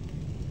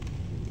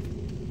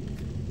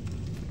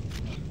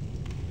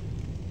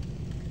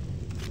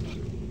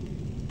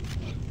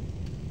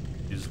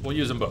 We'll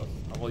use them both.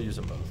 We'll use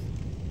them both.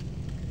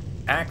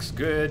 Axe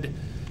good,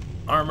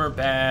 armor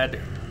bad,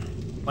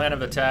 plan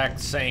of attack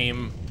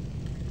same.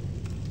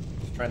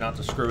 Just try not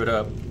to screw it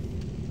up.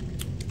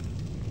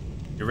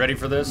 You ready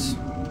for this?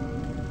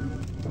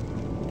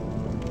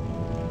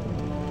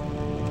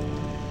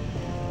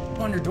 I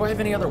wonder, do I have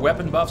any other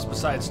weapon buffs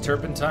besides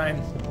Turpentine?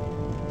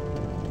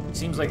 It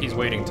seems like he's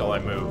waiting till I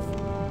move.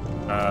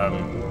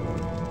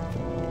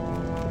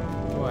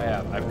 What do I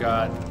have? I've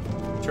got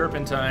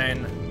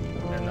Turpentine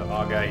and the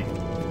Augite.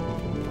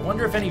 I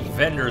wonder if any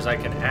vendors I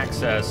can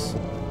access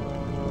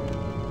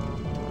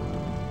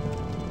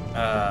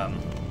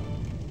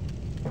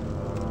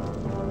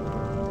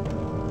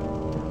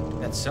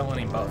that sell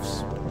any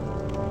buffs.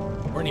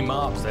 Or any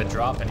mobs that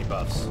drop any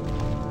buffs.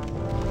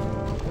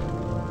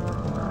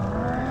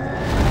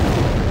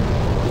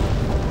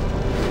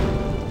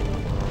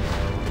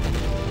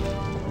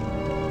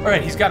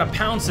 Alright, he's got a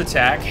pounce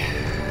attack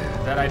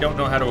that I don't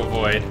know how to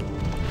avoid.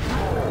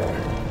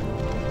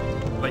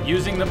 But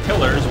using the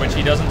pillars, which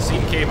he doesn't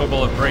seem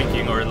capable of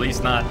breaking, or at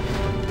least not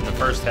in the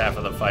first half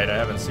of the fight. I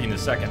haven't seen the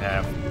second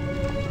half.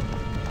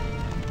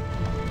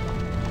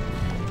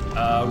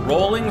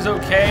 Rolling's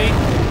okay,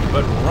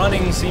 but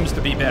running seems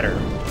to be better.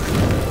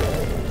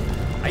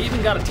 I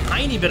even got a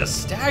tiny bit of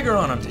stagger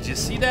on him. Did you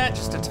see that?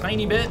 Just a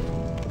tiny bit.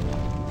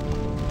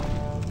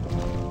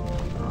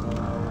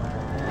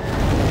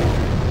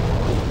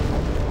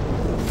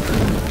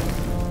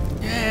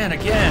 And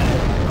again.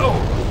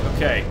 Oh,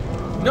 okay.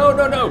 No,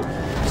 no, no.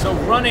 So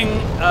running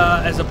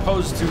as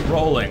opposed to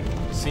rolling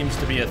seems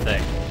to be a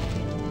thing.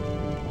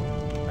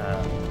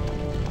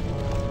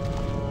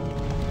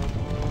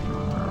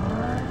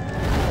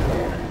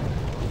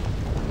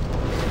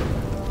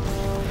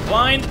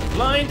 Blind,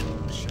 blind.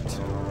 Shit.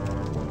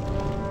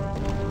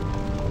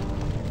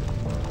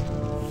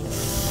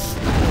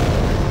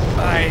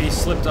 I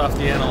slipped off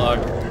the analog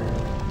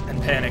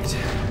and panicked.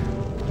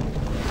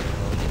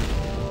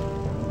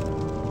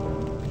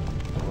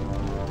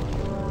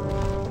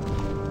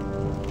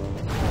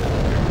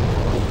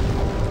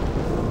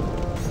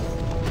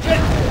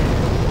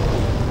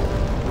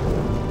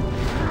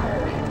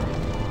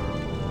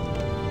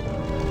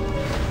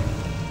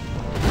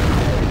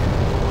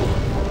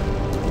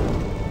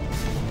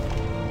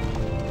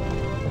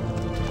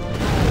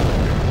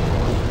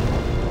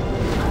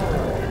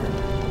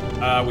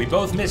 We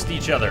both missed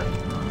each other.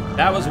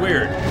 That was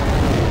weird.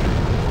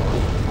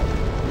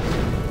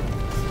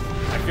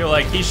 I feel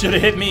like he should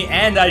have hit me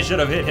and I should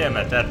have hit him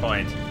at that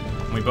point.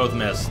 We both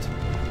missed.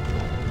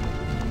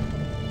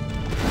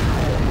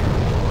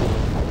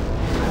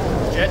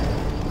 Shit.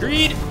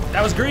 Greed!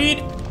 That was greed!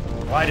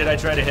 Why did I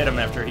try to hit him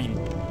after he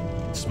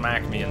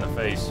smacked me in the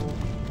face?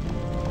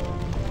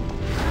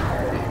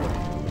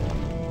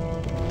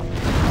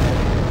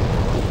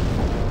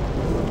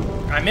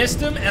 I missed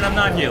him and I'm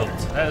not healed.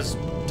 That is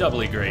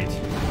doubly great.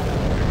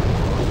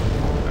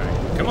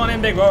 Alright, come on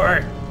in, big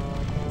boy.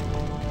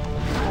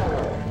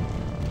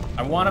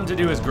 I want him to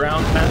do his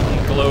ground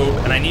pound globe,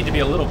 and I need to be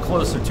a little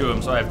closer to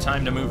him so I have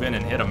time to move in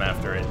and hit him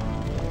after it.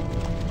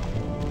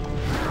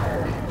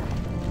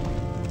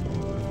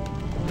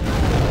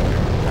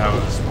 I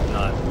was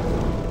not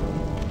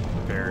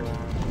prepared.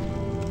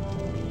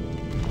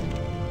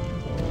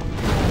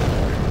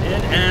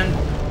 In and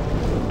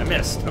I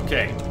missed.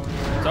 Okay.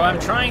 So I'm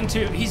trying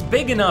to, he's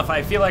big enough,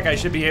 I feel like I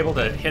should be able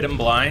to hit him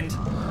blind.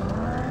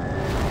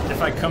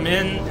 If I come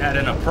in at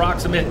an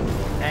approximate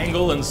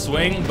angle and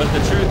swing, but the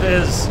truth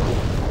is,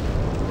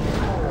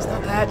 it's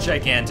not that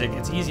gigantic.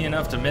 It's easy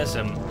enough to miss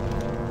him.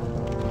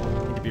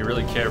 Need to be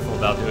really careful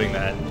about doing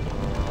that.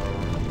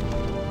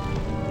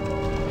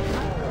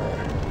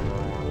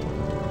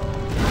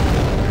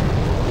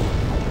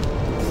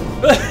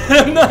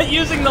 I'm not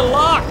using the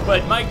lock,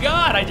 but my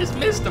god, I just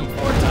missed him 4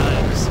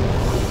 times.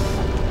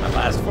 My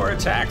last 4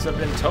 attacks have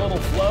been total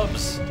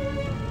flubs.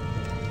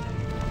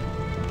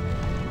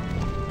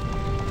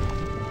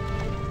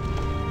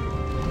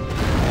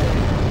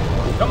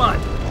 Come on,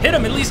 hit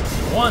him at least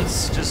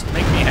once. Just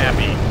make me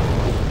happy.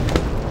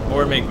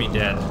 Or make me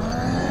dead.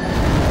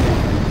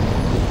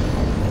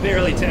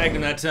 Barely tagged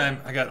him that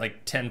time. I got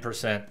like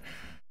 10%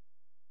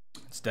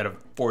 instead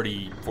of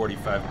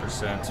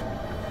 45%.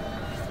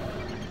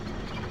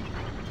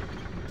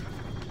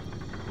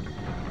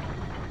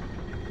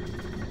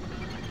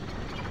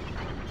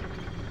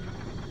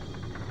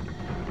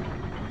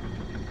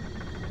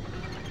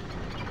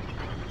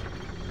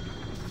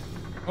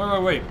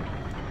 Wait.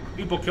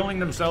 People killing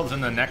themselves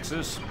in the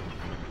Nexus,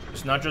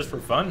 it's not just for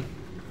fun?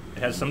 It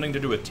has something to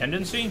do with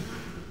tendency?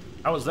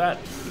 How is that?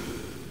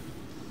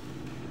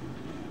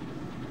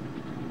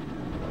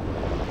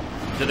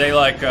 Do they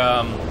like,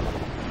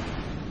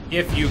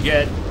 if you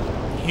get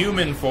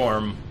human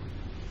form,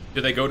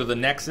 do they go to the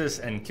Nexus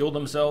and kill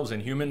themselves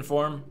in human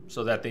form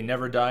so that they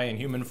never die in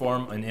human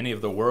form in any of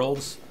the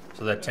worlds?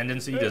 So that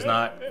tendency does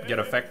not get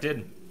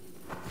affected?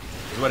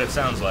 Is what it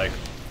sounds like.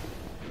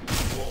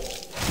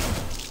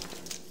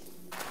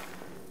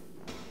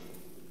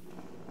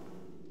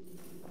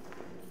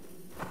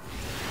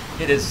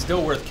 It is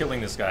still worth killing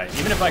this guy.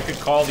 Even if I could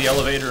call the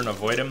elevator and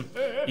avoid him,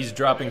 he's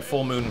dropping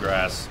full moon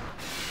grass.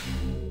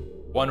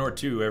 1 or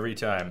 2 every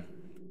time.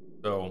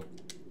 So,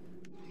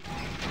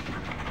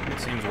 it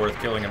seems worth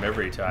killing him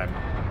every time.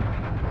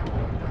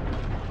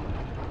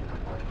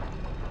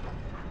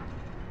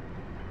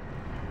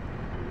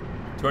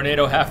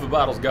 Tornado, half a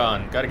bottle's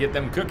gone. Gotta get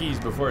them cookies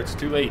before it's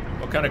too late.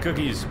 What kind of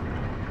cookies?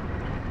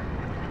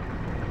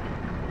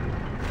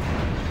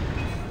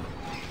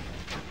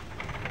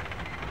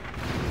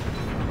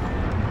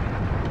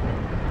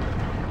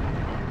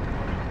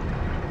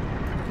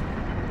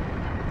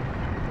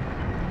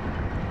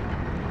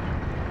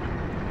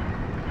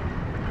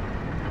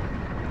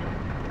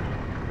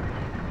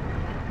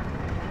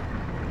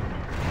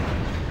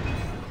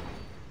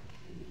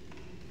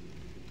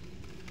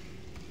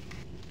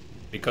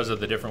 because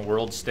of the different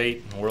world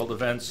state and world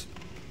events,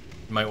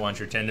 you might want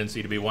your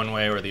tendency to be one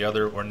way or the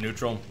other, or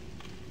neutral.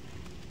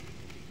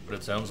 But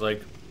it sounds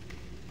like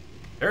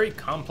a very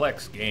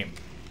complex game.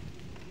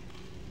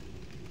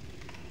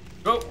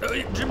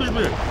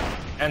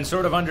 And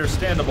sort of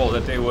understandable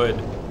that they would,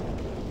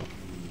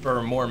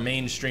 for more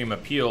mainstream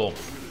appeal,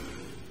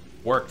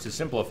 work to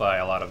simplify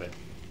a lot of it.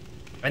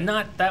 And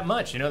not that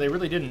much, you know, they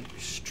really didn't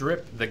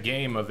strip the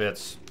game of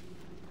its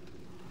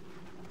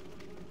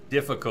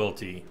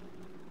difficulty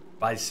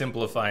by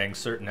simplifying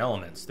certain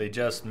elements. They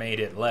just made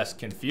it less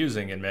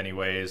confusing in many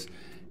ways.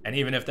 And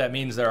even if that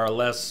means there are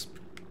less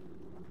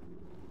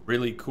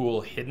really cool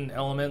hidden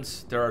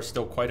elements, there are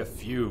still quite a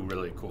few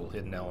really cool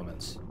hidden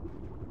elements.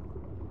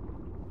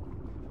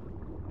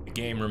 The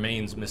game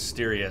remains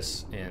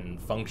mysterious in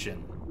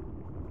function,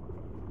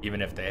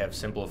 even if they have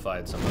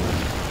simplified some of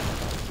it.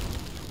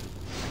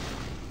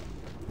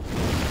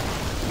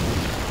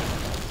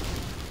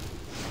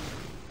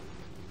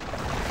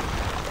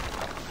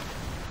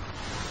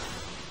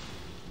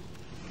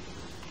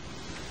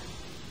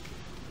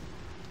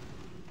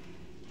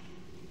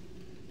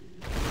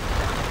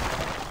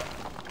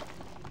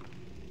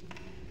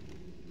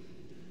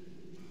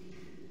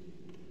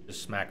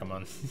 Just smack him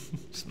on,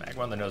 smack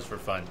him on the nose for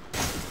fun.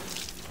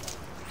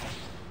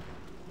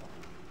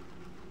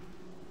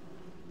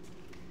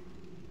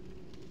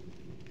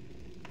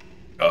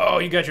 Oh,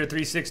 you got your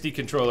 360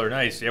 controller.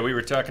 Nice. Yeah, we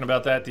were talking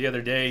about that the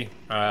other day.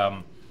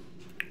 How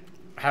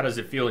does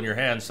it feel in your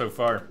hands so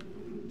far?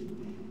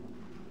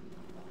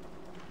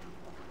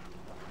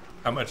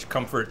 How much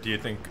comfort do you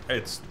think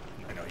it's...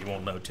 I know you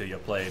won't know till you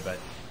play, but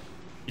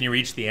can you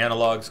reach the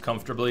analogs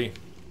comfortably?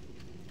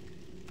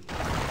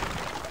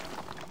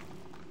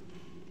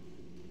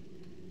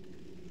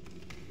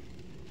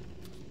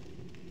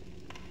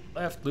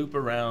 Left, loop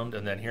around,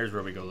 and then here's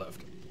where we go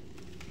left.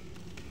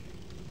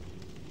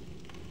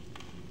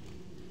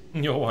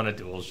 You'll want a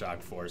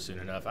DualShock 4 soon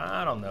enough.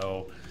 I don't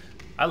know.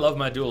 I love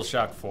my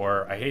DualShock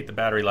 4. I hate the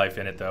battery life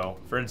in it, though.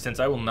 For instance,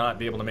 I will not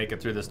be able to make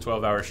it through this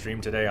 12-hour stream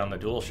today on the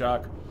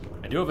DualShock.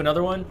 I do have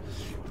another one.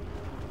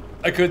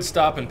 I could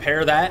stop and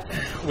pair that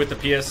with the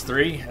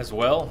PS3 as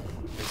well.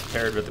 It's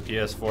paired with the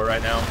PS4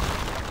 right now.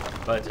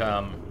 But,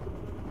 I'll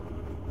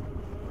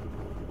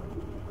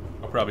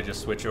probably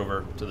just switch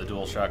over to the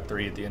DualShock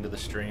 3 at the end of the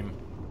stream.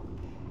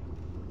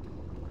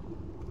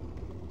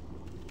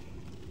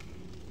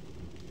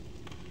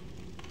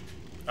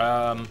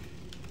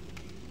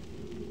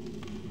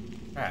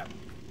 Crap.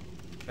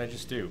 What did I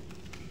just do?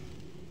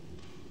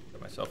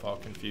 Got myself all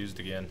confused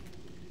again.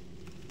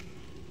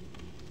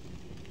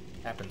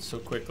 Happens so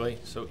quickly,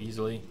 so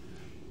easily.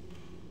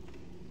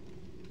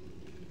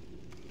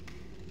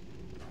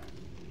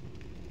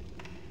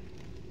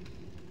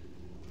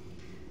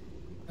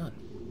 Done.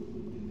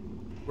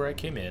 Where I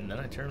came in, then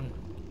I turn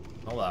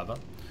the lava,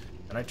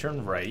 and I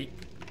turn right.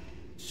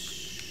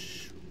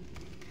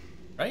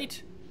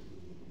 Right?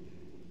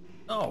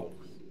 No.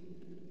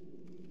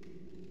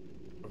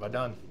 What have I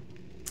done?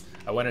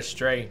 I went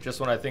astray just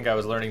when I think I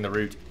was learning the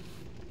route.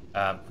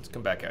 Let's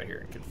come back out here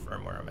and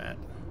confirm where I'm at.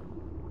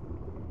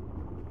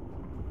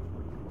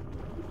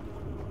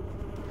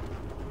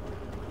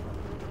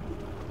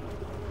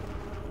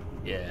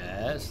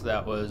 Yes,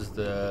 that was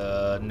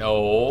the...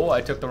 No,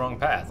 I took the wrong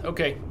path.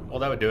 Okay, well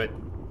that would do it.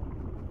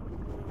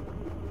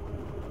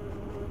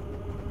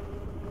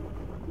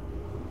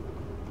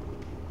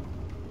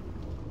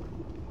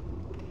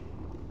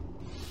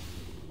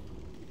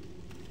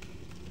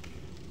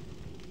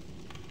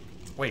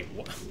 Wait,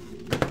 what?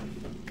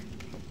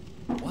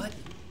 What?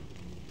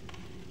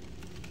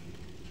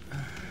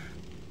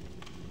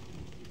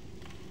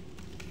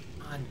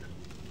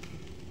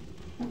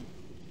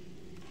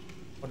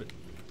 What did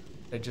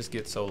I just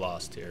get so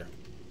lost here?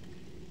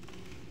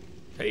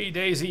 Hey,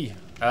 Daisy.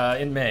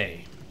 In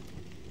May.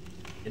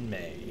 In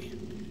May.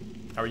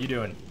 How are you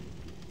doing?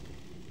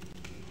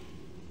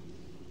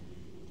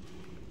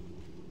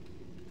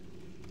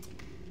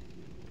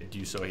 I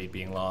do so hate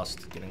being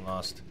lost, getting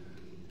lost.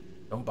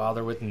 Don't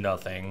bother with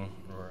nothing.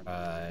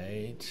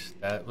 Right.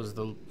 That was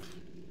the...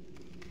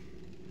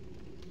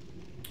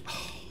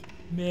 Oh,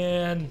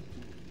 man.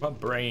 My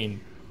brain.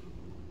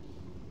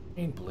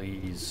 Brain,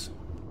 please.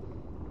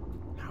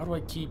 How do I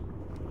keep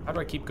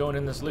going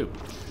in this loop?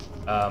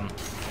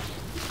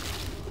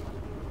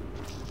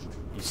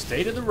 You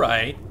stay to the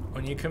right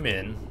when you come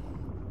in.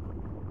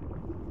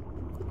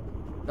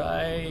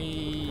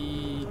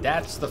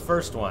 That's the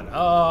first one.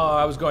 Oh,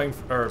 I was going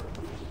for...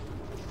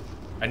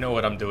 I know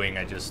what I'm doing,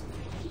 I just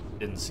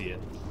didn't see it.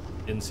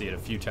 Didn't see it a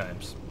few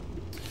times.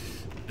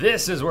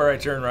 This is where I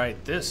turn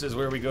right. This is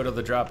where we go to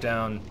the drop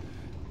down,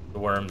 the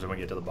worms, and we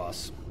get to the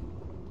boss.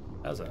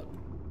 That was a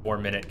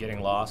 4-minute getting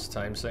lost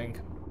time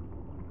sink.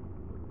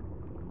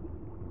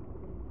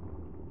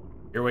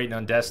 You're waiting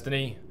on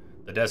Destiny?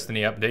 The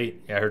Destiny update?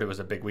 Yeah, I heard it was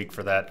a big week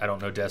for that. I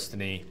don't know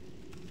Destiny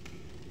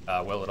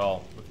well at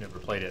all. We've never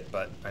played it,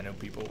 but I know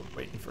people were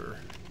waiting for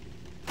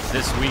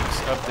this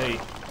week's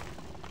update.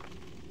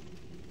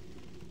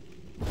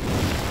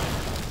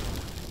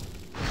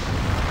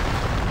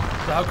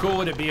 So how cool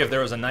would it be if there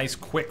was a nice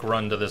quick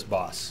run to this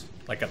boss?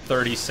 Like a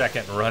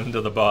 30-second run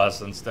to the boss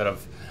instead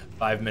of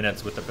 5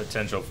 minutes with the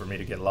potential for me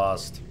to get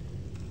lost.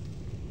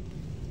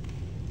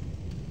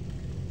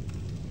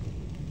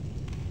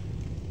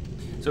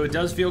 So it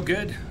does feel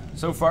good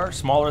so far.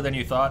 Smaller than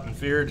you thought and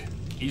feared.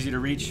 Easy to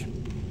reach.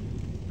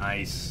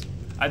 Nice.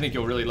 I think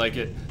you'll really like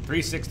it.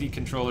 360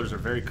 controllers are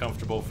very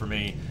comfortable for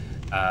me.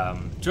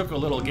 Took a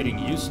little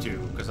getting used to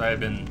because I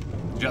have been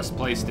just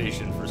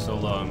PlayStation for so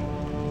long.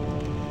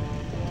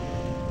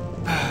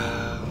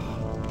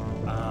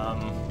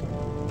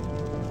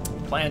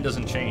 Plan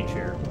doesn't change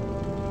here.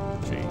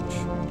 Change.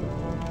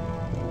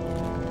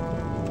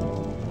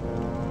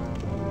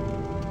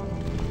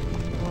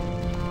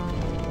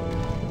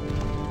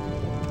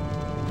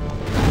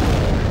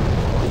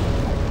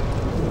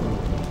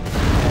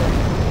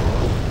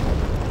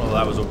 Well,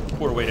 that was a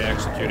poor way to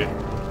execute it.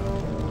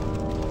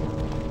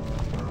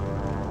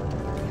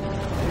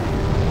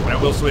 But I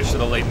will switch to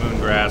the late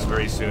moongrass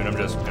very soon. I'm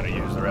just going to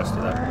use the rest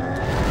of that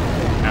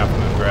half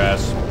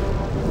moongrass.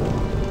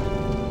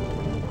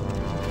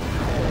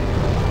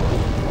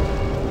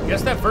 I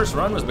guess that first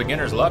run was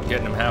beginner's luck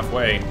getting him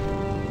halfway.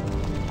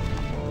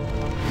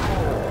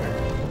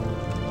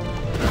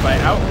 If I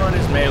outrun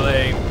his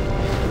melee,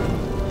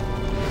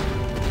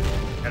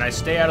 and I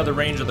stay out of the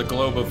range of the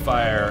globe of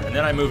fire, and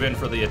then I move in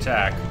for the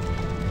attack.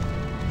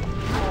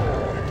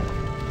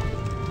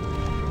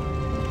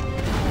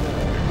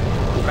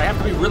 But I have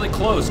to be really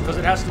close, because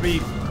it has to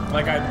be,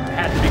 like I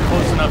had to be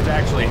close enough to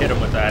actually hit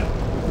him with that.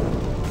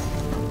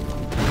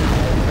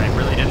 I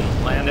really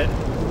didn't land it.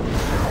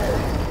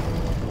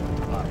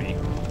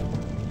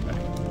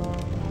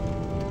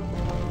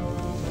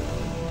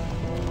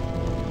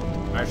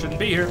 I shouldn't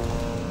be here.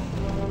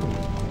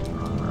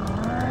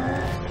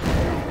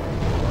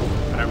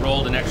 And I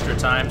rolled an extra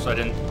time, so I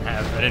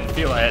didn't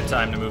feel I had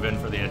time to move in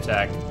for the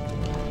attack.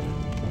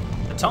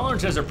 The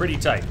tolerances are pretty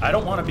tight. I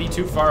don't want to be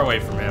too far away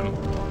from him.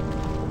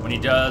 When he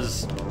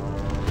does do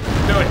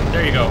it,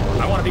 there you go.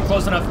 I want to be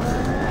close enough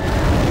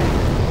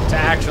to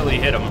actually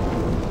hit him.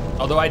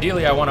 Although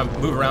ideally I want to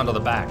move around to the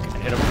back and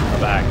hit him from the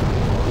back.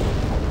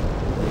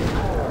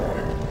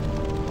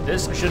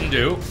 This I shouldn't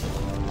do.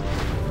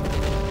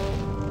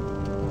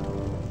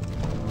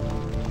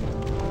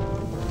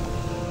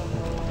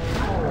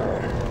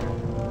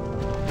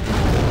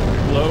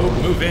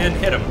 Move in,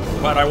 hit him.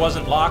 But I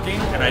wasn't locking,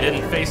 and I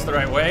didn't face the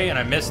right way, and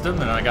I missed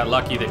him, and I got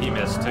lucky that he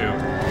missed too.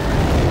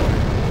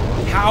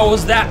 How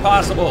was that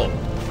possible?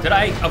 Did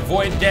I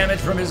avoid damage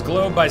from his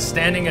globe by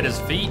standing at his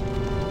feet?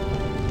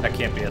 That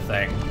can't be a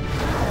thing.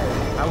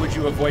 How would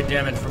you avoid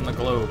damage from the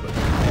globe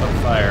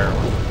of fire?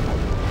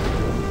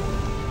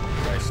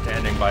 By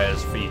standing by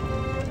his feet.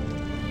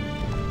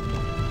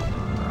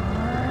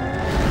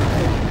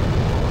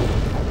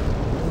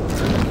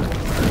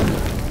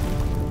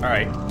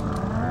 Alright.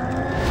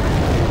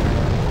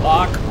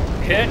 Lock,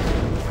 hit,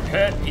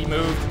 he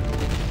moved.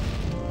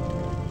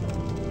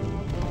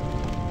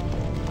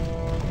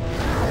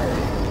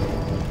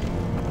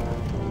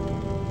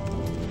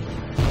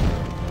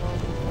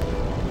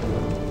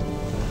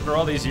 For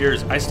all these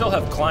years, I still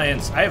have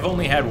clients. I have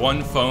only had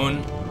one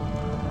phone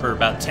for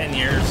about 10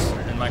 years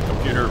in my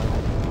computer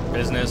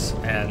business,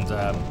 and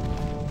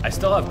I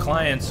still have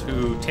clients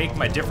who take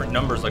my different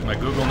numbers, like my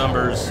Google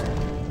numbers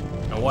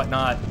and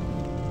whatnot,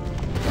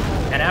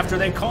 and after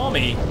they call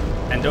me,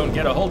 and don't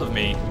get a hold of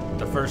me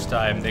the first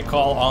time, they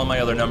call all my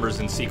other numbers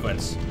in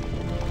sequence.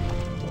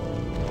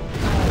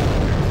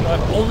 So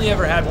I've only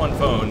ever had one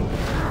phone.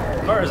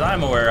 As far as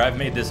I'm aware, I've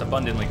made this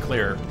abundantly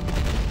clear.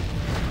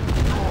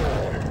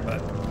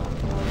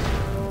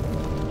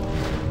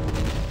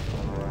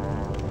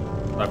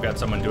 But I've got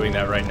someone doing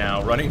that right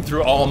now, running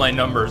through all my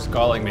numbers,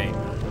 calling me.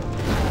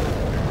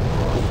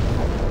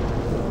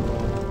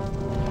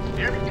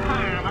 Every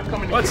time I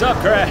come in. What's up,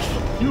 Crash?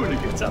 You in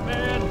the What's up,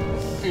 man?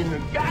 In the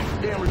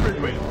goddamn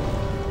refrigerator.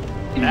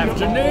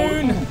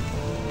 Afternoon.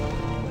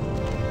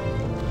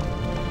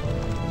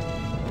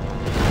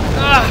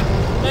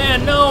 Ah,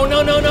 man, no.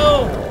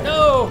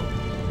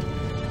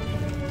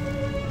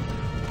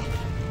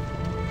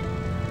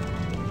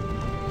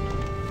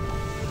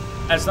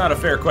 That's not a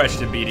fair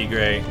question, BD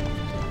Gray.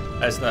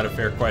 That's not a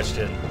fair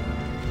question.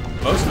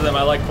 Most of them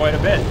I like quite a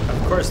bit.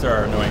 Of course there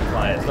are annoying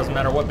clients. Doesn't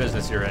matter what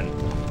business you're in.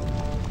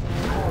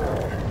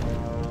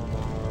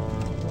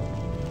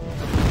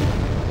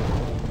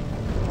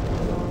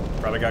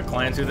 Probably got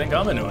clients who think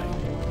I'm annoying.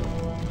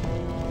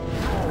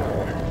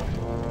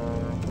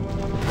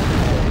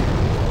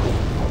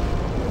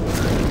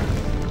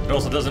 It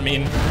also doesn't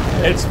mean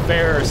it's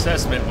fair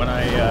assessment when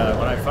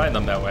I find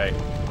them that way.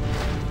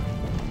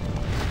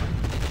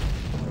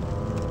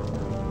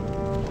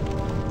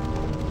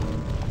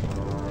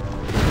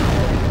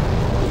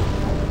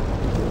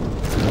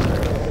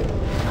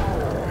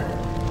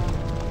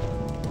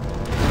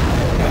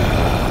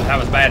 That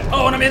was bad.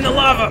 Oh, and I'm in the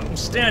lava. I'm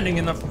standing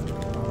in the.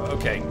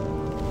 Okay.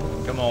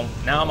 Come on.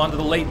 Now I'm onto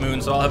the late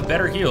moon, so I'll have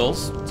better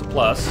heals. It's a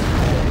plus.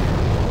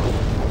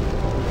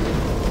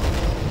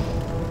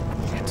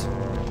 Shit.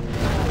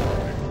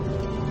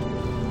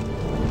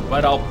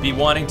 but I'll be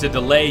wanting to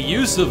delay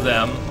use of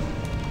them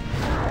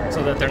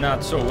so that they're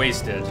not so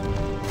wasted.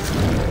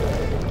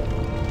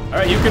 All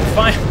right, you can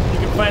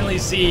finally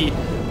see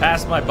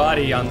past my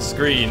body on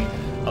screen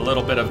a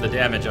little bit of the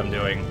damage I'm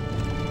doing.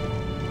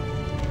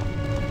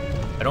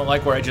 I don't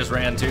like where I just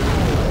ran to.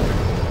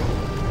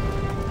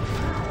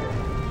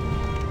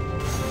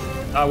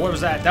 What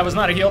was that? That was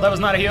not a heal. That was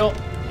not a heal.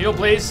 Heal,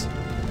 please.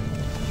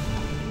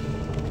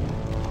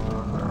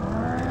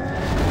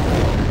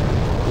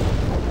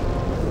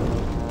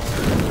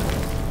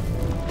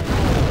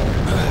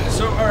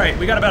 So, all right,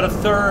 we got about a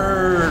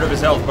third of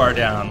his health bar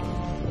down.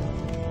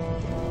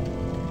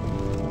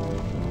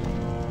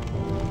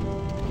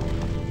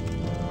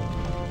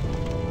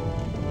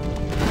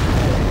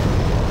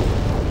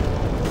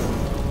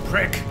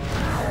 Prick.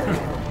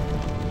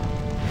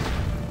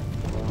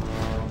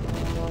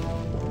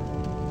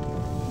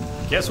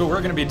 Guess what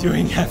we're gonna be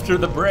doing after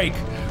the break?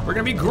 We're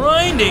gonna be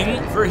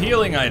grinding for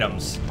healing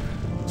items.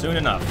 Soon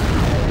enough.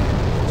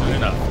 Soon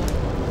enough.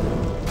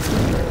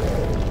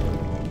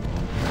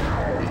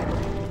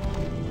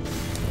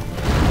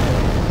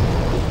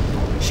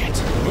 Shit.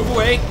 Move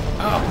away.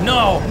 Oh,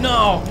 no,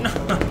 no, no.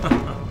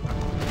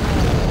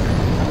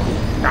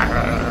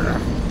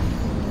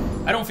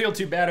 I don't feel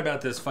too bad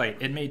about this fight.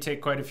 It may take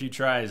quite a few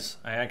tries.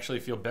 I actually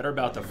feel better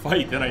about the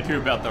fight than I do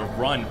about the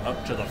run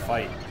up to the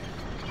fight,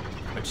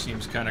 which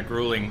seems kind of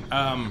grueling.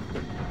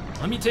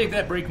 Let me take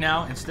that break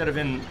now instead of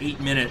in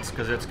 8 minutes,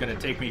 because it's going to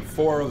take me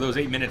 4 of those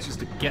 8 minutes just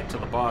to get to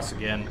the boss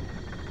again.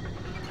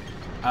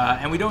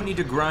 And we don't need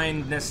to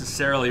grind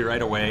necessarily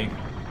right away.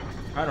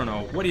 I don't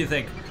know. What do you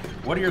think?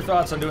 What are your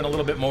thoughts on doing a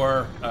little bit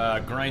more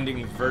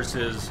grinding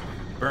versus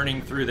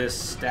burning through this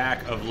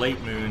stack of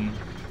Late Moon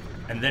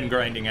and then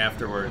grinding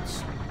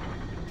afterwards?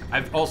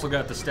 I've also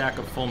got the stack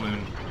of Full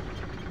Moon.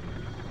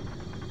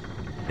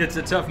 It's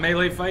a tough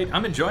melee fight.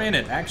 I'm enjoying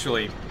it,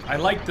 actually. I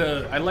like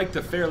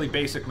the fairly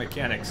basic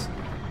mechanics.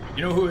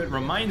 You know who it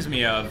reminds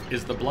me of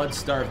is the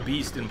Blood-Starved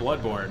Beast in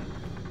Bloodborne.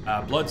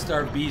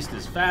 Blood-Starved Beast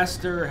is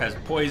faster, has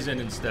poison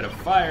instead of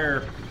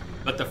fire,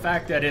 but the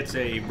fact that it's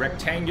a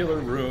rectangular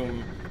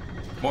room,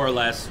 more or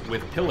less,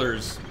 with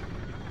pillars,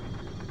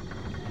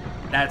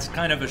 that's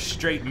kind of a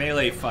straight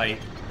melee fight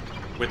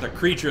with a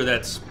creature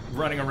that's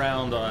running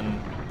around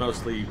on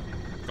mostly,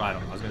 I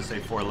don't know, I was gonna say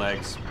 4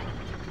 legs.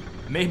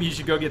 Maybe you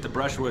should go get the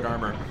brushwood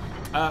armor.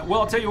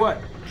 Well, I'll tell you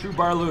what, True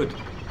Barlud.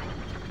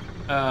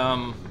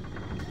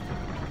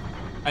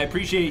 I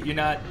appreciate you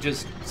not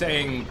just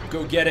saying,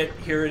 go get it,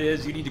 here it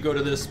is, you need to go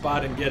to this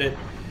spot and get it.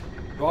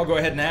 Well, I'll go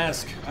ahead and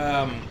ask,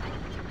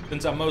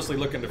 since I'm mostly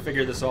looking to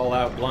figure this all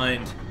out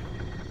blind.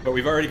 But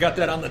we've already got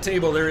that on the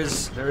table. There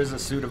is a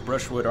suit of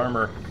brushwood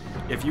armor.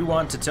 If you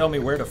want to tell me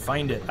where to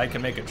find it, I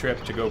can make a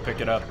trip to go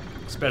pick it up,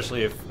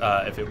 especially if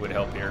it would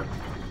help here.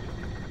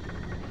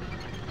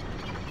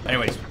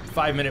 Anyways,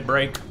 5-minute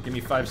break. Give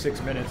me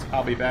 5-6 minutes.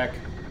 I'll be back.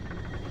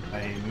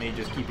 I may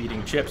just keep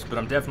eating chips, but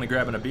I'm definitely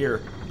grabbing a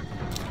beer.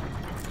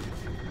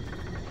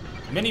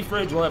 Mini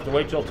fridge will have to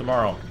wait till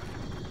tomorrow.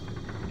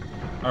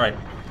 All right.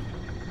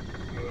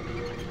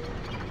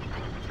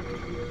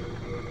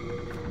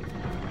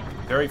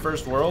 Very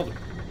first world.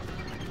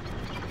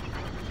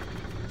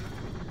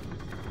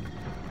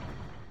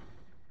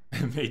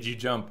 Made you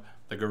jump.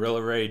 The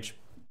Gorilla Rage.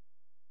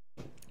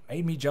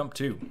 Made me jump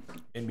too.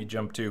 Made me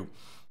jump too.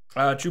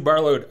 True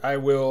Barload, I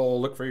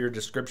will look for your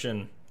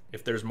description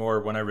if there's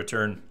more when I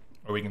return,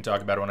 or we can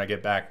talk about it when I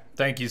get back.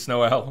 Thank you,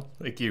 Snow Owl.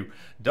 Thank you.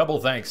 Double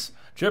thanks.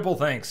 Triple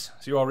thanks.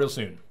 See you all real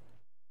soon.